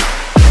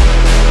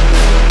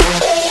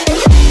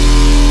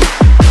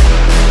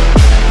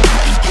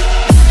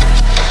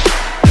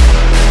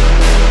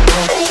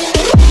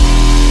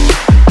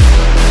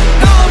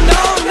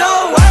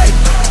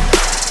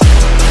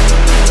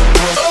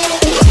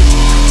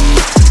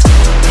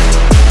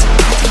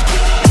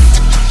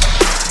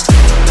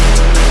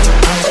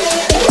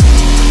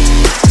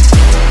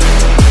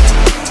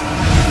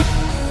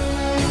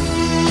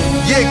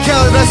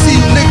 I see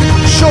you, nigga.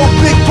 Show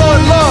big pun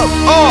love.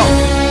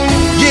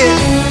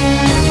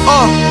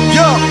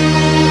 Yo.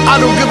 I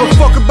don't give a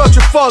fuck about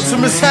your faults or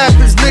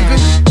mishaps, nigga.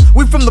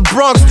 We from the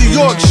Bronx, New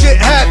York, shit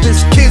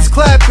happens. Kids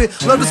clapping,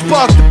 love to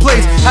spark the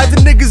place. Had the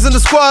niggas in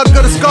the squad,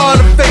 got a scar on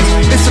the face.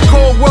 It's a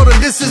cold world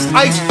and this is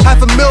ice.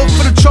 $500,000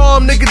 for the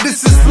charm, nigga,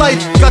 this is life.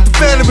 Got the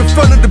phantom in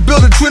front of the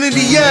building,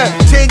 Trinity, yeah.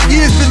 10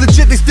 years been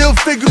legit, they still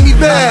figure me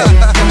bad.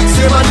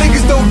 Say my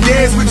niggas don't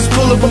dance, we just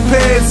pull up our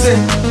pants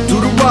and do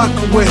the rock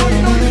away.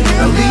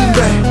 Now lean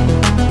back,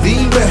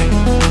 lean back.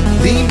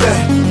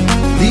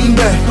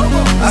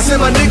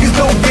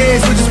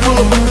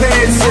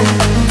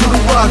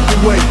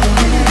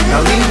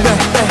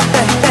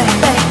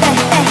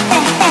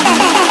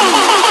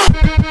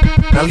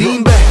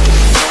 lean back.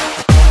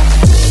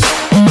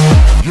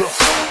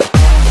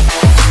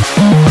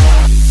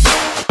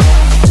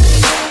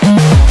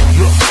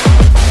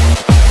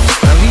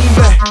 Now lean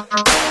back.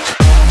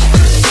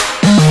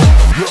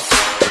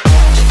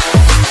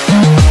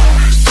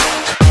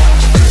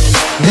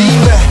 Lean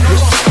back,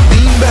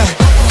 lean back.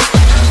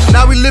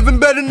 Now we living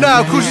better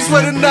now, Cruisy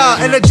sweater now,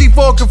 and that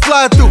G4 can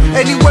fly through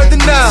any weather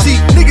now. See,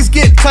 niggas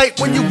get tight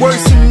when you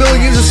worse in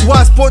millions. That's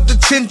why I sport the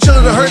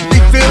chinchilla to hurt they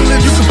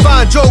feelings. You can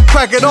find Joe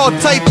Crack at all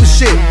type of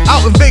shit.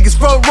 Out in Vegas,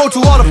 front row to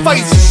all the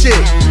fights and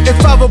shit.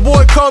 If I'm a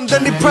boy come,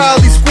 then they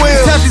proudly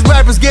squeal. Half these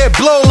rappers get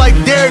blown like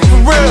Derek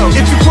for real.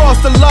 If you cross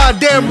the line,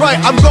 damn right,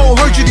 I'm gon'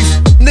 hurt you. These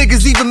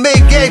niggas even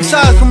made gang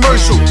size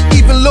commercial.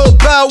 Even Lil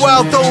Bow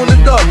Wow throwing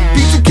it up.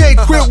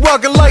 B2K quit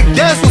walking like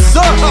that's what's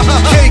up.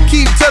 K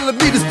keep telling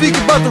me to speak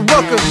about the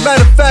rucker.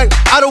 Matter of fact,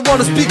 I don't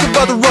wanna speak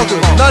about the rucker.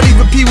 Not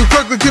even Pee Wee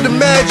Kirkland could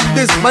imagine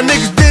this. My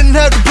niggas didn't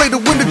have to play to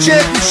win the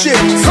championship.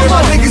 Some of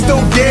my niggas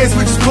don't dance,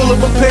 we just pull up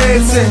my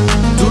pants and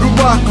do the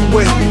rock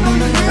away.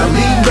 Now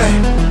lean back,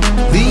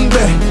 lean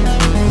back,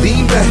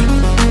 lean back,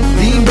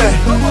 lean back.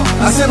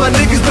 I said my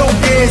niggas don't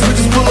dance, we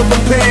just pull up my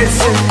pants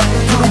and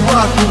do the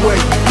rock away.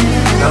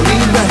 Now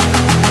lean back,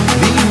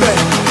 lean back,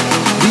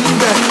 lean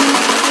back.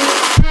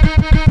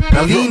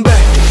 Now lean back.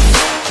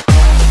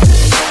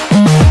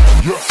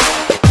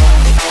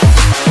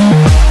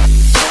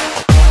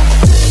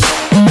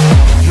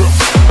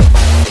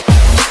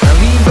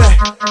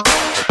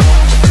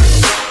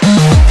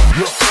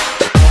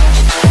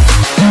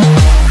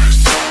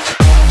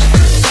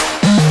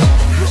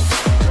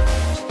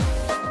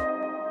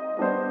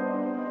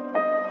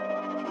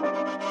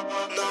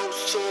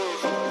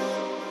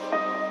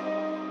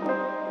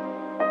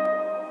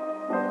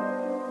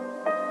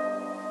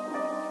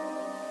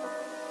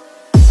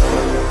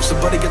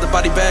 Somebody get the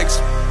body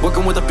bags,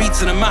 working with the beats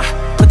in them. I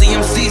put the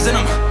MCs in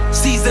them,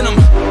 season them.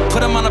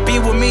 Put them on a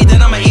beat with me,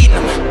 then I'ma eat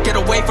them. Get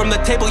away from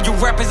the table, you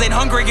rappers ain't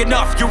hungry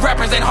enough. You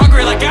rappers ain't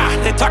hungry like I.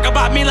 They talk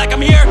about me like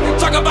I'm here,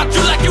 talk about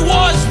you like you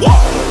was. Whoa.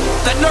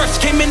 That nurse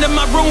came into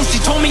my room,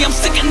 she told me I'm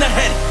sick in the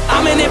head.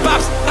 I'm in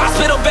N.E.B's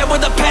hospital bed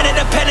with a pen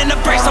and a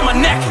brace on my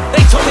neck.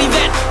 They told me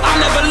that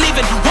I'm never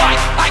leaving. Why?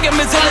 I am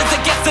as ill as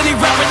it gets any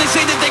rapper. They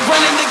say that they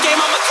run in the game,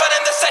 I'ma cut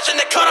in the session,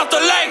 they cut off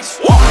the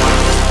legs. Whoa.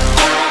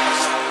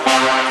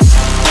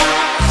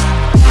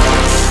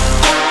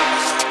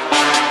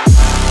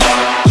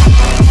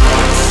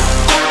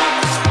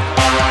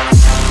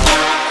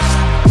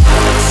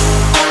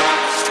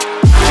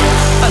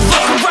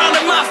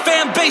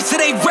 It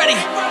ain't ready.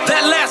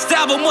 That last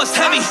album was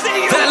heavy.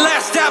 That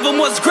last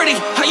album was gritty.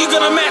 How you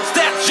gonna match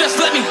that?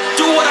 Just let me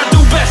do what I do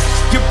best.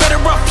 You're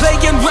better off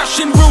playing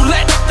Russian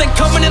roulette than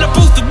coming in a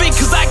booth with me,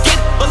 cause I get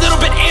a little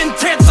bit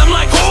intense. I'm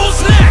like,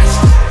 who's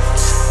next?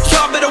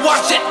 Y'all better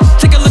watch it.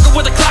 Take a look at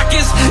where the clock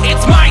is.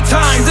 It's my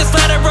time. This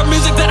ladder of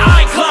music that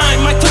I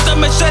climb. I took the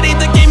machete.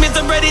 The game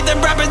isn't ready.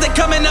 Them rappers they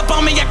coming up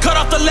on me. I cut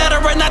off the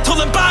ladder and I told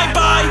them bye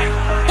bye.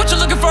 What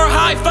you looking for? A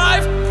high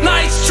five?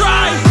 Nice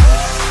try.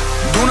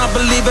 Do not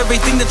believe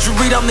everything that you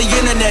read on the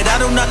internet.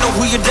 I do not know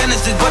who your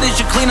dentist is, but it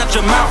should clean out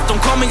your mouth.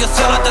 Don't call me a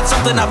sellout, that's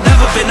something I've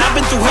never been. I've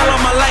been through hell all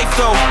my life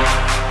though,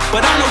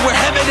 but I know where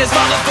heaven is.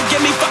 Father,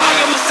 forgive me for I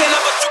am a sinner,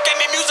 but you gave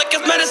me music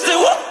as medicine.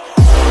 Woo!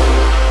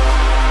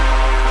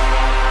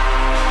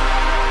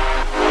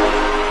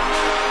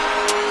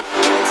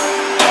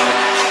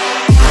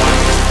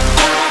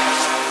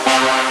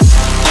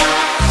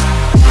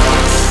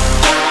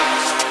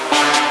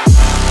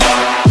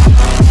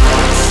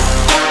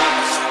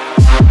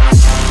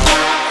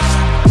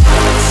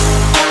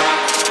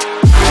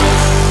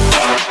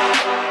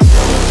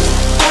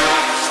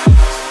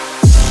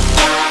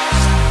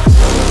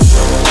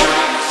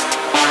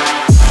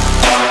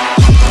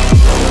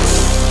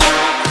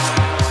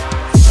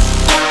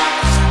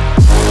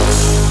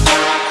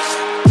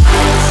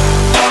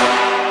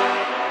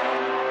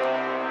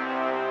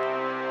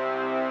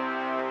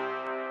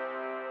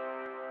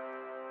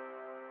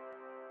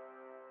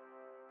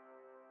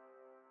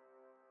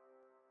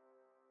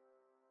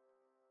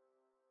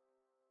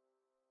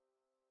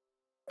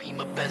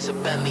 Beamer, Benz, a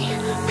Bentley.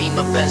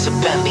 Beamer, Benz, a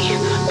Bentley.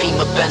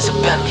 Beamer, Benz, a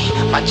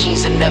Bentley. My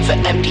jeans are never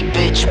empty,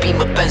 bitch.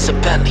 Beamer, Benz, a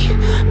Bentley.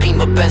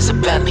 Beamer, Benz, a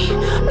Bentley.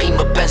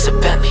 Beamer, Benz, a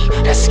Bentley.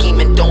 That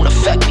scheming don't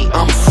affect me.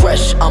 I'm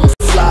fresh, I'm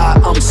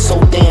fly, I'm so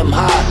damn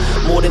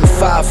high. More than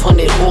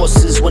 500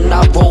 horses when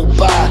I roll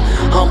by.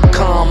 I'm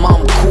calm,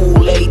 I'm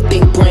cool,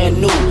 everything brand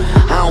new.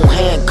 I don't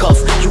handcuff,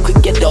 you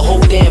could get the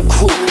whole damn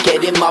crew.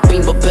 Get in my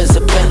Beamer, Benz,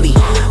 a Bentley.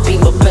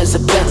 Beamer, Benz, a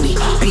Bentley.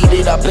 Beat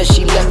it, I bet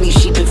she let me.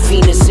 She been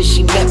fiending since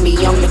she met me.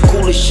 I'm the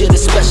coolest shit,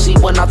 especially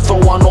when I throw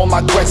on all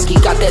my Gretzky.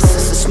 Got that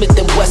sister Smith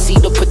and Wessie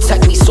to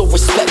protect me, so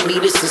respect me.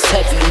 This is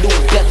heavy, new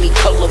Bentley,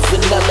 color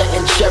vanilla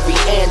and cherry.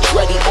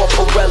 Andretti or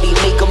Pirelli,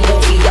 make a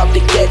movie out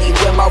the Getty.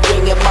 Wear my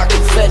ring and my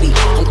confetti.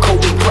 I'm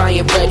Kobe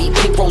Bryant ready,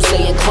 pink rose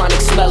and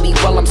chronic smelly.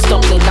 While I'm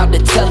stumbling out the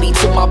telly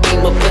to my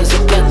Beamer, Benz, a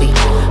Bentley.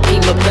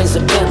 Beamer, Benz,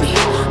 a Bentley.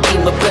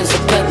 Beamer, Benz, a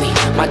Bentley.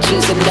 My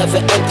jeans are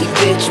never empty,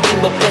 bitch.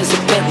 Beamer, Benz, a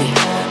Bentley.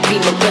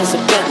 Beamer, Benz, a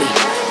Bentley.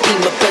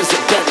 Beamer, Benz, a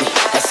Bentley.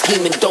 That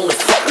scheming don't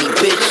affect me,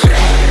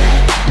 bitch.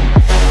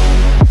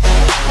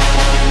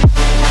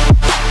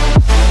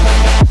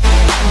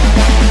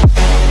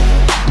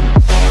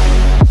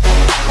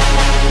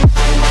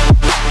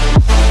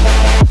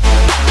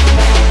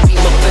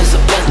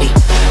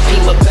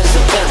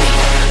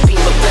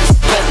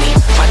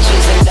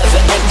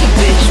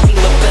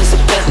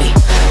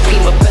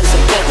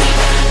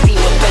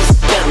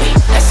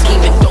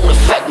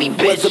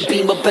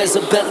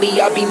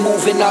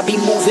 moving, I be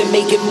moving,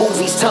 making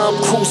movies. Time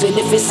cruising,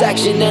 if it's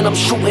action then I'm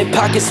shooting.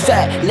 Pockets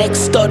fat, neck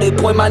studded,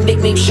 boy my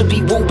nickname should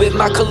be Ruben.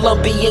 My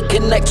Colombian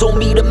connect told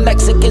me the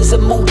Mexicans are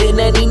moving,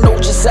 and he know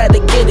just how to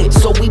get it.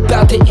 So we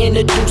bout to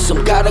introduce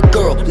him. Got a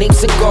girl named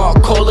Cigar,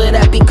 call her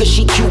that because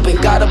she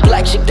Cuban. Got a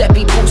black chick that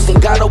be boosting,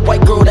 got a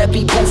white girl that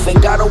be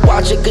boofing. Gotta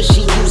watch it cause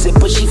she use it,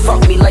 but she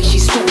fuck me like she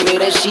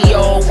stupid. And she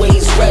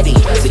always ready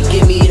to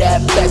give me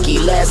that Becky.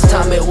 Last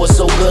time it was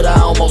so good I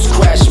almost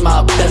crashed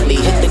my Bentley.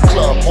 Hit the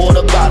club,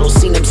 order bottles,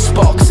 seen them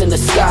sparks in the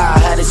sky.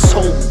 Had this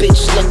whole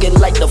bitch looking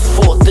like the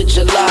 4th of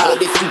July.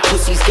 But if you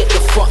pussies get the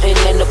frontin'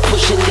 and the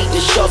pushin', lead the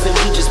shovin',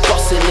 we just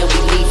bustin' and we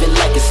leavin'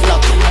 like it's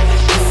nothing.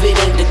 If it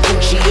ain't the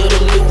Gucci or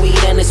the Louis,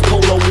 then it's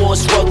Polo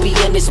Wars rugby.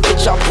 And this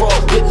bitch I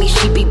brought with me,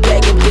 she be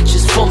bagging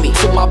bitches for me.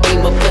 To my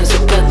Beamer, Benz,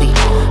 or Bentley,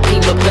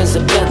 Beamer, Benz,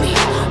 or Bentley,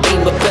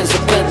 Beamer, Benz,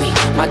 or Bentley.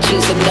 My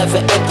jeans are never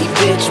empty,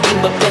 bitch.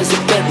 Beamer, Benz,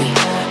 or Bentley,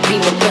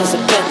 Beamer, Benz,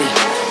 or Bentley,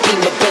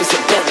 Beamer, Benz,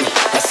 or Bentley.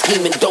 That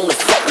scheming don't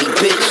affect me,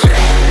 bitch.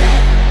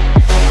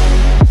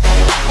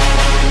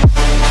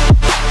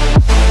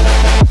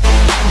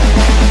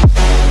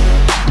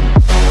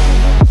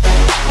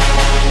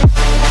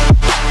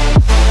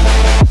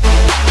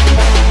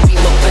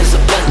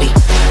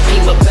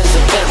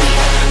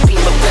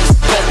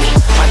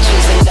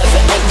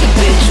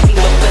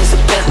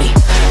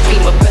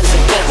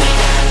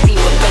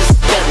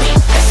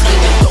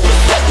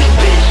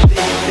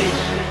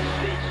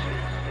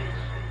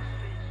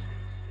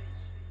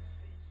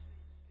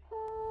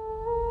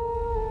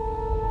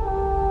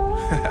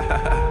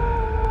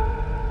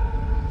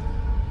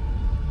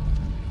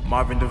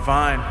 Marvin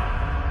Divine,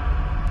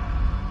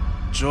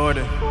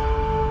 Jordan.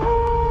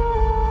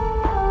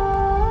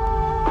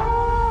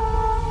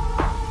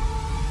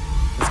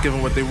 Let's give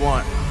them what they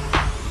want.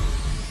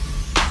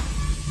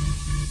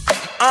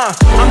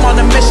 I'm on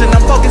a mission,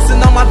 I'm focusing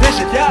on my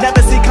vision.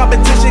 Never see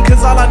competition,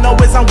 cause all I know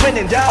is I'm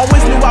winning.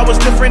 Always knew I was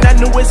different, I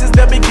knew it since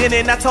the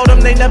beginning. I told them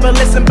they never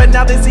listen, but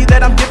now they see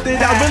that I'm gifted.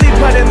 I really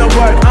put in the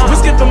work,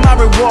 risking for my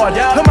reward.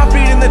 Put my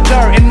feet in the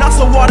dirt, and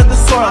also water the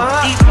soil.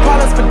 Eat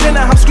products for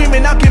dinner, I'm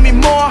screaming out, give me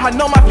more. I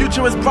know my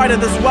future is brighter,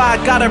 that's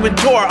why I gotta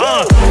endure.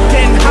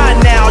 Getting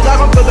hot now, y'all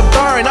gon' feel the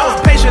burn. I was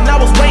patient,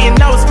 I was waiting,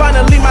 now it's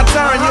finally my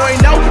turn. You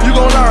ain't know, you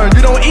gon' learn.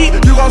 You don't eat,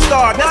 you gon'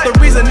 starve. That's the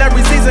reason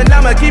every season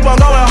I'ma keep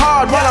on going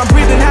hard while I'm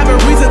breathing. Have a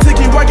reason to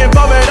keep working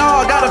for it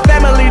all. Got a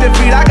family to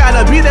feed, I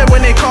gotta be there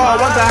when they call.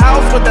 Want the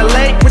house with the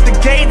lake, with the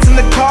gates and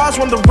the cars.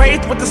 Want the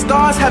wraith with the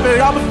stars, have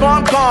it all before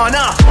I'm gone.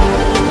 I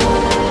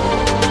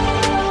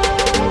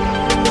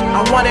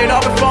want it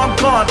all before I'm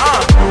gone.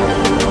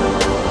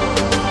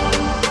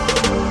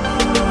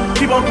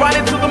 Keep on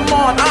grinding till the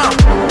morn.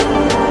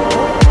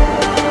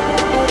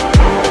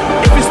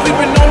 If you're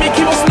sleeping on me,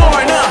 keep on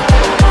snoring.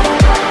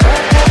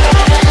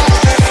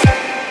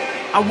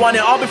 I want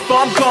it all before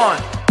I'm gone.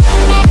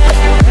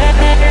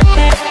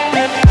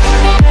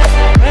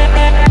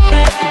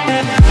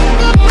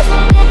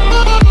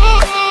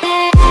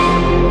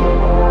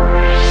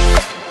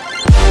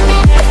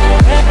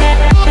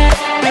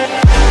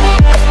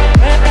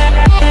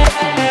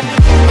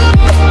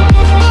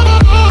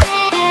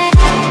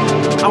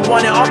 I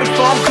want it all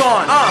before I'm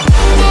gone.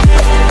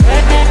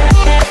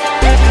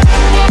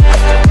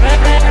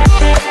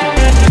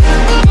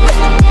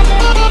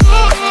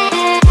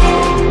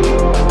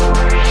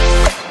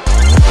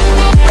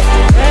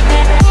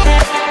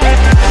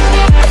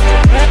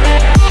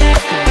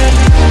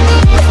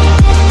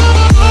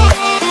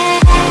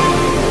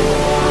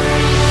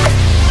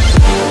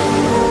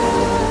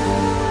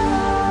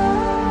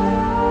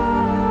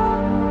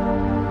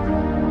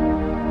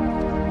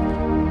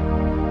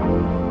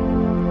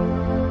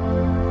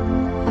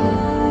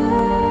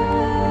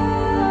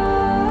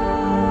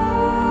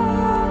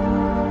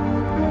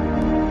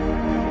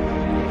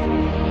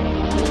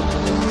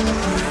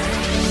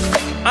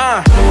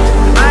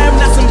 I am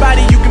not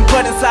somebody you can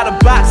put inside a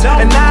box,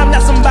 and I am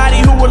not somebody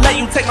who will let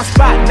you take my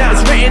spot.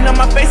 It's written on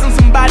my face, I'm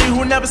somebody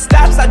who never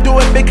stops. I do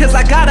it because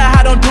I gotta,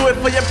 I don't do it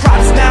for your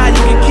props. Now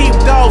you can keep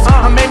those.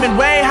 I'm aiming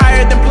way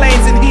higher than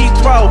planes in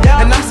Heathrow,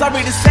 and I'm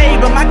sorry to say,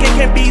 but my cake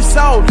can't be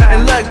sold.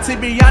 And look, to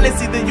be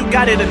honest, either you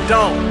got it or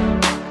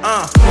don't.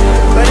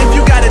 But if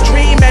you got a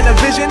dream and a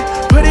vision,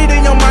 put it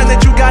in your mind that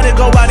you gotta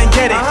go out and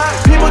get it.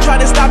 People try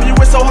to stop you,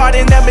 it's so hard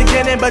in the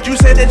beginning, but you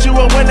said that you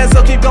a winner,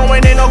 so keep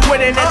going, ain't no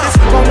quitting. At this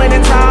moment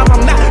in time,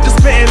 I'm not just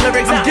spitting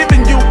lyrics, I'm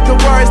giving you the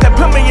words that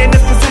put me in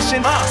this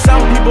position.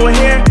 Some people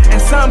hear and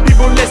some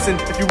people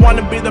listen. If you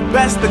wanna be the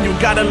best, then you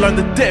gotta learn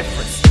the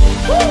difference.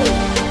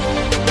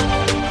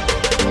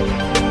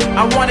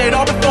 I want it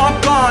all before I'm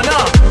gone,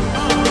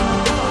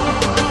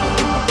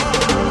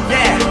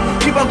 yeah,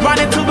 keep on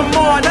grinding till the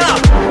morn,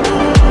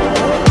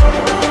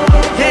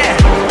 yeah,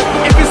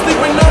 if you're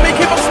sleeping on me,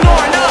 keep on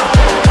snoring,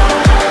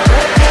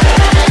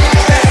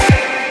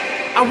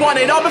 I want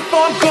it all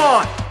before I'm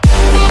gone.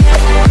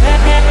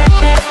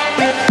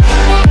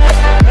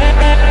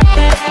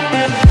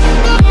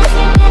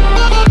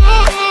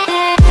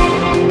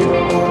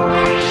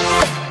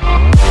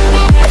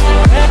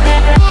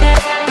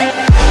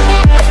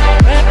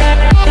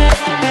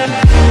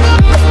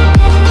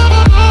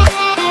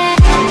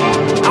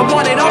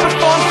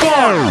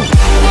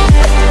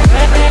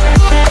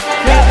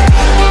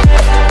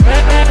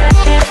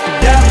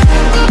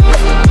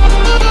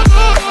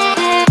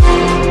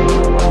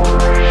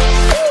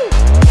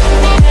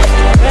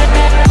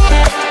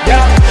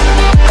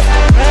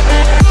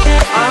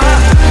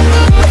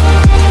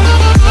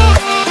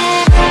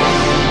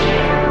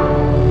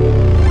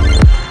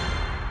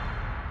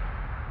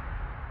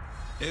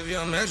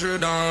 Metro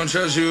don't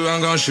trust you, I'm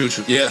gon' shoot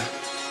you. Yeah.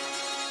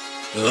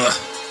 Ugh.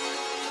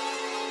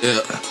 Yeah.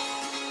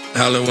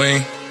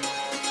 Halloween.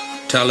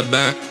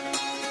 Taliban.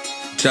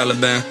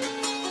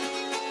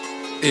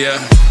 Yeah.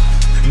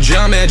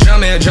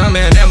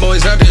 Jumpman, them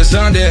boys up this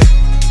Sunday.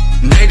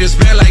 They just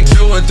spent like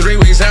 2 or 3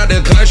 weeks out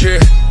the country.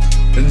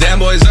 Them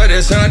boys up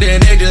this Sunday,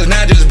 they just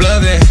not just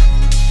bluffing.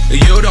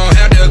 You don't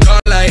have to call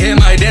like him,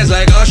 I dance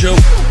like Usher.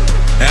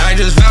 I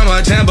just found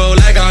my tempo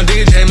like on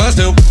DJ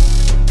Mustard.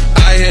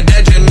 I hit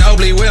that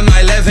Ginobili with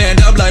my left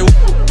hand up like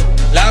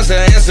lobster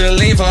and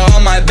saline for all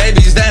my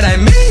babies that I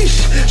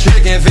miss.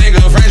 Chicken finger,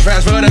 french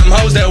fries for them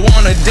hoes that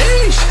wanna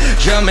dish.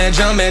 Jumpman,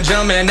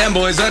 them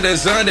boys up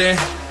this Sunday.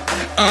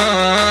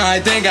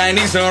 I think I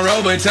need some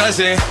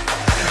Robitussin.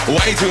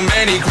 Way too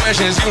many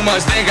questions, you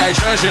must think I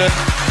trust you.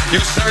 You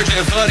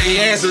searching for the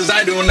answers,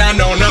 I do not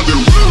know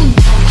nothing.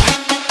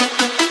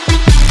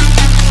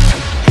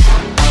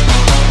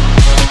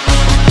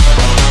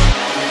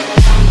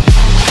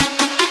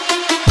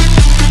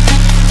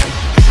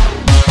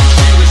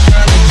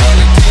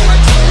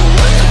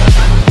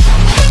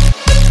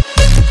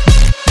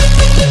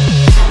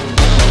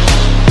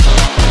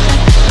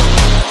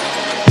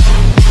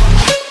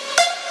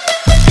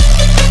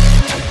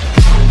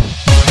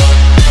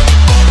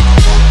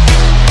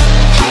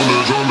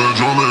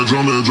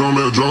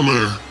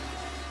 Drummer.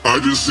 I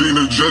just seen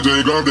the judge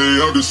take off day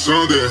out this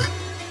Sunday.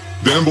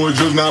 Them boys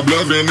just not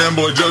bluffing,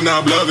 Jumpman,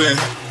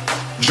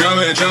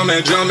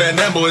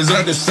 them boys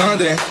up this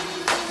Sunday.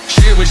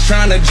 She was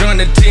tryna join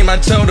the team, I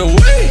told her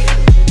wait.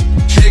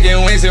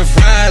 Chicken wings and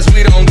fries,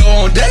 we don't go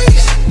on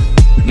dates.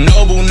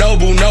 Noble.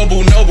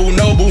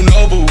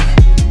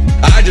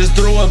 I just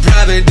threw a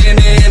private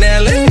dinner in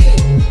LA.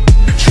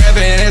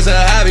 Trapping is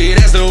a hobby,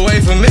 that's the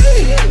way for me.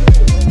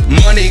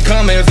 Money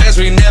coming fast,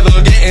 we never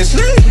getting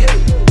sleep.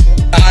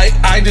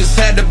 I just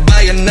had to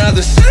buy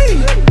another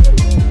seat.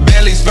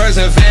 Bentley, Spurs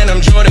and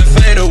Phantom, Jordan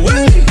fade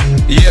away.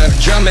 Yeah,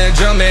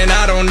 Jumpman,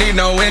 I don't need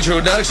no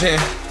introduction.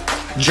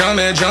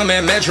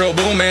 Jumpman, Metro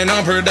booming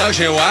on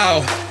production,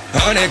 wow.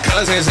 100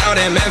 cousins out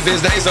in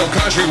Memphis, they so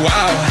country,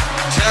 wow.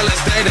 Tell us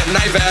stay the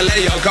night,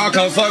 valet, your car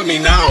come fuck me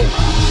now.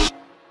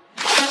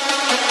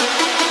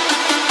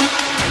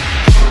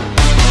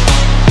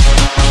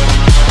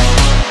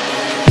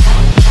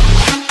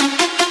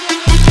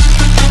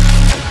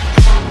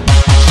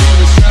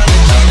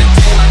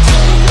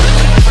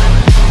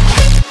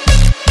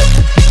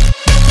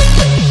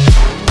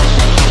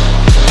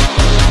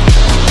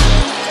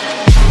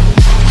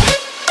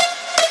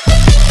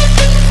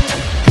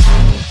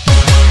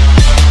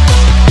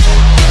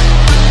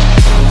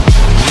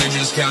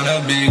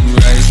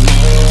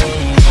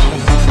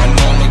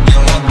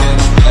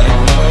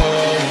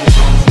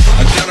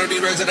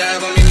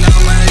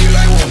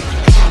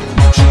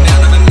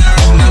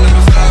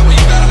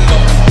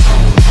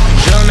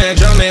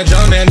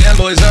 Jumpman, them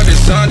boys up this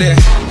Sunday.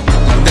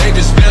 They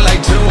just spent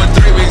like 2 or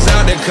 3 weeks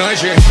out the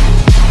country.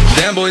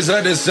 Them boys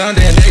up this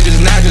Sunday, they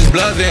just not just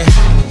bluffing.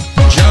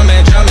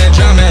 Jumpman,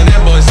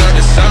 them boys up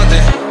this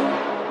Sunday.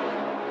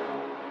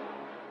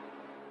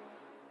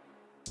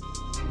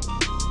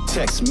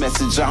 Text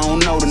message, I don't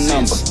know the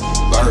number.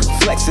 Bird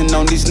flexing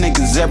on these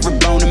niggas, every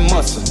bone and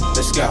muscle.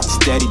 Let's go.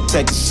 Steady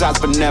taking shots,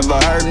 but never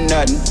heard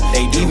nothing.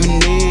 They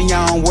even in,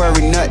 y'all don't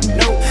worry nothing.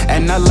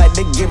 And I like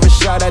to give a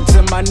shout out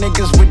to my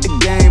niggas with the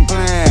game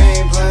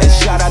plan. And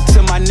shout out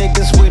to my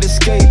niggas with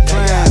escape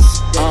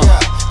plans.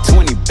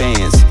 20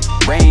 bands,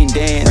 rain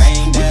dance.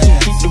 We can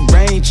keep the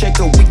rain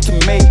checker, we can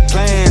make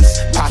plans.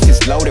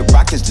 Pockets loaded,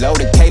 rockets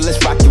loaded. K,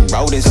 let's rock and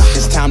roll this.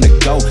 It's time to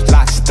go.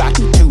 Lock, stock,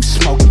 and 2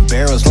 smoking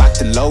barrels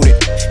locked and loaded.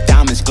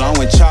 Diamonds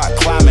glowing, chart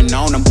climbing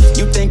on them.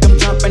 You think I'm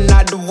jumping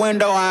out the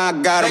window? I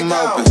got them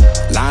open.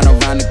 Line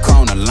around the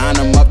corner, line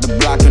them up the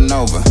block and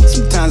over.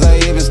 Sometimes I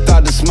even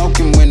start to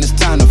smoking when it's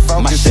time to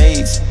focus. My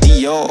shades,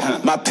 Dior,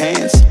 my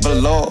pants,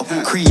 below.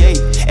 Create,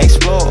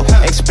 explore,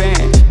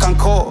 expand,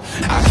 concord.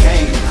 I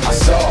came, I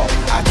saw,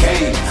 I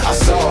came, I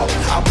saw.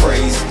 I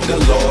praise the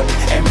Lord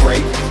and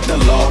break the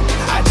law.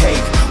 I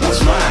take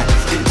what's mine,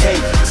 then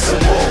take some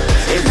more.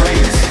 It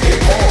rains, it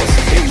pours,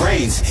 it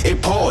rains,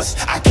 it pours.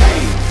 I came.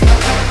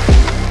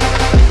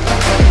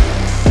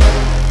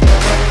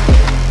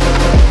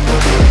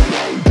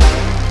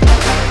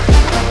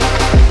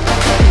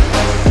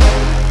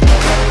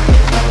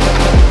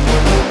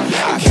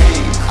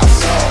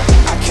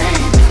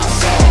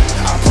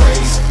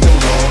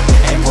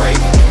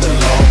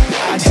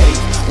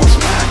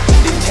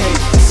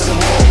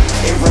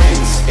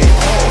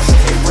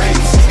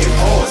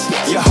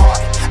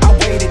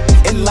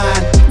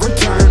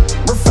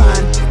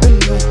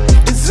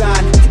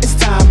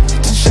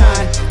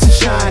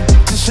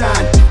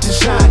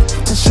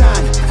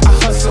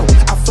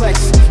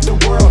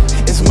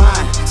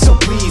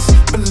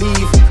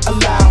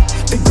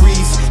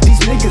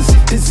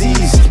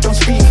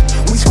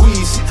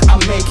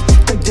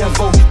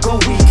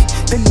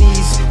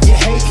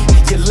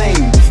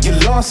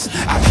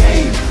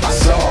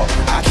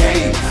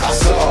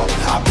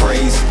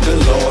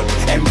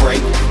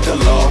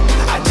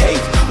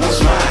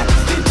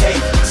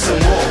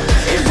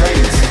 It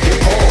rains, it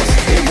pours.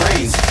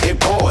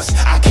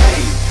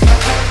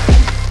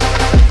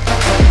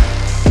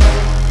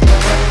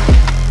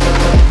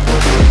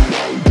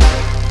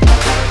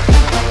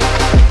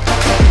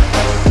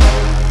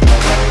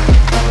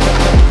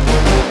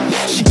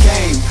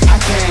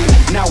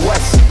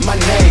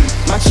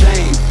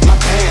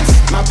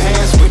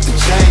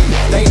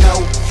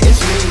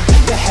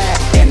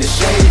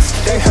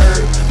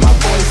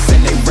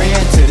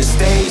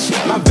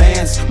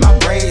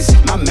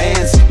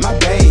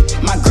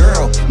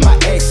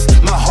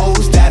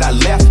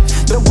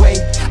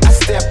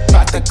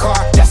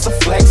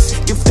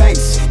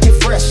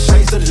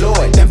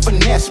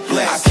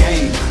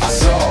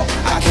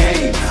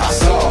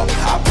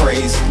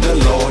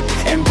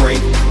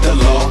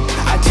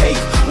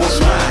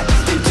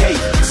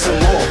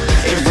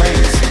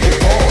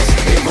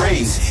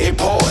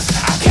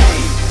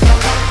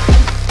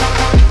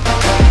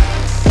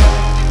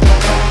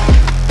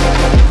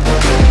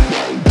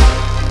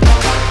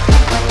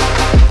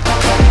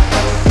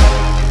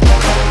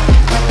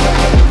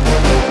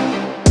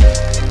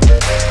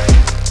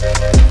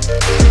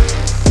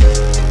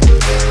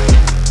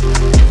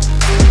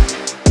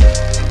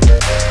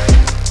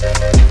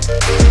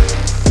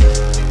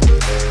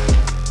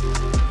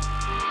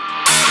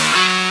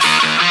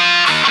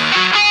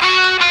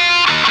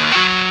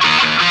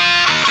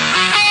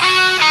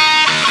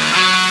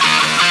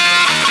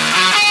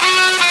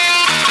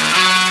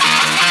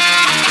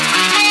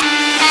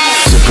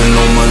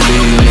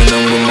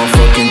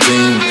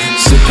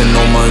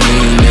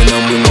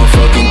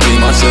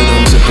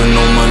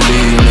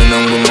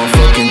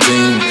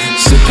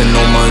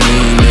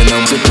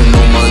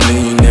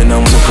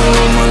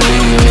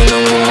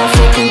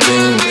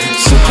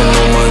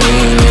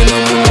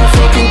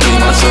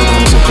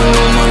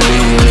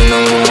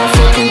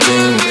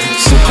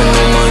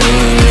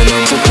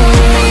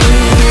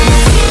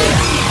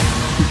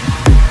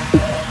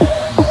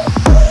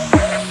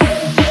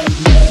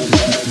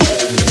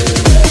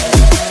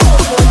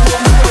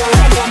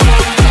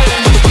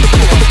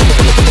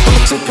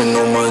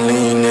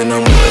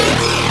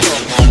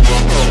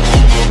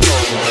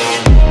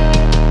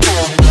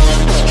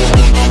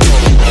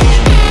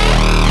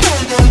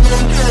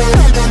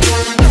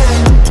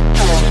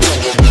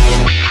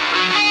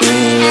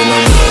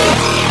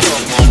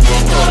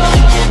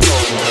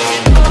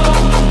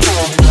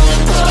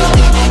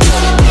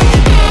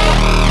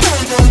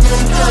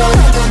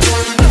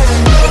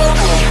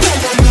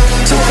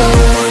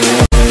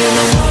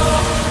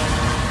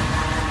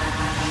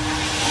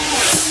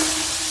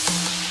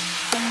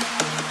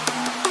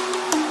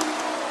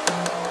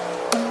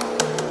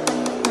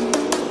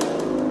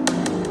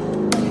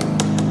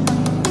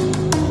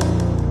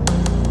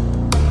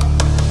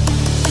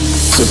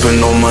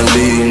 sipping on my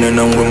lean and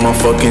I'm with my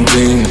fucking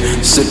team.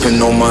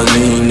 Sipping on my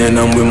lean and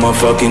I'm with my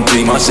fucking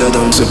team. I said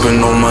I'm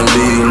sipping on my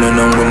lean and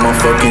I'm with my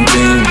fucking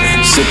team.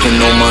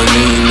 Sipping on my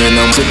lean and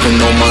I'm sipping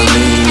on my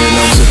lean and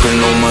I'm sipping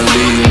on my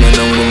lean and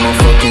I'm with my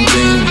fucking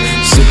team.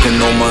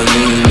 Sipping on my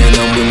lean and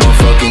I'm with my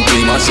fucking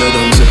team. I said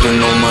I'm sipping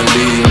on my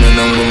lean and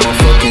I'm with my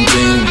fucking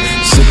team.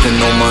 Sipping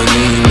on my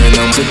lean and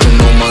I'm sipping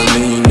on my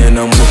lean and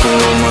I'm sipping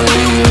on my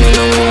lean and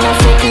I'm with my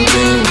fucking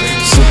team.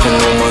 Sipping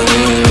on my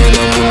lean and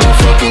I'm with my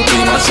fucking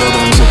team. I said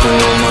I'm sipping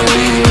on my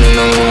lean and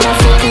I'm with my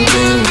fucking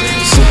team.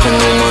 Sipping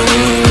on my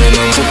lean and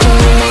I'm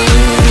sipping on my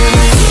lean and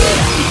I'm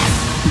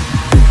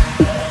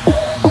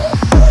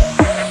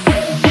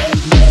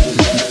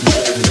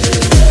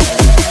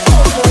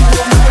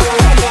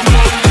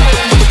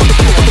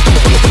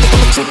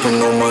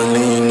sipping on my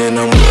lean and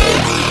I'm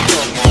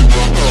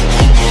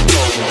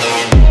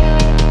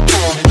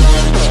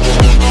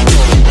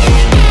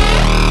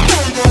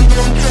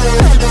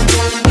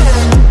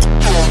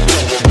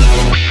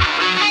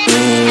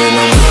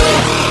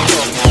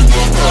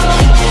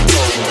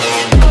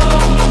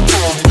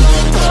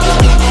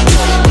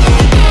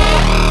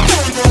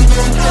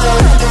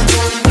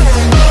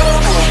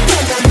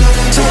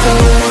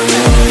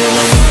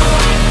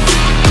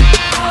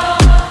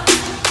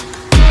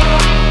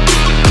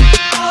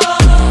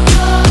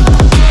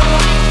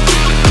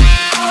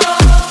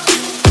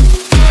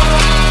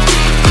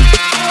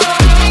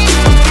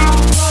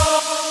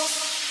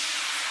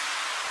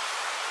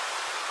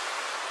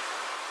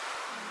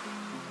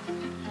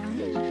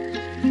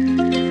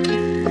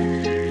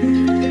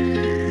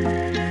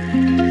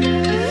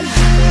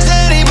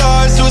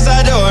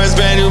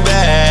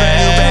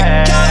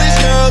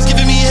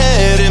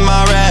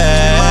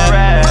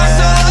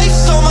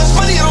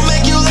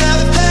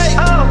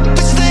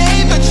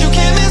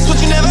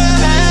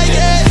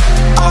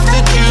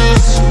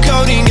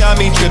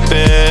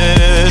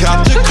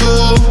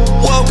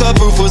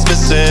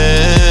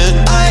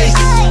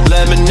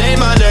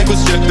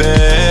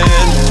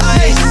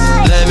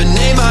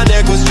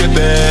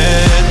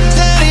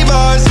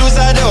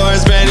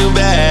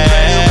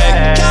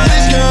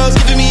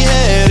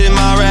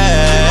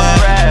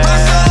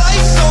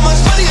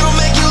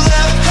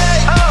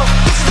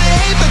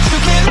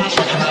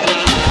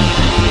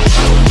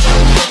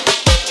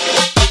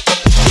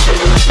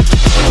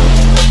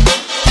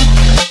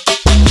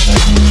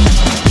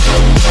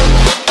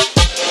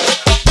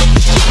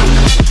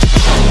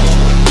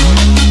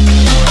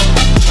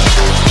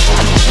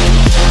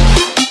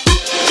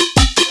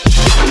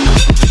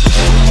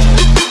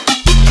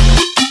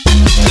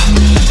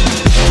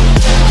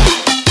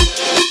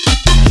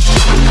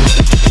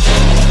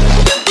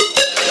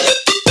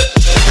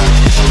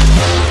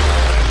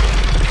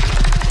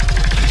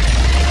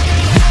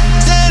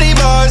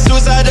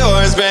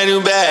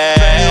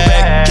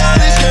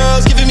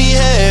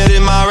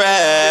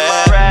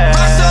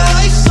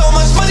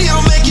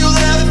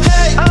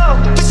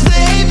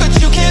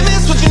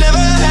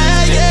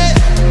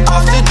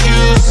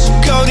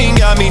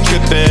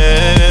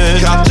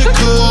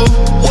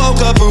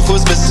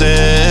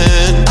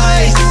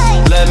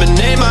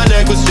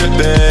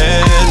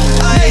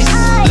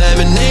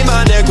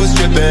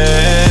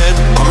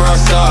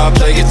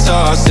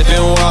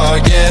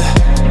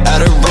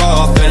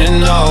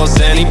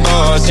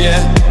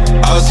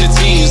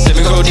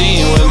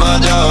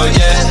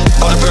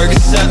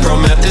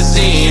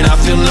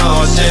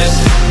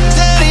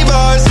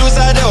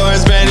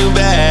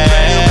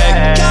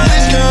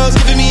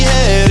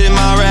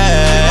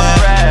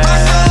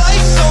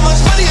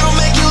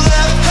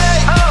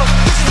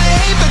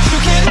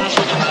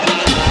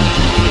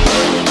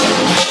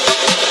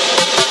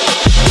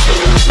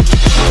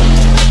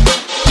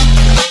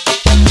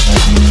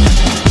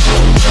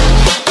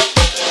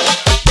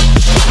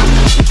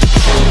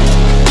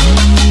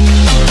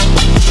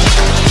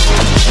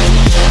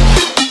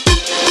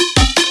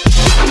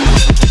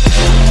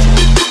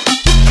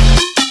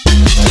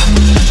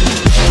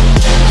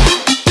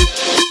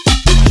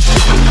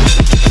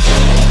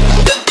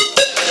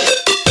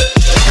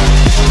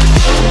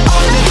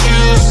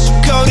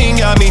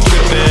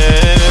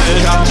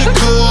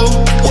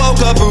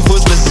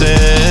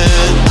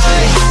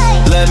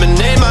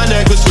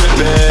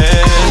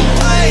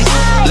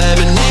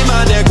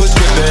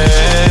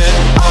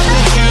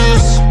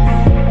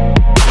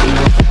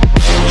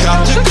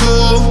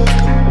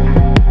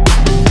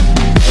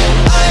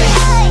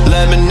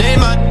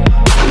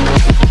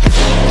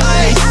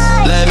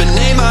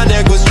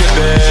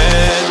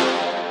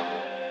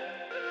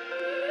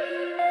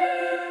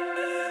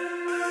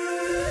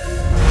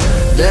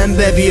Then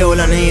baby all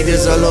I need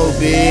is a little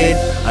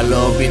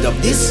bit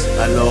of this,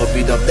 a little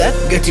bit of that.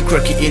 Get you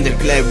cracky in the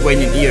club when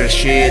you hear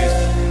shit.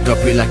 Drop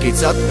it like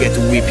it's hot, get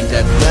to whip it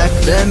at back.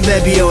 Then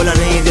baby all I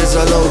need is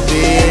a little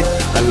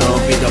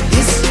bit of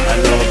this, a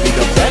little bit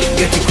of that.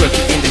 Get you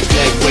cracky in the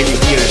club when you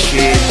hear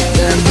shit.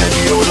 Then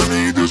baby all I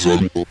need is a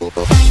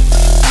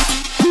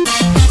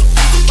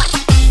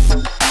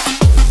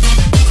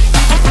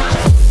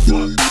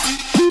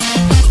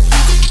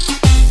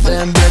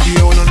Then baby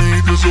all I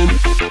need is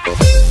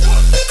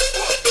a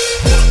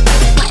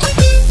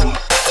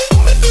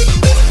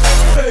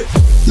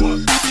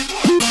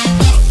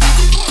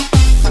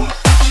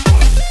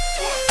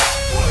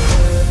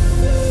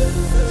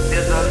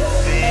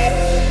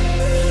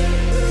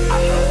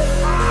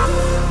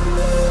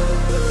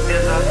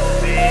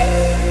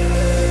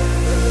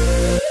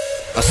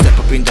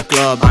up in the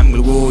club, I'm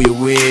gonna woo you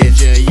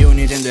with. Yeah,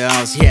 unit in the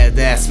house, yeah,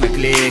 that's my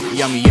clique.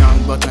 Yummy young,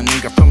 but a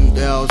nigga from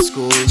the old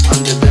school. On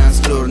the dance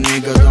floor,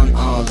 nigga, don't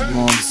old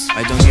mobs.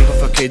 I don't give a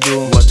fuck, I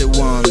do what I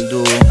want to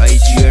do. I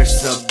eat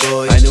yours up,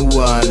 boy, I don't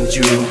want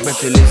you.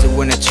 Better listen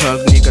when I talk,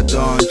 nigga,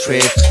 don't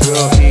trip.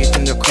 Bro, heat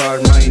in the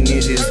car, my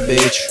knees is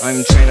bitch.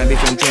 I'm tryna be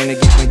from tryna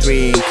get my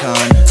drink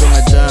on. So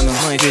my diamond,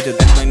 my fitted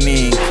and my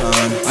mink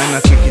on. I'ma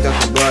kick it out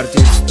the bar,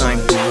 it's time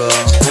to go.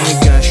 Let me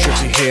get shit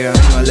here,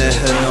 I'ma let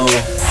her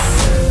know.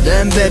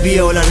 Then baby,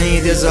 all I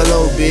need is a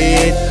low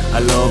beat.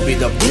 A low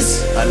beat of this,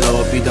 a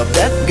low beat of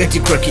that. Get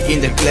you cracky in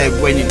the club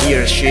when you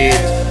hear shit.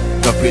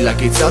 Drop it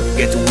like it's hot,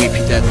 get to whip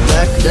it that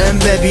back. Then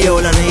baby,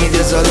 all I need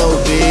is a low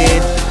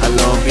beat. A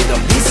low beat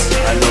of this,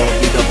 a low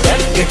beat of that.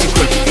 Get you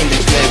cracky in the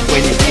club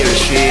when you hear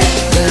shit.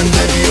 Then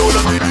baby, all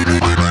I need